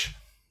dredge.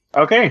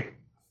 Okay.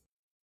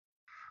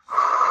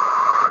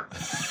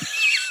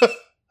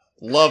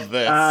 Love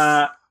this.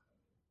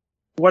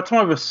 What's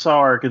my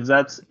bizarre? Because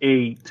that's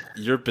 8.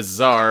 Your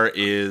bizarre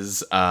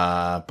is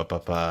your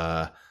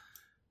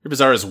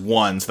bizarre is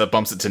 1, so that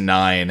bumps it to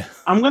 9.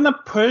 I'm gonna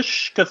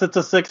push because it's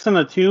a 6 and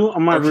a 2.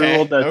 I'm gonna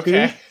reroll that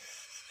 2.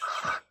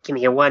 Give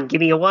me a 1.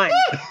 Give me a 1.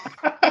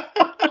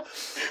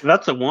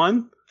 That's a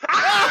 1.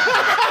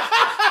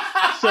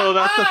 So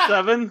that's a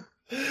 7.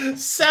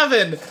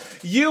 7.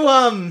 You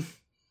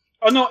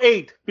Oh no,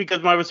 8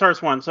 because my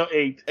bizarre's 1. So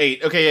 8.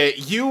 8. Okay,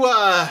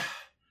 yeah,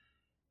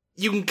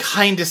 you can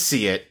kind of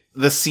see it.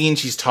 The scene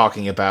she's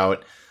talking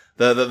about,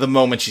 the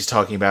moment she's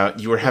talking about.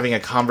 You were having a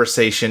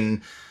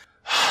conversation.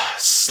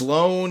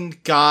 Sloane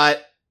got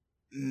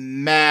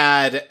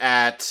mad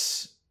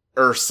at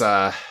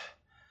Ursa.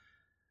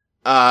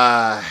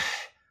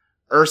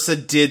 Ursa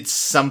did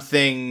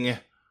something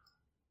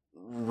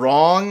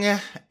wrong,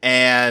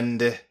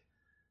 and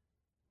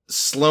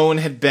Sloane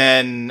had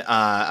been,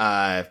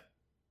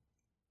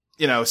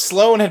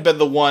 Sloane had been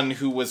the one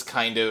who was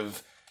kind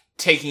of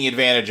taking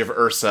advantage of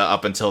Ursa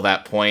up until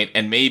that point,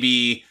 and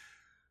maybe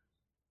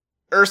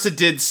Ursa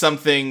did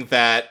something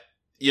that,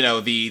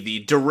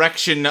 the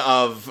direction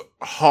of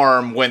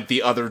harm went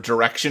the other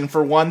direction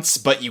for once,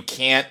 but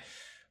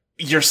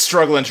you're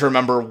struggling to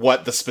remember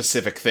what the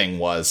specific thing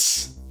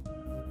was.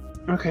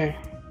 Okay.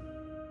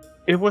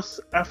 It was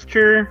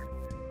after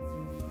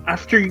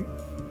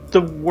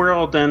the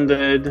world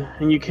ended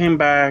and you came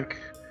back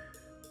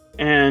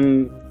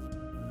and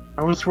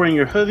I was wearing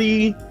your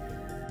hoodie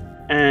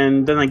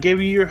and then I gave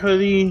you your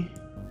hoodie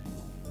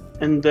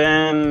and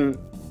then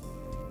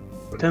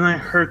I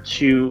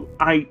hurt you.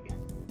 I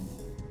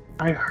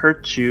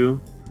hurt you.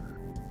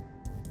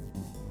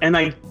 And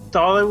I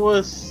thought I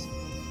was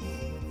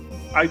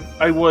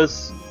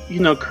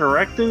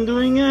correct in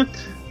doing it.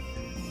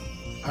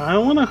 I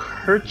don't want to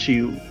hurt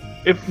you.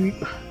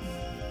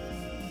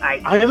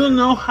 I don't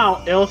know how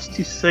else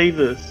to say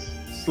this,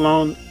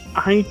 Sloan.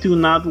 I do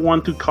not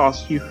want to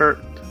cause you hurt.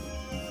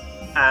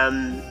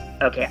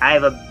 Okay, I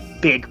have a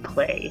big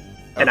play,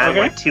 and Okay.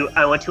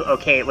 I want to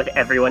okay it with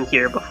everyone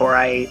here before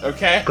we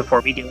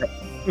do it.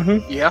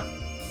 Mm-hmm. Yeah.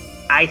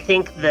 I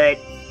think that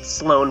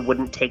Sloan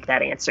wouldn't take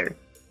that answer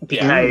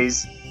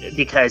because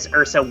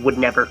Ursa would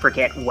never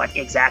forget what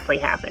exactly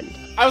happened.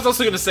 I was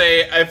also going to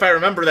say, if I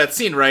remember that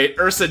scene right,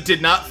 Ursa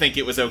did not think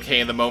it was okay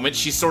in the moment.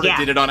 She sort of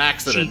did it on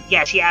accident.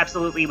 She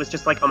absolutely was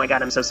just like, oh my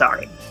god, I'm so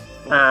sorry.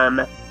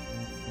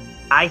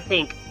 I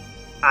think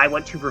I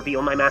want to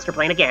reveal my master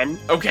plan again.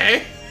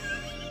 Okay.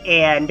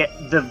 And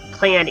the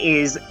plan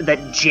is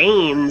that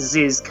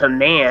James's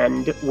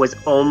command was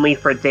only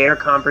for their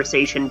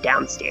conversation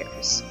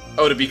downstairs.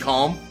 Oh, to be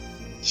calm?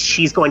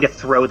 She's going to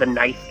throw the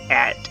knife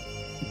at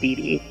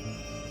BB.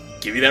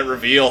 Give me that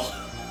reveal.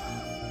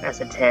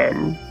 That's a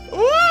 10. Woo!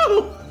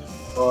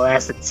 Oh,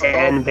 that's a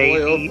 10,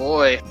 baby. Oh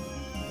boy.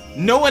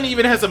 No one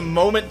even has a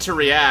moment to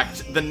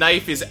react. The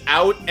knife is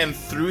out and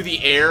through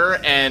the air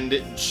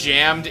and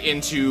jammed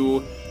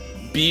into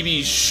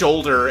BB's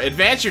shoulder.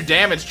 Advance your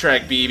damage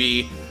track,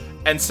 BB.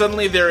 And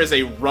suddenly there is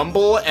a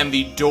rumble and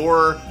the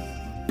door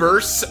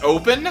bursts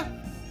open.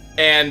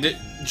 And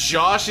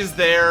Josh is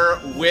there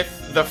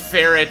with the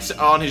ferret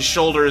on his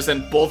shoulders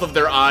and both of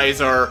their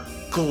eyes are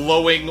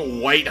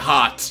glowing white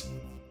hot.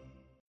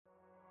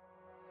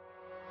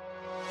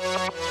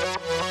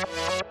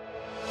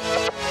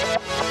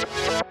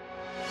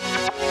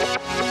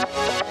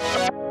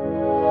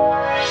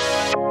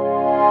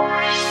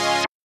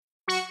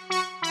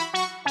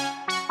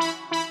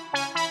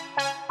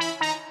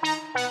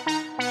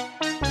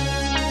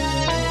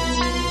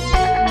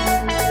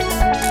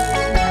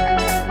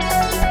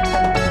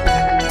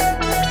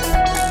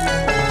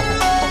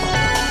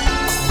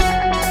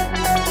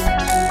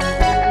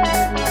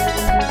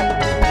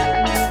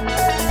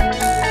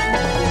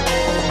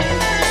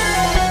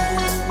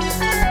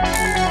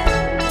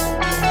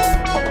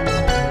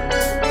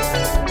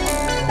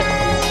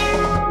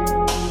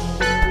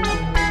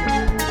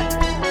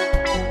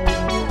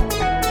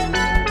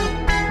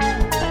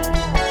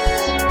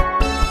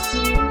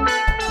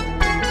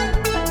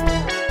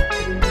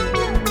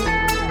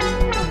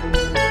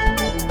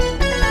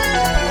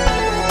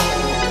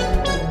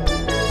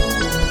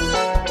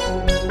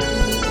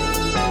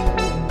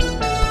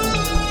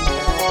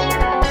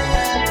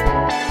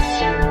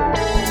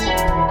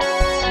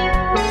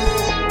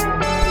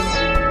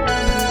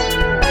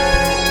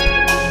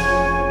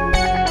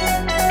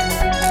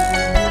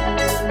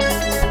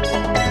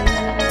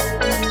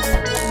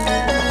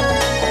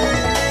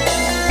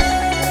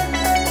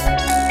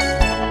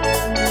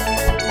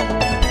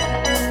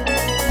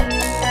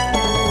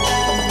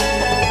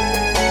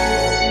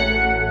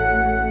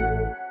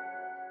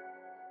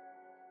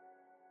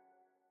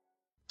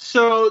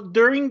 So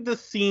during the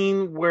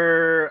scene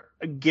where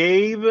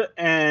Gabe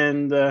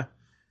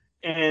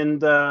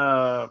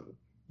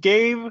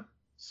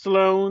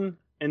Sloan,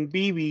 and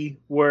BB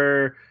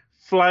were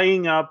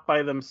flying up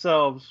by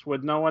themselves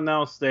with no one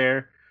else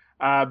there,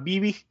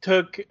 BB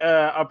took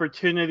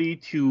opportunity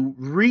to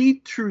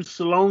read through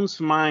Sloan's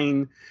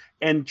mind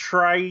and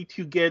try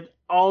to get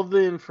all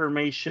the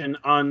information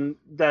on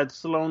that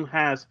Sloan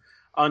has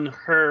on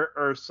her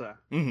Ursa.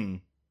 Mm-hmm.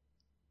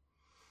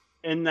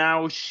 And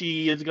now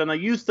she is going to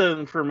use that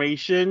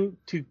information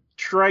to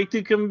try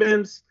to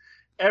convince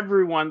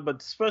everyone,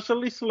 but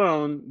especially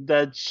Sloan,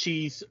 that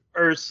she's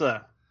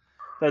Ursa.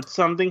 That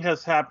something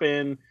has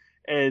happened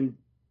and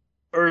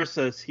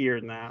Ursa's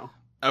here now.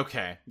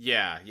 Okay,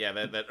 yeah,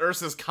 that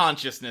Ursa's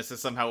consciousness is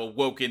somehow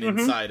awoken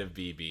inside of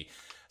BB.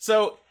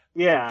 So,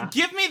 yeah,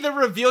 give me the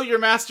reveal your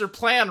master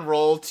plan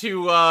roll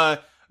to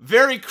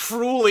very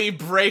cruelly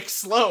break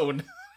Sloan.